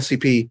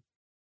DSCP,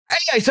 hey,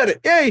 I said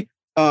it, yay,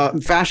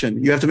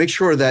 fashion, you have to make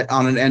sure that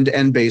on an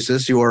end-to-end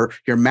basis, your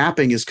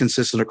mapping is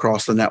consistent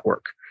across the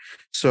network.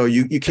 So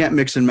you can't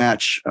mix and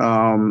match,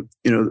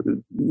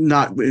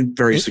 not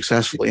very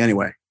successfully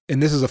anyway.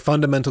 And this is a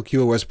fundamental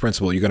QoS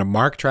principle. You're going to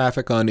mark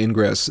traffic on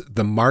ingress.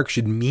 The mark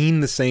should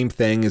mean the same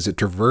thing as it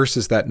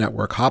traverses that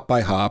network hop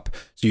by hop.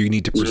 So you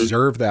need to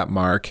preserve that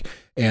mark.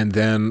 And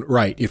then,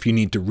 if you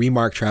need to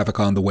remark traffic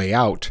on the way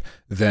out,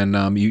 then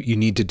you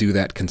need to do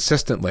that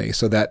consistently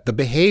so that the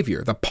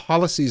behavior, the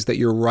policies that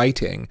you're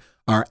writing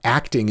are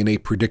acting in a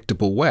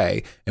predictable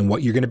way. And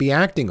what you're going to be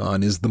acting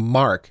on is the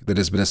mark that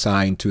has been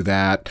assigned to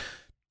that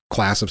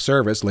class of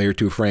service, layer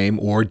 2 frame,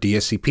 or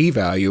DSCP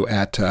value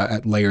at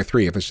layer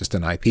 3, if it's just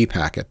an IP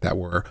packet that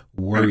we're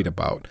worried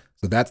about.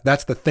 So that's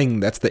the thing,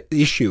 that's the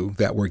issue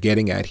that we're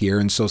getting at here.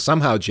 And so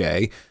somehow,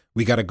 Jay,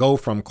 we got to go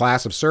from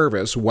class of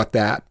service,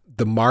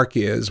 the mark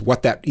is,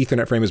 what that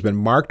Ethernet frame has been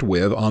marked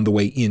with on the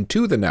way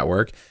into the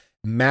network,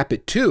 map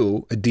it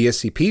to a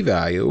DSCP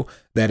value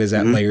that is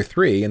at layer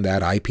 3, and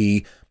that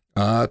IP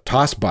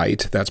toss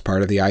byte that's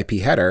part of the IP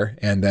header,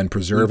 and then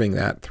preserving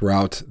that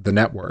throughout the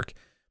network.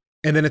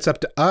 And then it's up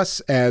to us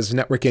as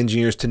network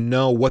engineers to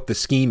know what the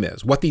scheme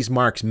is, what these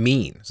marks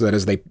mean, so that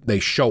as they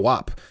show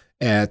up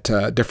at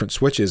different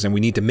switches and we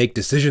need to make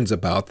decisions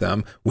about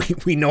them,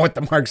 we know what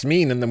the marks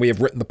mean, and then we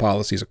have written the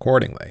policies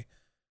accordingly.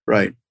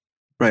 Right,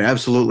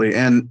 absolutely.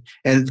 And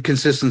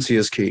consistency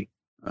is key.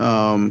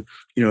 Again,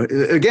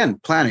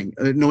 planning,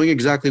 knowing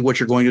exactly what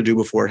you're going to do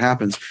before it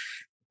happens.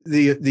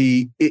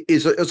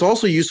 It's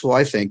also useful,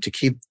 I think, to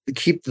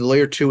keep the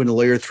layer 2 and the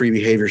layer 3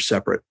 behavior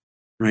separate.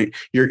 Right,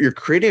 you're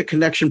creating a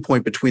connection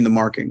point between the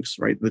markings,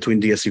 right,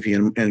 between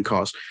DSCP and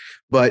cost,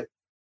 but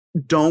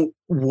don't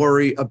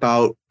worry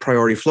about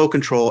priority flow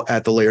control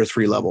at the layer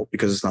 3 level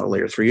because it's not a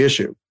layer 3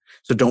 issue.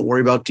 So don't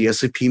worry about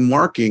DSCP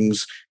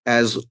markings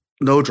as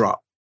no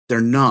drop. They're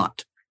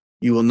not.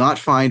 You will not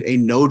find a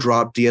no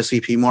drop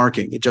DSCP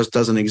marking. It just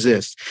doesn't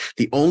exist.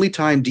 The only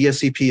time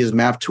DSCP is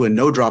mapped to a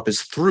no drop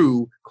is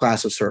through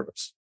class of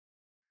service.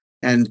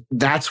 And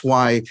that's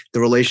why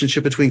the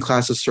relationship between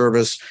class of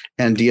service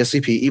and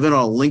DSCP, even on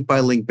a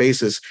link-by-link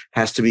basis,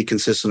 has to be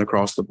consistent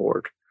across the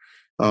board.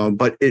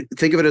 But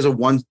think of it as a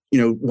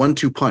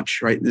 1-2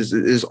 punch, right?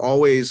 There's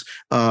always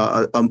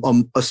a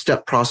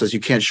step process. You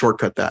can't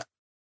shortcut that.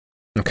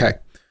 Okay.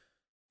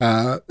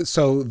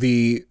 So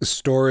the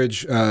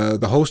storage,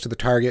 the host of the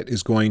target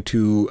is going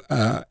to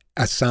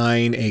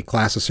assign a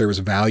class of service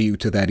value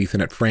to that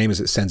Ethernet frame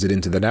as it sends it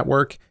into the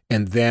network.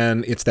 And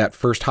then it's that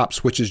first hop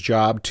switch's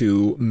job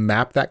to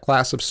map that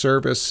class of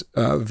service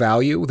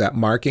value, that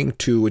marking,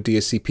 to a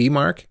DSCP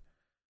mark?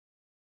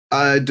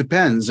 It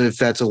depends. If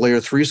that's a layer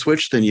 3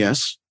 switch, then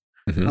yes.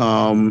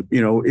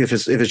 If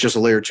it's just a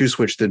layer 2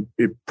 switch, then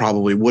it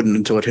probably wouldn't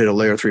until it hit a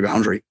layer 3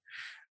 boundary.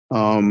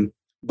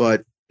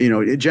 But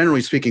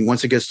generally speaking,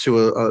 once it gets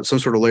to some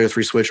sort of layer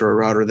 3 switch or a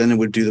router, then it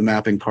would do the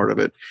mapping part of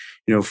it,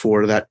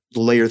 for that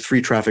layer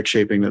 3 traffic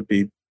shaping that'd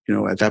be,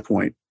 at that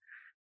point.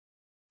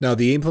 Now,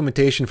 the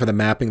implementation for the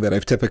mapping that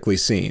I've typically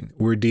seen,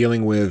 we're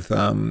dealing with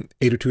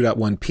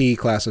 802.1p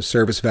class of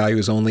service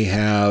values only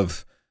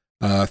have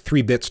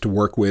 3 bits to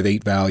work with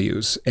 8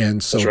 values.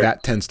 And so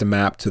that tends to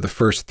map to the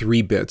first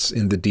 3 bits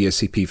in the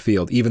DSCP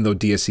field, even though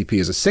DSCP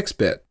is a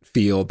 6-bit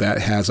field that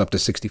has up to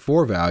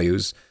 64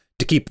 values.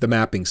 To keep the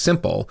mapping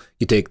simple,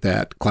 you take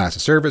that class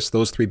of service,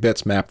 those 3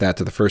 bits, map that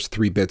to the first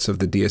 3 bits of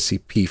the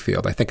DSCP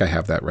field. I think I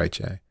have that right,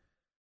 Jay.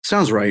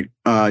 Sounds right.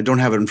 I don't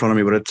have it in front of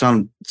me, but it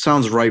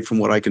sounds right from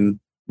what I can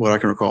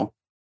recall.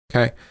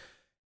 Okay.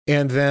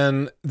 And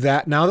then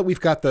now that we've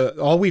got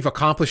all we've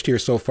accomplished here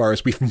so far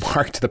is we've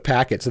marked the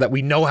packet so that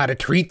we know how to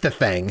treat the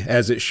thing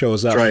as it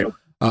shows up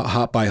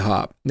hop by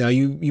hop. Now,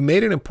 you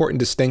made an important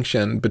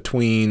distinction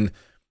between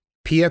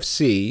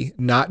PFC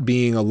not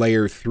being a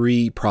layer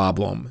 3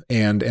 problem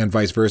and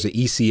vice versa,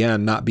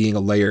 ECN not being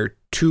a layer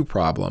 2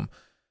 problem.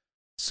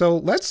 So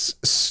let's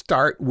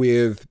start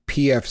with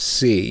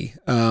PFC.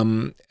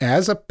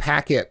 As a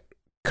packet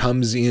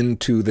comes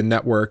into the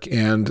network,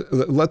 and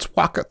let's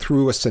walk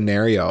through a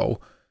scenario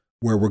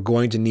where we're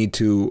going to need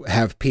to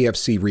have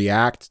PFC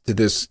react to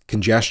this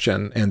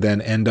congestion and then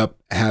end up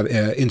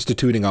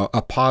instituting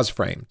a pause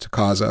frame to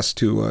cause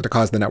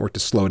the network to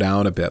slow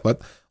down a bit.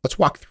 Let's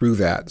walk through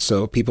that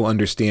so people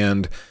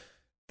understand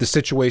the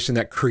situation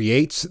that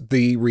creates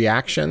the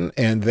reaction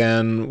and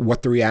then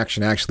what the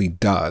reaction actually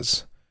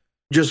does.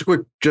 Just a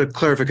quick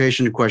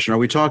clarification question. Are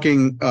we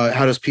talking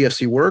how does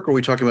PFC work? Or are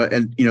we talking about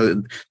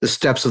the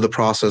steps of the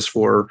process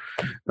for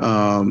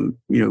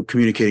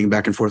communicating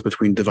back and forth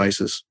between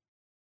devices?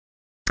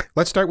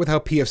 Let's start with how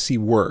PFC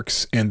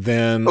works, and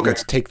then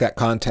let's take that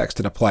context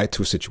and apply it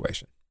to a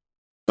situation.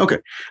 Okay.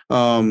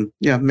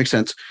 Makes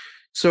sense.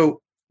 So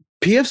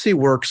PFC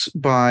works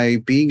by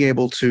being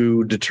able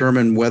to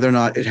determine whether or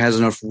not it has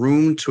enough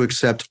room to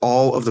accept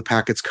all of the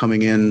packets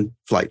coming in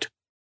flight.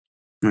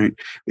 Right.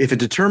 If it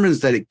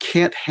determines that it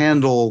can't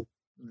handle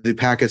the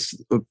packets,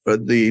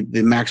 the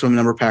maximum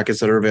number of packets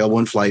that are available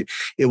in flight,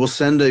 it will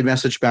send a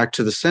message back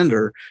to the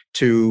sender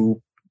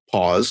to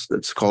pause.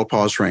 That's called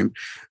pause frame,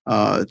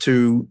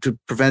 to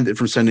prevent it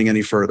from sending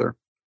any further.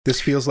 This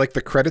feels like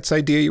the credits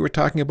idea you were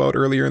talking about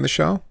earlier in the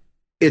show.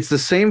 It's the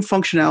same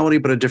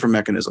functionality, but a different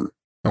mechanism.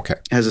 Okay.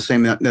 It has the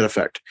same net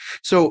effect.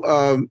 So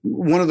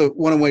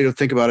one way to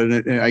think about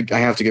it, and I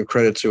have to give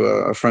credit to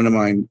a friend of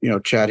mine,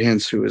 Chad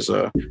Hintz, who is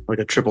like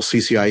a triple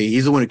CCIE.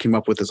 He's the one who came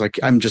up with this.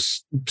 I'm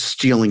just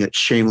stealing it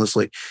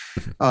shamelessly.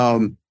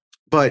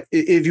 But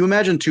if you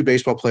imagine 2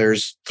 baseball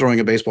players throwing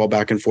a baseball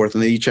back and forth,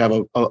 and they each have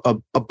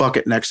a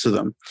bucket next to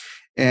them,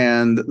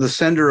 and the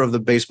sender of the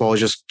baseball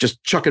is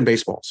just chucking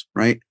baseballs,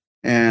 right?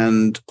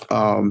 And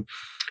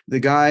the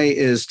guy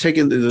is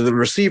taking the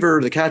receiver,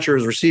 the catcher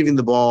is receiving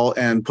the ball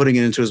and putting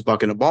it into his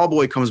bucket. A ball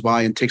boy comes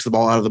by and takes the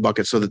ball out of the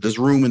bucket so that there's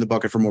room in the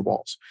bucket for more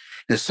balls.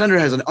 And the sender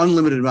has an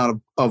unlimited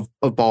amount of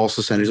balls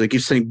to send. He's like,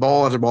 keeps sending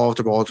ball after ball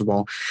after ball after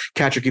ball.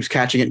 Catcher keeps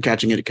catching it and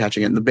catching it and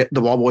catching it. And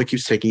the ball boy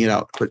keeps taking it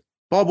out. But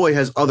ball boy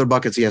has other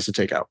buckets he has to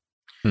take out.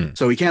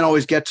 So he can't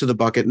always get to the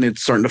bucket, and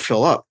it's starting to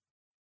fill up.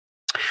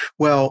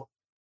 Well,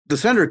 the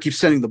sender keeps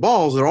sending the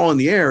balls. They're all in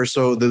the air.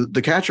 So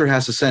the catcher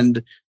has to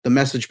send the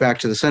message back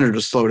to the sender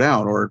to slow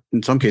down, or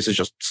in some cases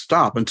just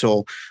stop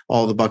until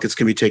all the buckets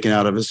can be taken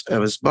out of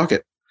his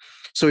bucket.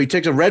 So he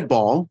takes a red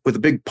ball with a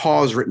big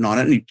pause written on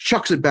it, and he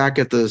chucks it back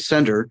at the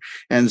sender,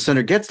 and the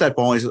sender gets that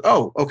ball and he says,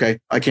 oh, okay,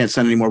 I can't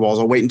send any more balls.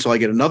 I'll wait until I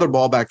get another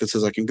ball back that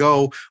says I can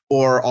go,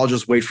 or I'll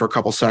just wait for a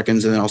couple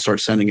seconds and then I'll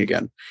start sending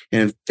again.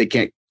 And if they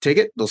can't take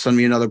it, they'll send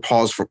me another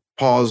pause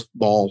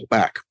ball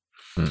back.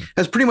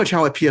 That's pretty much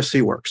how a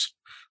PFC works.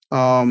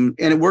 And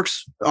it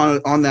works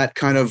on that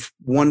kind of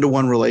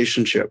one-to-one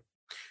relationship.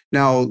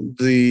 Now,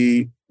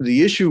 the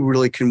issue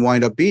really can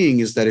wind up being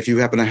is that if you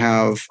happen to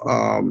have,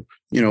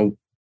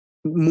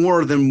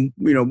 more than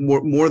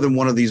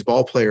one of these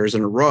ball players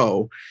in a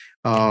row,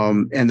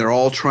 and they're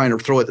all trying to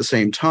throw at the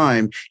same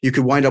time, you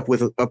could wind up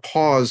with a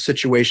pause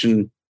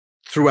situation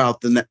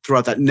throughout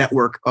that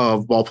network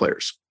of ball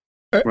players.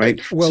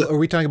 Right. Well, are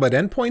we talking about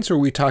endpoints, or are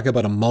we talking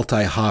about a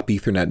multi-hop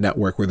Ethernet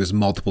network where there's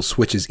multiple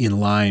switches in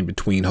line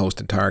between host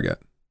and target?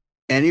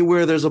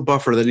 Anywhere there's a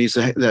buffer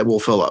that will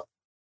fill up,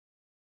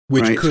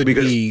 which could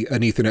be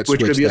an Ethernet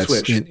switch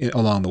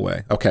along the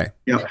way. Okay.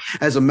 Yeah.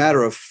 As a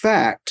matter of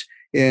fact,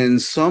 in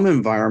some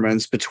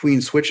environments,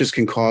 between switches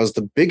can cause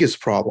the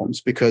biggest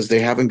problems because they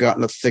haven't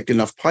gotten a thick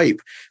enough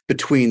pipe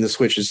between the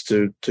switches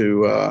to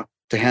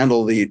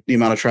handle the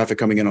amount of traffic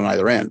coming in on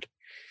either end.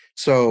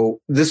 So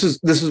this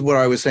is what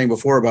I was saying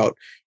before about,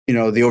 the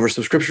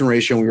oversubscription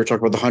ratio. When we were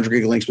talking about the 100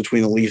 gig links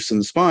between the leafs and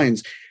the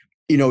spines,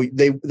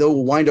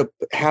 they'll wind up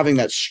having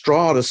that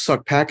straw to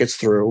suck packets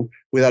through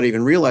without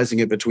even realizing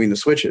it between the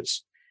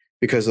switches,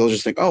 because they'll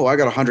just think, oh, I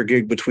got 100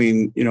 gig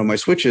between, my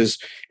switches,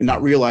 and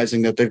not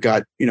realizing that they've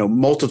got,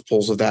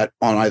 multiples of that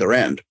on either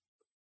end.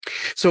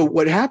 So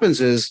what happens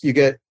is you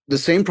get the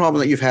same problem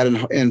that you've had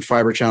in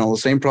fiber channel, the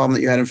same problem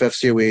that you had in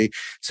FFCOE,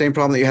 same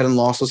problem that you had in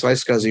lossless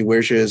iSCSI,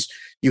 which is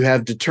you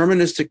have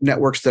deterministic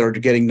networks that are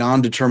getting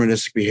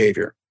non-deterministic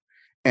behavior,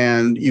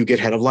 and you get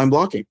head-of-line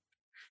blocking.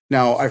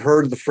 Now, I've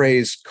heard the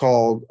phrase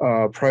called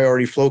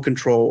priority flow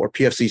control, or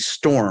PFC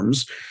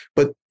storms,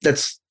 but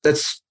that's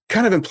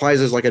kind of implies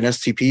there's like an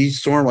STP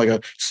storm, like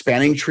a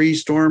spanning tree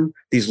storm,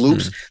 these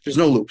loops. There's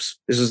no loops.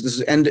 This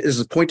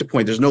is point to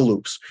point. There's no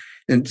loops.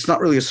 And it's not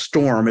really a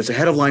storm. It's a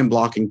head of line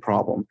blocking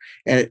problem.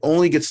 And it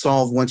only gets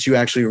solved once you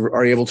actually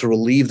are able to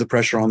relieve the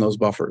pressure on those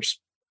buffers.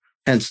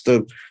 Hence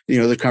the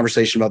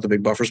conversation about the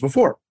big buffers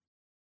before.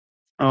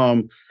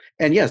 And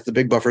yes, the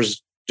big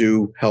buffers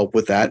do help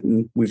with that.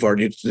 And we've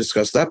already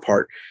discussed that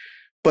part.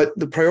 But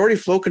the priority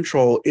flow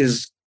control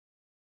is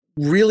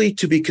really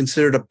to be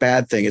considered a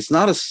bad thing. It's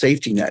not a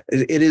safety net.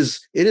 It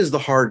is the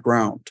hard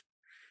ground.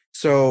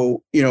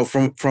 So,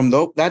 from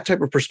that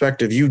type of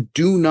perspective, you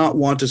do not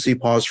want to see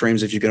pause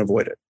frames if you can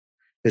avoid it.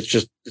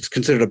 It's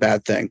considered a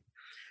bad thing.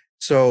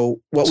 So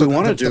we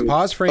want to do... The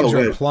pause frames are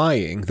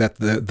implying that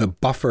the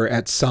buffer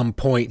at some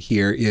point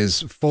here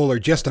is full or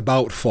just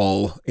about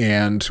full.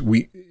 And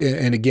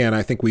again,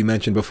 I think we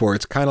mentioned before,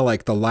 it's kind of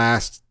like the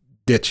last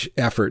ditch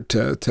effort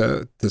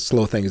to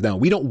slow things down.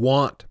 We don't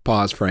want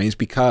pause frames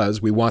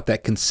because we want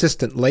that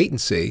consistent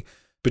latency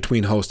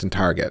between host and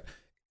target.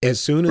 As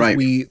soon as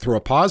we throw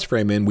a pause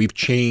frame in, we've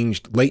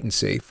changed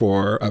latency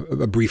for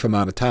a brief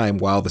amount of time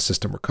while the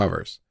system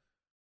recovers.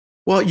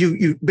 Well,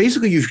 you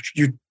basically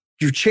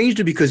changed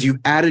it because you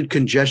added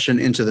congestion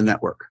into the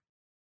network.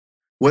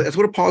 That's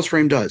what a pause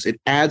frame does. It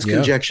adds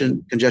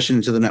congestion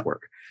into the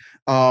network.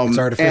 It's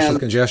artificial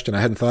congestion.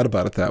 I hadn't thought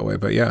about it that way,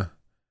 but yeah.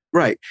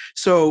 Right.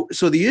 So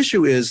the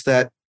issue is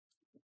that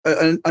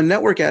a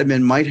network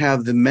admin might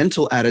have the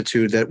mental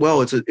attitude that,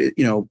 well, it's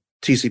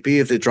TCP.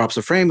 If it drops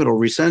a frame, it'll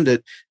resend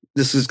it.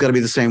 This is got to be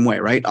the same way,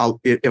 right?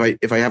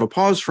 If I have a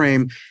pause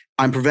frame,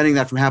 I'm preventing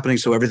that from happening,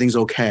 so everything's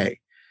okay.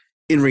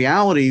 In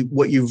reality,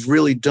 what you've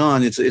really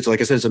done, it's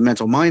like I said, it's a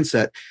mental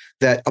mindset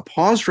that a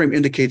pause frame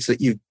indicates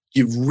that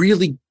you've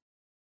really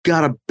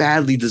got a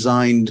badly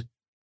designed,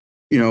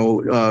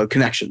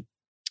 connection.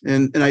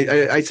 And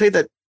I say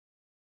that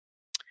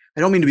I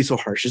don't mean to be so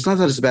harsh. It's not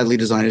that it's badly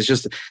designed. It's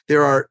just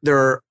there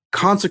are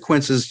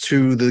consequences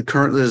to the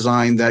current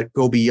design that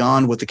go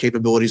beyond what the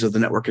capabilities of the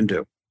network can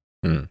do.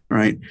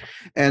 Right.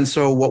 And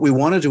so what we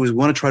want to do is we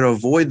want to try to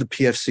avoid the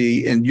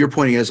PFC, and you're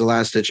pointing as a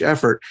last ditch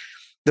effort.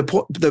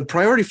 The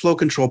priority flow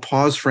control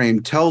pause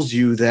frame tells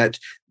you that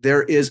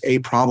there is a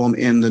problem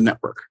in the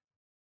network,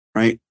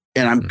 right?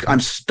 And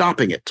I'm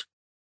stopping it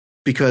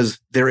because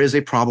there is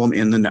a problem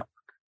in the network.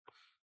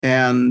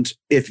 And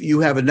if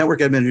you have a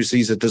network admin who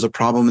sees that there's a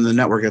problem in the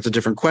network, that's a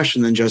different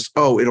question than just,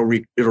 it'll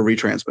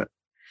retransmit.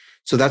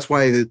 So that's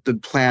why the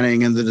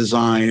planning and the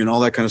design and all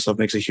that kind of stuff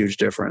makes a huge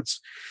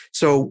difference.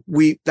 So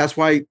that's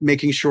why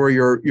making sure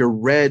your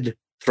red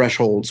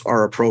thresholds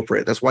are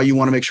appropriate. That's why you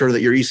want to make sure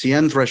that your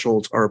ECN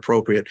thresholds are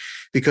appropriate,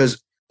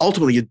 because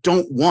ultimately you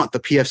don't want the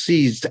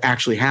PFCs to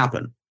actually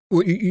happen.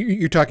 Well,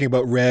 you're talking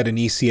about red and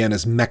ECN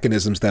as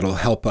mechanisms that'll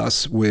help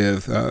us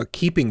with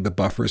keeping the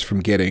buffers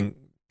from getting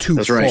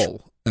too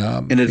full.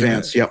 In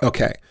advance, yep.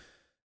 Okay.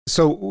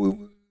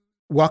 So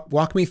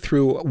walk me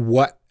through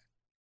what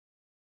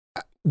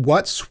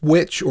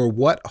switch or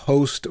what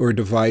host or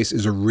device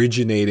is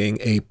originating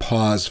a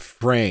pause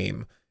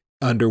frame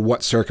under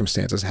what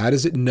circumstances? How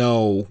does it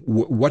know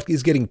what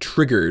is getting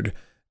triggered,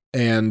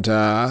 and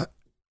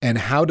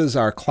how does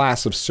our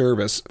class of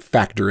service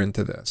factor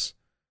into this?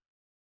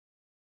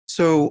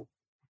 So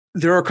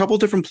there are a couple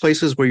different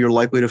places where you're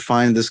likely to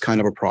find this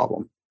kind of a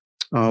problem.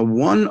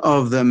 One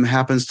of them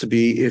happens to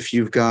be if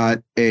you've got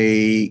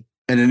an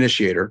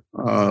initiator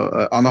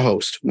on the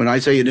host. When I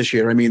say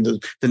initiator, I mean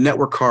the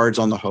network cards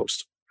on the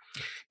host.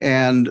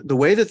 And the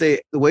way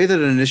that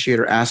an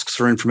initiator asks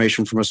for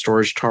information from a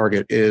storage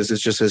target is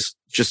just says,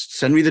 just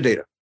send me the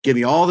data. Give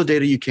me all the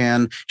data you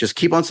can. Just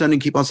keep on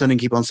sending, keep on sending,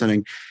 keep on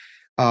sending.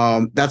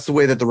 That's the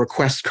way that the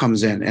request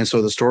comes in. And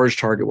so the storage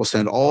target will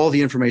send all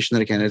the information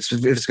that it can. If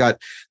it's got,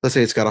 let's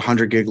say it's got a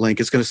 100 gig link,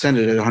 it's going to send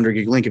it at a 100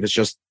 gig link if it's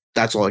just,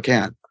 that's all it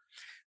can.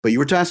 But you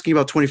were asking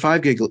about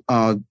 25 gig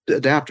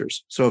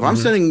adapters. So if I'm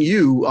sending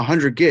you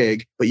 100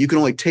 gig, but you can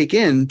only take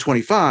in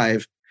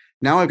 25,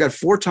 now I've got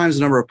 4 times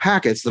the number of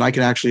packets that I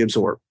can actually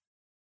absorb.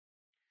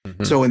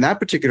 So in that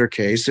particular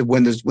case,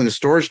 when the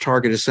storage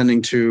target is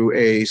sending to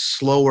a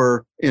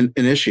slower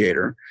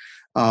initiator,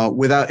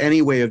 without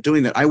any way of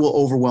doing that, I will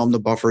overwhelm the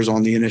buffers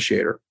on the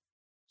initiator.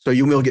 So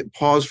you will get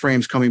pause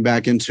frames coming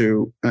back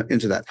into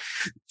that.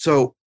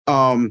 So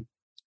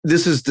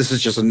this is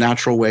just a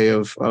natural way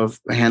of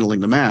handling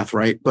the math,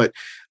 right? But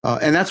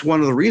and that's one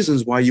of the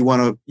reasons why you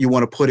want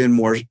to put in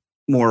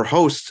more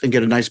hosts and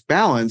get a nice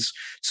balance,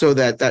 so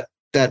that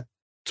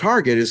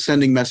target is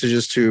sending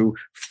messages to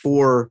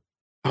 4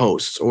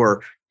 hosts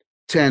or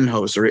 10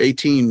 hosts or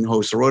 18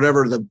 hosts or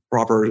whatever the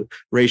proper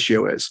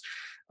ratio is,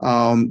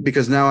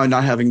 because now I'm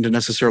not having to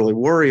necessarily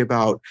worry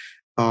about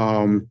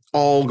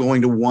all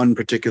going to one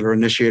particular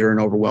initiator and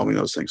overwhelming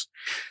those things.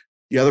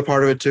 The other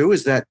part of it too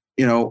is that,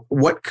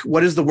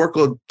 what is the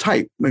workload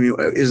type? I mean,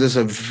 is this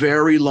a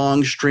very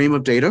long stream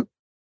of data,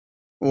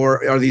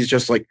 or are these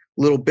just like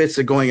little bits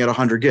that going at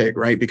 100 gig,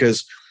 right?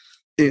 Because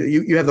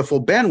you have the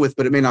full bandwidth,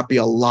 but it may not be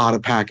a lot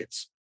of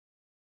packets.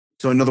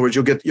 So in other words,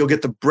 you'll get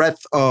the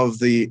breadth of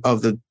the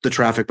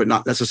traffic, but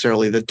not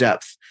necessarily the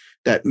depth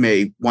that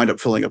may wind up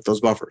filling up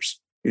those buffers.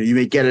 You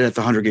may get it at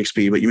the 100 gig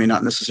speed, but you may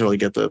not necessarily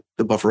get the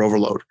buffer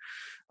overload.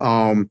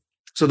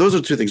 So those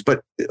are two things.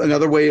 But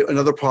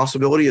another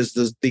possibility is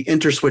the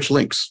interswitch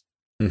links,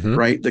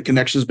 right? The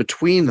connections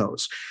between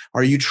those.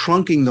 Are you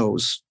trunking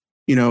those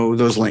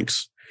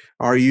links?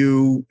 Are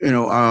you,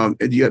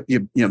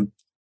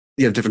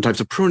 you have different types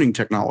of pruning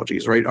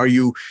technologies, right? Are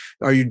you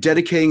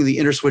dedicating the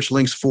interswitch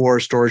links for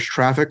storage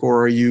traffic,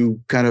 or are you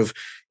kind of,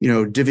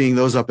 divvying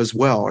those up as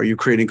well? Are you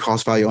creating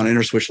cost value on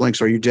interswitch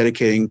links? Are you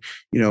dedicating,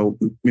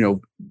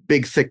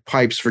 big thick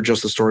pipes for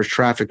just the storage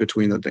traffic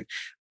between the thing?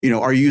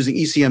 Are you using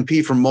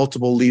ECMP for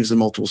multiple leaves and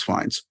multiple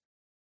spines?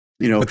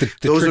 But the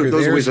trigger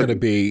there is going to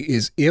be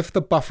is if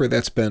the buffer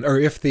that's been, or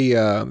if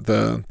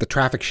the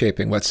traffic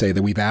shaping, let's say,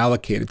 that we've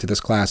allocated to this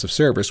class of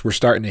service, we're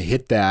starting to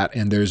hit that,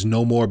 and there's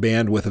no more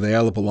bandwidth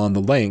available on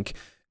the link.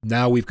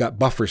 Now we've got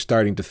buffers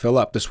starting to fill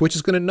up. The switch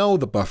is going to know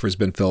the buffer's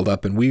been filled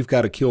up, and we've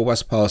got a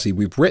QoS policy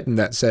we've written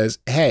that says,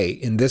 hey,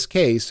 in this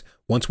case,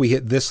 once we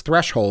hit this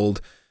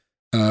threshold,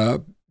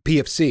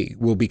 PFC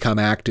will become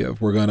active.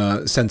 We're going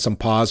to send some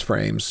pause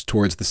frames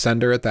towards the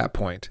sender at that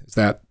point. Does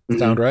that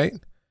sound right?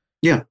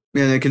 Yeah.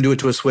 And it can do it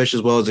to a switch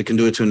as well as it can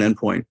do it to an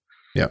endpoint.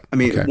 Yeah. I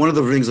mean, one of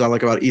the things I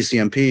like about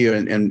ECMP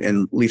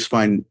and leaf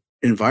spine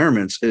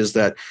environments is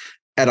that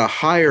at a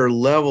higher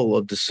level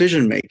of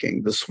decision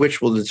making, the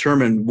switch will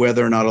determine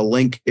whether or not a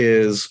link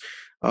is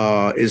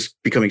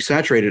becoming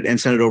saturated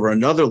and send it over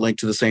another link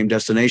to the same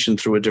destination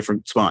through a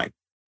different spine.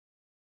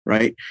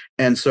 Right.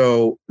 And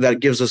so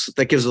that gives us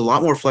a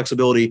lot more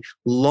flexibility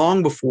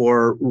long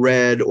before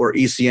red or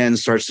ECN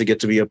starts to get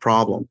to be a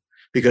problem,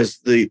 because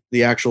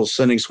the actual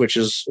sending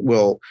switches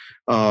will,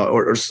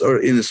 or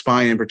in the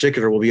spine in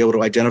particular, will be able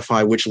to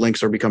identify which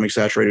links are becoming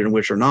saturated and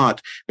which are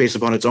not, based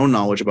upon its own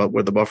knowledge about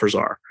where the buffers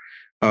are,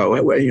 how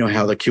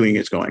the queuing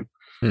is going.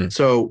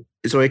 So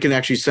it can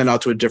actually send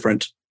out to a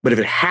different. But if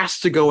it has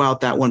to go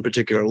out that one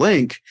particular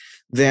link,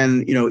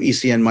 then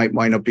ECN might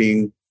wind up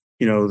being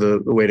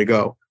the way to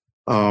go.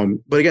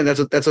 But again, that's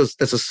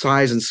a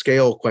size and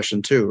scale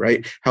question too,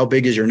 right? How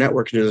big is your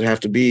network? Does it have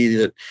to be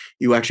that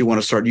you actually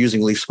want to start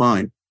using leaf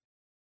spine?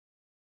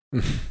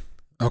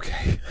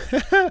 Okay.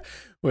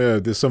 Well,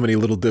 there's so many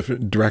little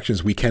different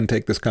directions we can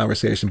take this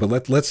conversation,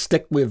 but let's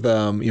stick with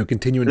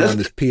continuing down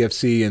this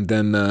PFC and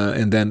then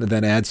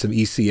add some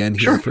ECN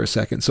here for a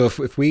second. So I'm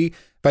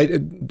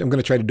going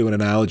to try to do an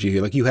analogy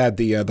here. Like you had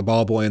the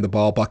ball boy and the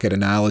ball bucket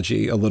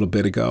analogy a little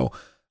bit ago.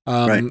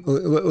 Right.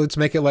 Let's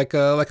make it like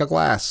a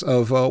glass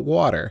of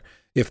water.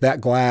 If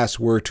that glass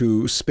were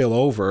to spill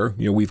over,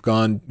 we've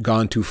gone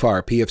too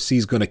far. PFC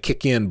is going to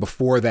kick in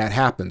before that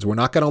happens. We're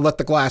not going to let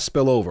the glass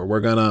spill over.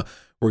 We're gonna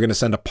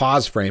send a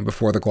pause frame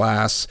before the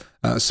glass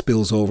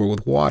spills over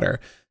with water.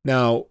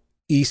 Now,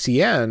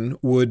 ECN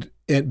would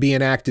be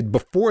enacted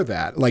before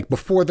that, like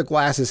before the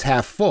glass is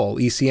half full.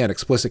 ECN,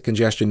 explicit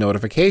congestion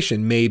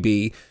notification,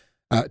 maybe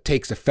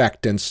takes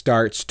effect and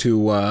starts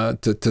to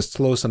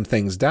slow some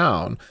things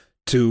down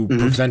to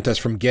prevent us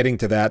from getting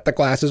to that. The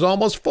glass is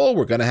almost full.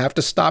 We're going to have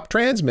to stop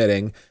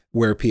transmitting,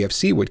 where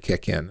PFC would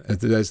kick in.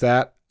 Is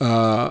that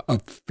a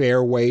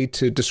fair way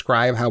to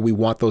describe how we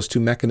want those two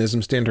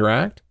mechanisms to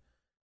interact?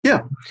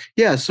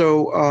 Yeah.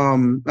 So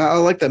I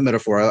like that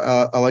metaphor.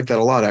 I like that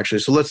a lot, actually.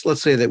 So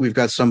let's say that we've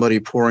got somebody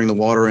pouring the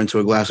water into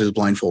a glass who's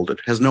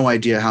blindfolded, has no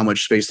idea how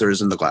much space there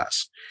is in the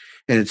glass.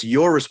 And it's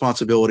your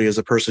responsibility as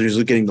a person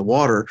who's getting the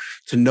water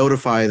to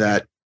notify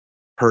that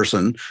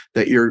person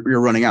that you're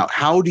running out.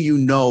 How do you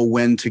know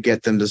when to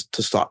get them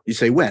to stop? You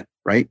say when,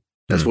 right?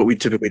 That's what we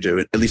typically do,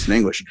 at least in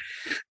English.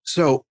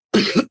 So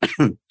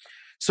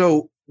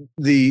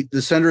the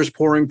sender is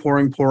pouring,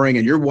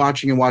 and you're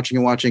watching,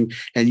 and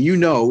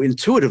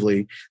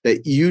intuitively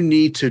that you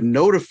need to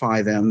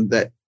notify them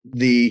that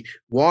the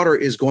water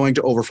is going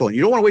to overflow. And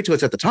you don't want to wait till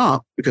it's at the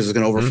top, because it's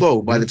going to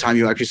overflow by the time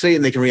you actually say it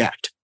and they can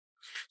react.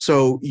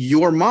 So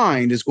your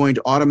mind is going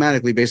to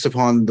automatically, based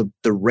upon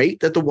the rate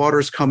that the water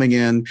is coming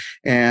in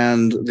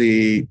and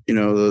the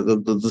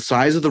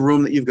size of the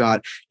room that you've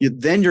got,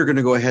 then you're going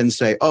to go ahead and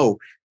say, oh,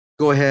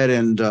 go ahead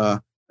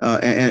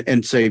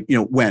and say,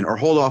 when, or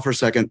hold off for a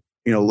second.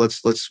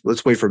 Let's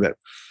wait for a bit.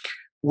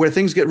 Where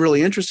things get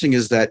really interesting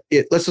is that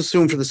let's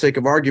assume, for the sake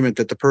of argument,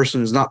 that the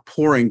person is not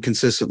pouring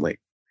consistently.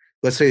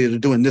 Let's say they're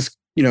doing this,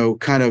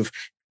 kind of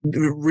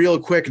real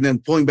quick and then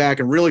pulling back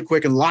and really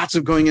quick and lots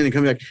of going in and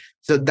coming back.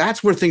 So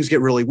that's where things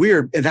get really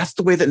weird. And that's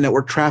the way that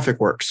network traffic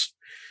works,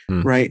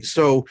 right?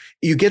 So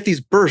you get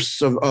these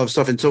bursts of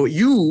stuff. And so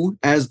you,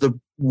 as the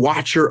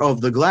watcher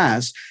of the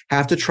glass,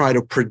 have to try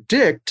to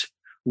predict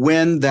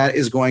when that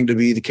is going to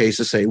be the case,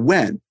 to say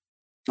when.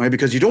 Right,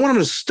 because you don't want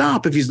him to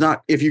stop if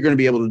you're going to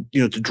be able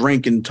to, to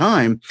drink in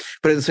time,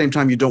 but at the same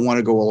time, you don't want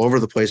to go all over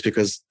the place,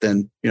 because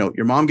then,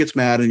 your mom gets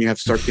mad and you have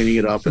to start cleaning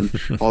it up and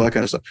all that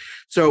kind of stuff.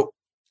 So,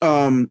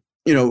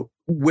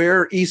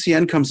 where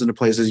ECN comes into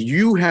place is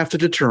you have to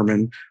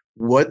determine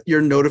what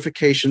your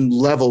notification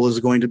level is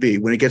going to be.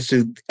 When it gets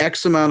to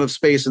X amount of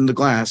space in the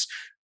glass,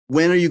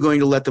 when are you going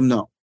to let them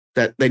know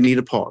that they need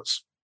a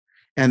pause?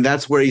 And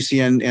that's where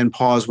ECN and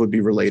pause would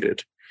be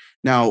related.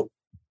 Now,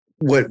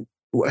 what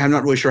I'm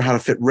not really sure how to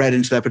fit red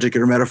into that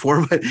particular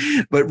metaphor,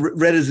 but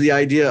red is the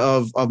idea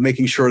of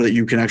making sure that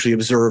you can actually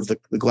observe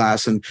the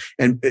glass, and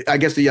I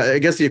guess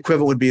the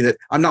equivalent would be that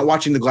I'm not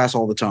watching the glass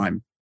all the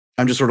time.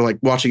 I'm just sort of like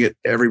watching it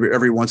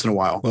every once in a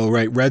while. Well,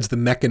 right. Red's the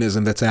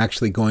mechanism that's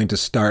actually going to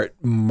start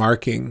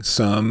marking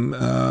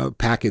some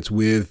packets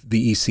with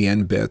the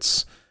ECN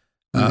bits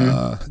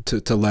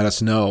to let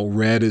us know.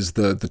 Red is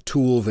the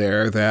tool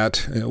there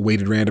that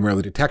weighted random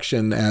early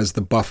detection as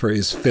the buffer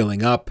is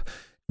filling up.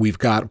 We've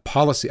got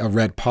a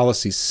red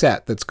policy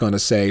set that's going to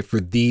say, for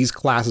these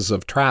classes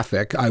of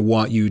traffic, I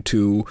want you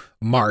to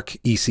mark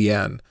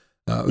ECN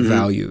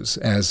values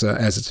as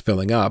it's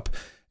filling up.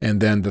 And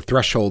then the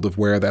threshold of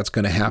where that's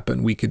going to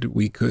happen, we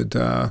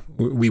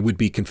would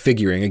be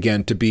configuring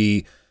again to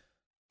be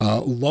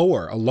a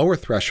lower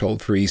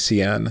threshold for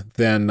ECN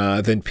than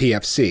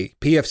PFC.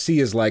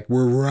 PFC is like,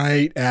 we're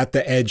right at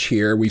the edge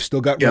here. We've still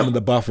got room in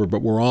the buffer,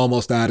 but we're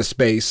almost out of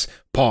space.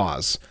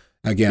 Pause.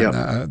 Again,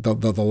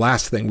 the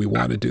last thing we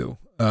want to do.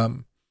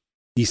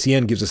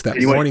 ECN gives us that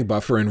warning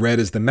buffer, and red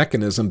is the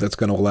mechanism that's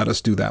going to let us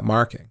do that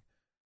marking.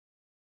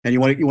 And you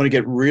want to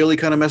get really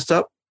kind of messed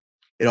up?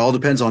 It all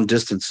depends on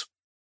distance.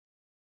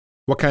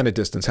 What kind of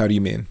distance? How do you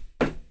mean?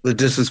 The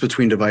distance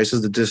between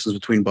devices, the distance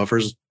between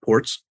buffers,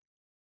 ports.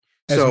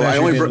 As so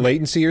measured in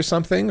latency or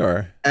something,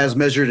 or as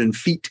measured in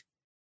feet.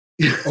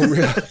 Oh,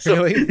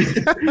 really?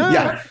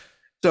 Yeah.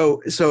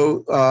 So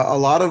a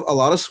lot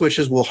of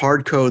switches will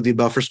hard code the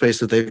buffer space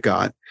that they've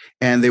got,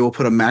 and they will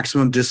put a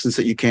maximum distance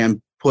that you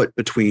can put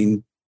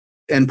between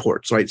end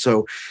ports, right?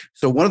 So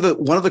one of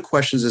the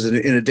questions is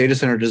in a data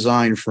center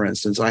design, for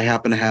instance, I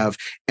happen to have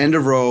end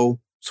of row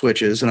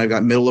switches, and I've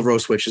got middle of row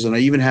switches, and I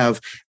even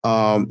have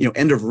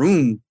end of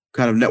room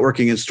kind of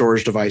networking and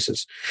storage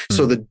devices.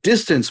 So the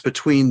distance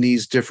between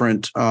these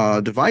different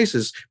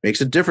devices makes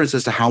a difference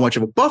as to how much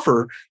of a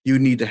buffer you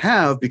need to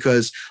have,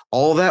 because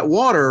all that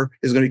water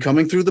is going to be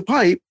coming through the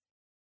pipe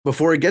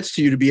before it gets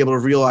to you to be able to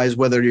realize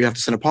whether you have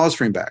to send a pause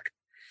stream back.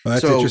 Well,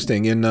 that's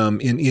interesting.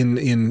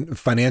 In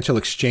financial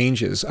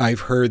exchanges, I've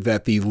heard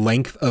that the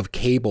length of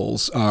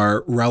cables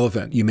are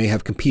relevant. You may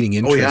have competing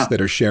interests that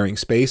are sharing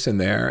space in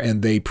there,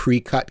 and they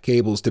pre-cut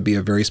cables to be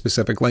a very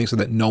specific length so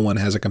that no one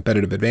has a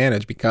competitive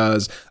advantage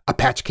because a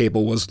patch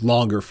cable was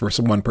longer for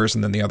one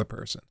person than the other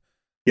person.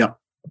 Yeah.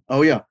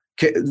 Oh, yeah.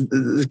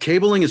 The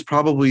cabling is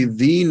probably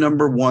the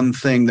number one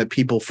thing that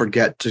people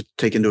forget to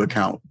take into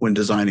account when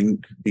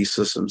designing these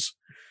systems.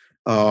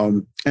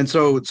 And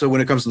so when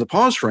it comes to the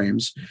pause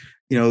frames,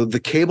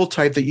 the cable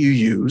type that you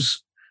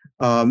use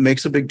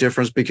makes a big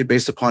difference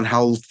based upon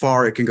how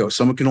far it can go.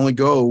 Some can only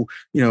go,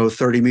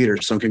 30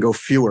 meters. Some can go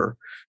fewer,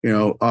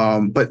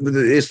 but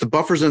it's the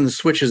buffers and the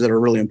switches that are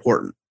really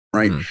important,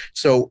 right?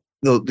 So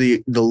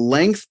the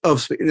length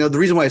of, the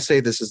reason why I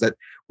say this is that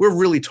we're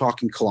really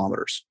talking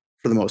kilometers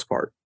for the most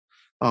part,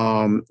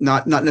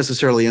 not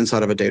necessarily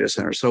inside of a data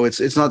center. So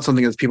it's not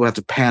something that people have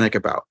to panic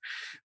about.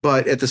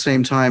 But at the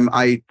same time,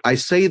 I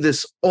say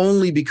this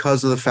only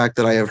because of the fact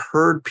that I have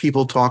heard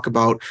people talk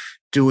about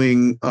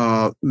doing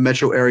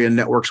metro area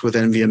networks with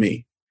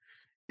NVMe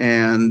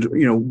and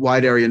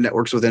wide area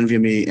networks with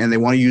NVMe, and they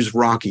want to use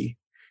Rocky.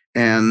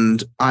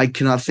 And I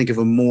cannot think of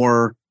a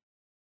more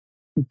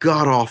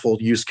god-awful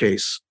use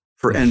case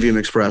for NVMe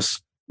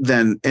Express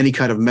than any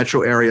kind of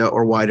metro area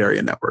or wide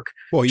area network.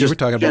 Well, you were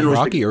talking about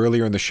Rocky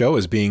earlier in the show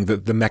as being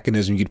the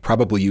mechanism you'd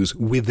probably use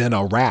within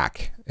a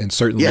rack, and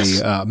certainly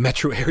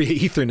metro area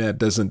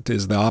Ethernet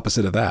is the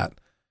opposite of that.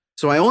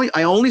 So I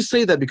only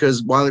say that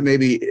because while it may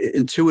be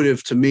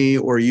intuitive to me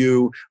or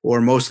you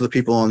or most of the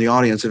people in the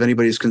audience, if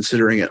anybody's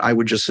considering it, I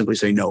would just simply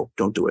say no,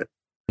 don't do it.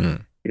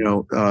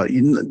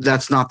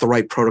 That's not the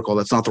right protocol.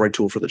 That's not the right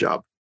tool for the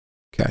job.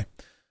 Okay.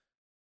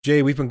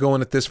 Jay, we've been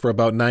going at this for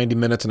about 90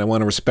 minutes, and I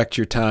want to respect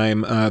your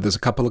time. There's a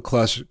couple of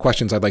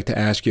questions I'd like to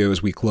ask you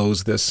as we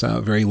close this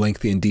very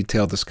lengthy and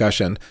detailed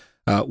discussion.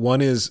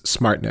 One is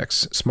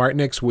SmartNICs.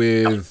 SmartNICs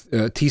with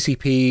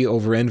TCP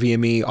over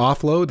NVMe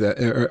offload.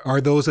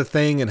 Are those a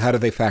thing, and how do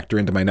they factor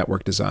into my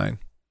network design?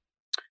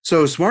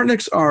 So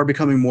SmartNICs are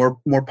becoming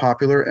more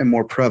popular and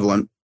more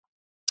prevalent.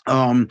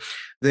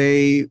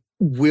 They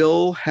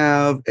will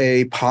have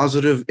a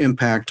positive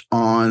impact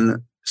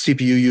on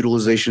CPU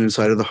utilization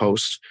inside of the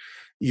host.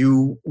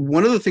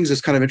 One of the things that's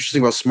kind of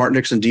interesting about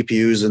SmartNICs and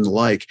DPUs and the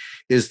like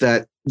is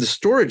that the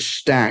storage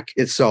stack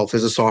itself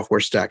is a software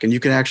stack, and you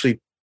can actually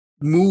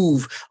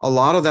move a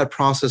lot of that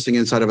processing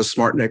inside of a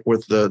SmartNIC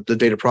with the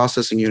data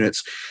processing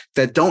units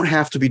that don't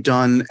have to be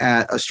done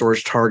at a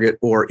storage target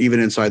or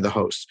even inside the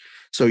host.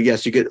 So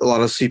yes, you get a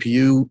lot of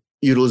CPU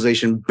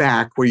utilization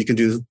back where you can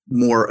do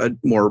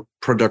more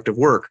productive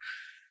work.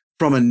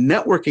 From a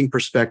networking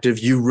perspective,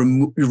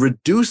 you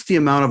reduce the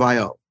amount of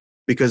I/O,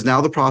 because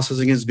now the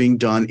processing is being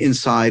done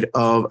inside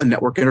of a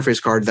network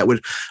interface card that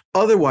would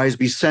otherwise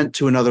be sent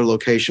to another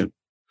location.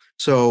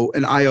 So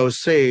an I/O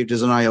saved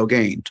is an I/O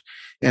gained.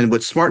 And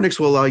what SmartNICs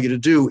will allow you to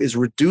do is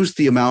reduce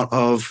the amount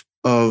of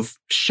of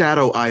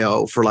shadow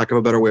IO, for lack of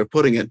a better way of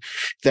putting it,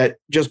 that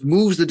just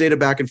moves the data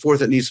back and forth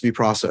that needs to be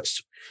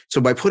processed. So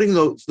by putting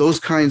those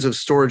kinds of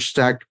storage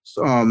stack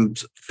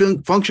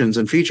functions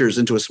and features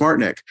into a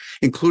SmartNIC,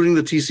 including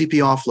the TCP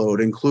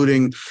offload,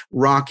 including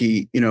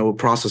Rocky,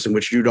 processing,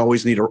 which you'd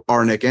always need a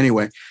RNIC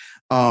anyway,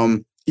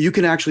 you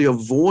can actually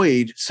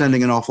avoid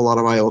sending an awful lot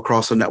of IO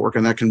across the network,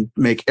 and that can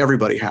make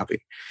everybody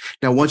happy.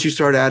 Now, once you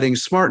start adding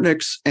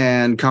SmartNICs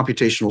and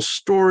computational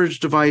storage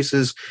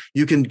devices,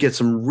 you can get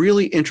some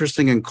really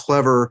interesting and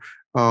clever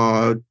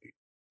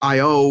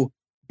IO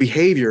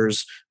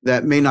behaviors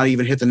that may not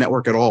even hit the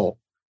network at all.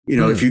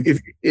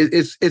 If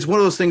it's one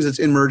of those things that's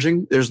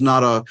emerging. There's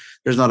not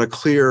a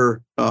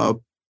clear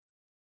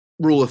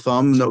rule of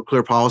thumb, no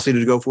clear policy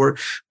to go for it,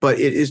 but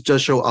it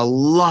does show a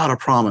lot of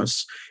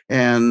promise.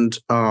 And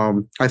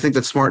I think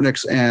that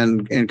SmartNICs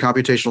and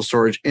computational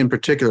storage in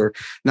particular,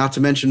 not to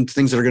mention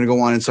things that are going to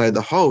go on inside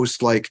the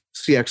host, like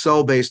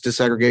CXL-based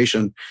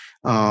disaggregation,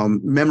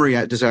 memory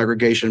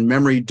disaggregation,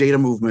 memory data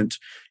movement,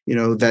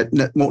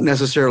 that won't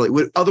necessarily,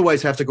 would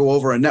otherwise have to go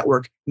over a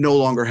network, no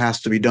longer has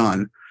to be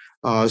done.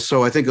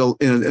 So I think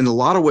in a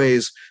lot of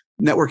ways,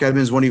 network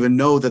admins won't even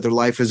know that their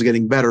life is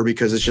getting better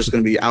because it's just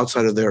going to be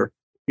outside of their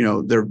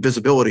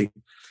visibility.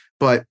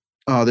 But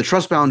the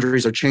trust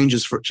boundaries are changing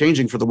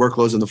for the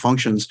workloads and the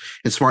functions,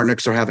 and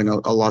SmartNICs are having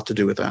a lot to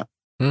do with that.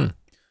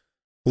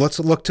 Let's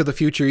look to the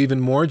future even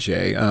more,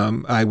 Jay.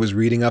 I was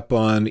reading up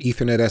on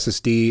Ethernet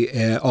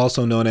SSD,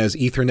 also known as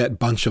Ethernet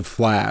bunch of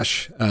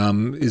flash.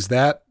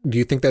 Do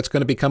you think that's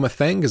going to become a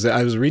thing? Because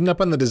I was reading up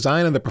on the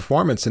design and the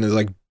performance, and it's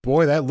like,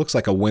 boy, that looks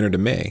like a winner to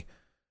me.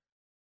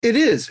 It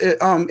is.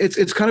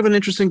 It's kind of an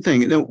interesting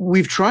thing.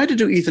 We've tried to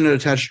do Ethernet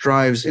attached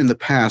drives in the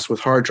past with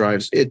hard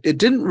drives. It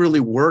didn't really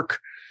work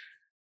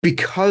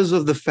because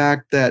of the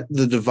fact that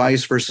the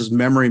device versus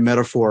memory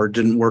metaphor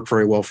didn't work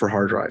very well for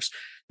hard drives.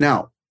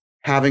 Now,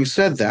 having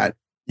said that,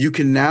 you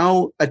can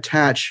now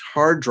attach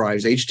hard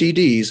drives,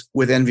 HDDs,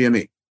 with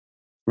NVMe,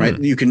 right?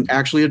 You can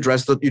actually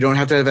address you don't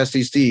have to have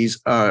SSDs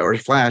or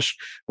flash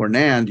or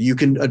NAND. You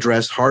can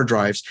address hard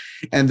drives.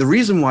 And the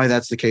reason why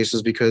that's the case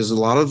is because a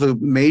lot of the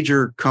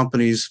major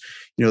companies,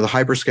 the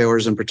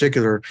hyperscalers in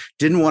particular,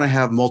 didn't want to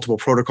have multiple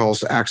protocols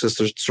to access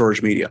their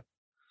storage media.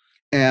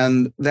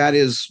 And that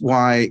is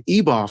why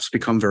EBOFs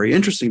become very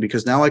interesting,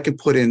 because now I can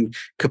put in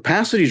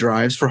capacity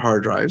drives for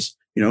hard drives,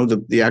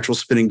 the actual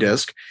spinning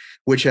disk,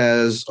 which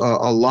has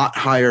a lot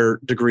higher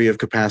degree of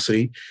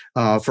capacity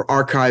for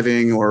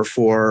archiving or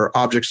for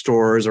object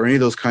stores or any of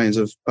those kinds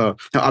of now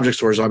object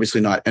stores, obviously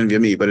not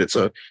NVMe, but it's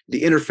the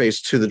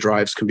interface to the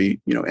drives can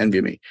be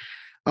NVMe.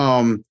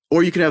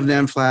 Or you can have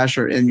NAND flash,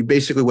 and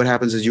basically what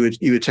happens is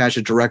you attach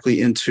it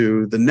directly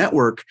into the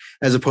network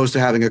as opposed to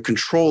having a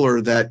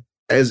controller that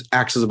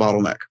acts as a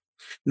bottleneck.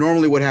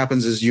 Normally what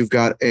happens is you've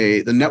got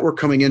the network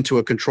coming into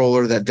a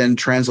controller that then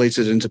translates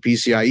it into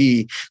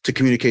PCIe to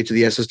communicate to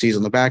the SSDs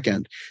on the back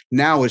end.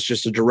 Now it's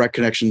just a direct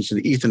connection to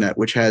the Ethernet,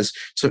 which has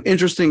some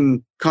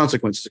interesting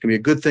consequences. It can be a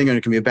good thing and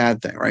it can be a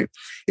bad thing, right?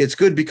 It's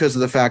good because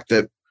of the fact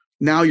that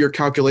now your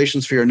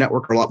calculations for your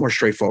network are a lot more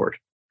straightforward,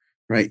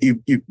 right?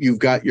 You've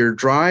got your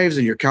drives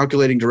and you're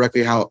calculating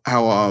directly how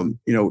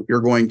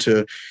you're going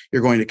to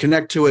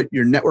connect to it.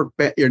 Your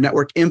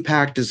network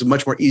impact is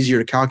much more easier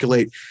to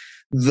calculate.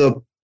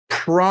 The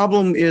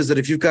problem is that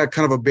if you've got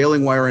kind of a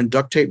baling wire and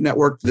duct tape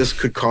network, this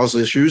could cause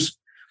issues.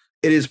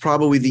 It is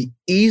probably the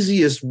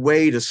easiest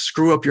way to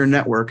screw up your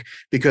network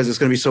because it's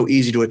going to be so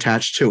easy to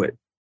attach to it,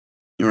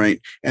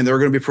 right? And there are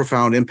going to be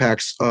profound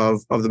impacts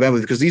of the bandwidth,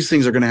 because these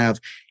things are going to have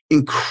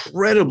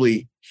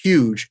incredibly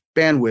huge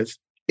bandwidth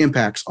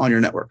impacts on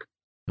your network,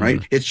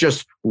 right? It's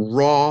just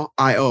raw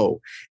IO.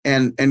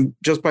 And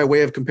just by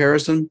way of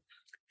comparison,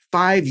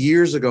 5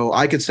 years ago,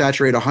 I could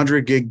saturate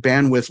 100 gig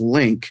bandwidth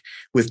link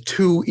with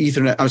two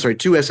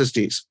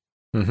SSDs,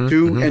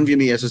 two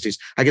NVMe SSDs.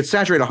 I could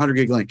saturate 100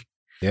 gig link.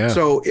 Yeah.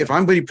 So if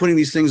I'm putting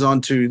these things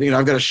onto,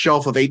 I've got a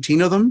shelf of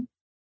 18 of them.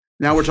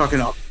 Now we're talking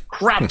a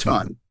crap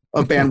ton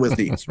of bandwidth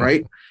needs,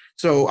 right?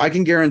 So I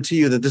can guarantee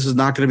you that this is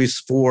not going to be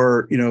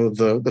for,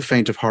 the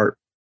faint of heart.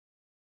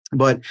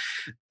 But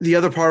the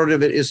other part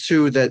of it is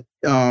too that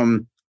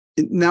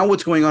now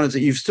what's going on is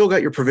that you've still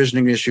got your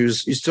provisioning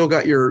issues, you still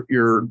got your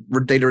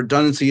data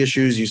redundancy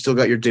issues, you still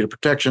got your data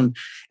protection,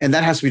 and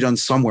that has to be done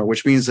somewhere,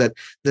 which means that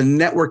the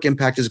network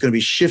impact is going to be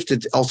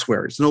shifted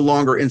elsewhere. It's no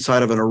longer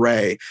inside of an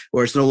array,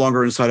 or it's no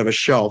longer inside of a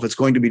shelf. It's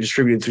going to be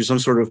distributed through some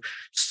sort of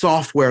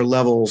software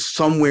level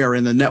somewhere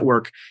in the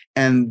network,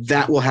 and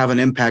that will have an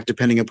impact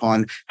depending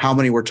upon how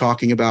many we're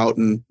talking about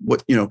and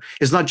what,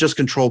 it's not just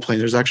control plane.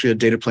 There's actually a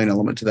data plane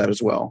element to that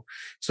as well.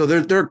 So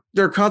there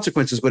are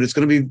consequences, but it's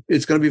going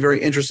to be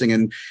very interesting.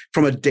 And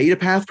from a data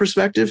path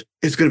perspective,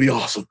 it's going to be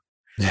awesome.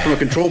 From a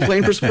control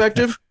plane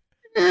perspective,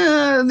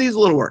 it needs a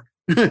little work.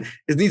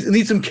 It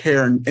needs some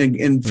care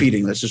and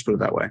feeding. Let's just put it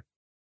that way.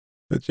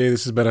 Jay,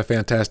 this has been a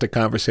fantastic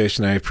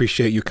conversation. I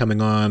appreciate you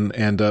coming on.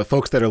 And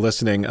folks that are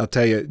listening, I'll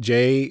tell you,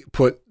 Jay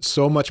put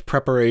so much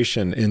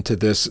preparation into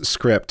this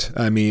script.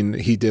 I mean,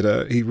 he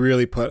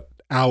really put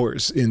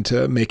hours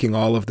into making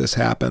all of this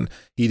happen.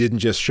 He didn't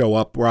just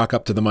rock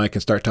up to the mic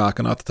and start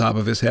talking off the top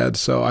of his head.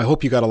 So I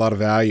hope you got a lot of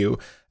value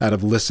out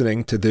of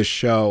listening to this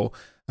show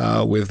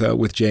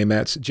with J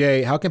Metz.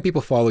 Jay, how can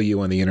people follow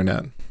you on the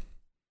internet?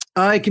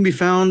 I can be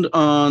found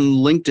on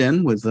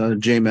LinkedIn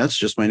with J Metz,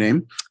 just my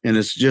name, and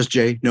it's just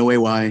J, no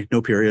AY,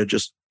 no period,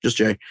 just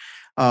J.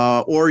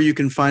 Or you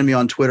can find me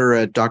on Twitter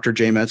at Dr.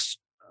 J Metz.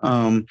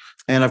 And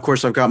of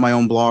course, I've got my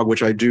own blog,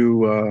 which I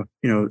do,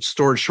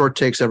 storage short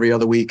takes every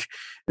other week.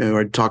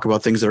 I talk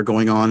about things that are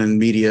going on in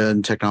media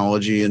and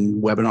technology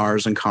and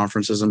webinars and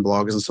conferences and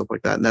blogs and stuff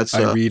like that. And that's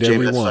I read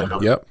every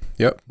one. Yep.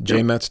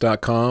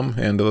 jmetz.com.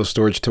 And those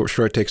storage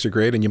short takes are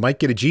great. And you might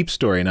get a Jeep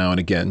story now and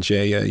again,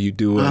 Jay. You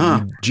do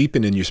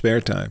Jeeping in your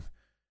spare time.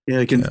 Yeah,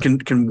 I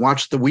can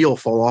watch the wheel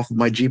fall off of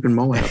my Jeep in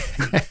Moab.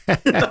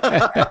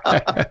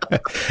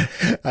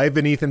 I've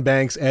been Ethan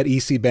Banks at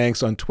EC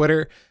Banks on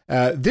Twitter.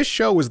 This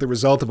show was the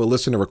result of a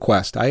listener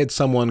request. I had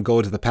someone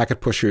go to the Packet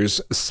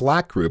Pushers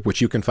Slack group, which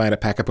you can find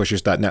at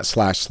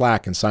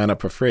packetpushers.net/Slack and sign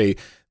up for free.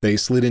 They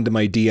slid into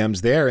my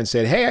DMs there and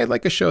said, hey, I'd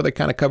like a show that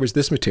kind of covers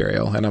this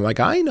material. And I'm like,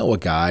 I know a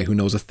guy who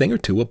knows a thing or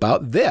two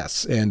about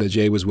this. And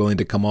Jay was willing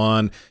to come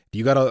on.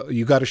 You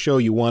got a show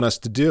you want us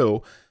to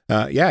do.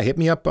 Hit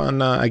me up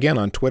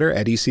on Twitter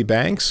at EC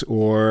Banks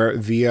or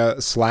via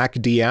Slack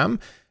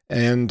DM,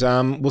 and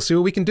we'll see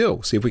what we can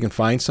do. See if we can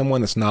find someone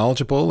that's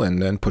knowledgeable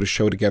and then put a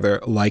show together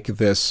like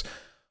this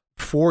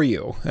for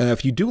you.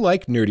 If you do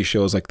like nerdy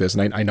shows like this,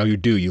 and I know you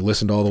do, you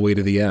listened all the way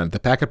to the end, the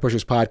Packet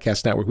Pushers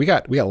Podcast Network, we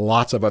got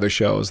lots of other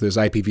shows. There's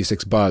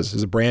IPv6 Buzz.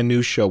 There's a brand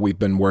new show we've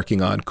been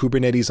working on,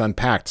 Kubernetes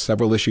Unpacked.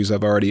 Several episodes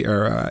have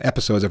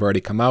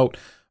already come out.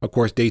 Of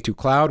course, Day 2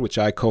 Cloud, which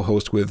I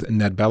co-host with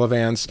Ned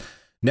Bellavance.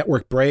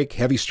 Network Break,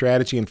 Heavy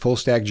Strategy, and Full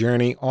Stack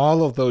Journey.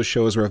 All of those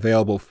shows are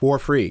available for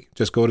free.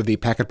 Just go to the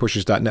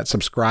packetpushers.net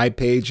subscribe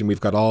page, and we've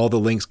got all the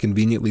links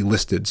conveniently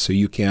listed so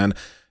you can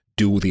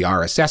do the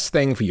RSS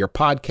thing for your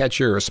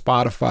podcatcher or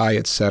Spotify,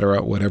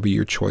 etc., whatever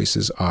your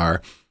choices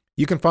are.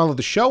 You can follow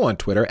the show on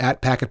Twitter at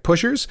Packet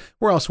Pushers.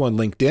 We're also on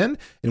LinkedIn,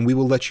 and we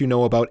will let you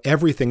know about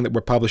everything that we're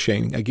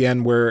publishing.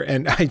 Again,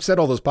 and I said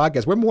all those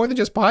podcasts, we're more than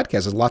just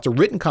podcasts. There's lots of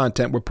written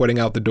content we're putting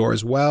out the door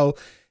as well.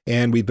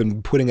 And we've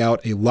been putting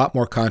out a lot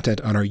more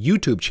content on our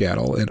YouTube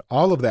channel, and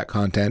all of that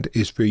content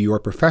is for your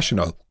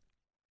professional.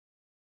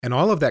 And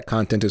all of that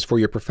content is for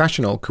your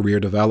professional career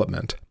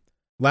development.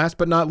 Last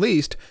but not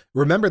least,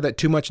 remember that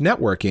too much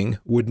networking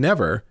would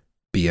never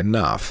be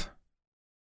enough.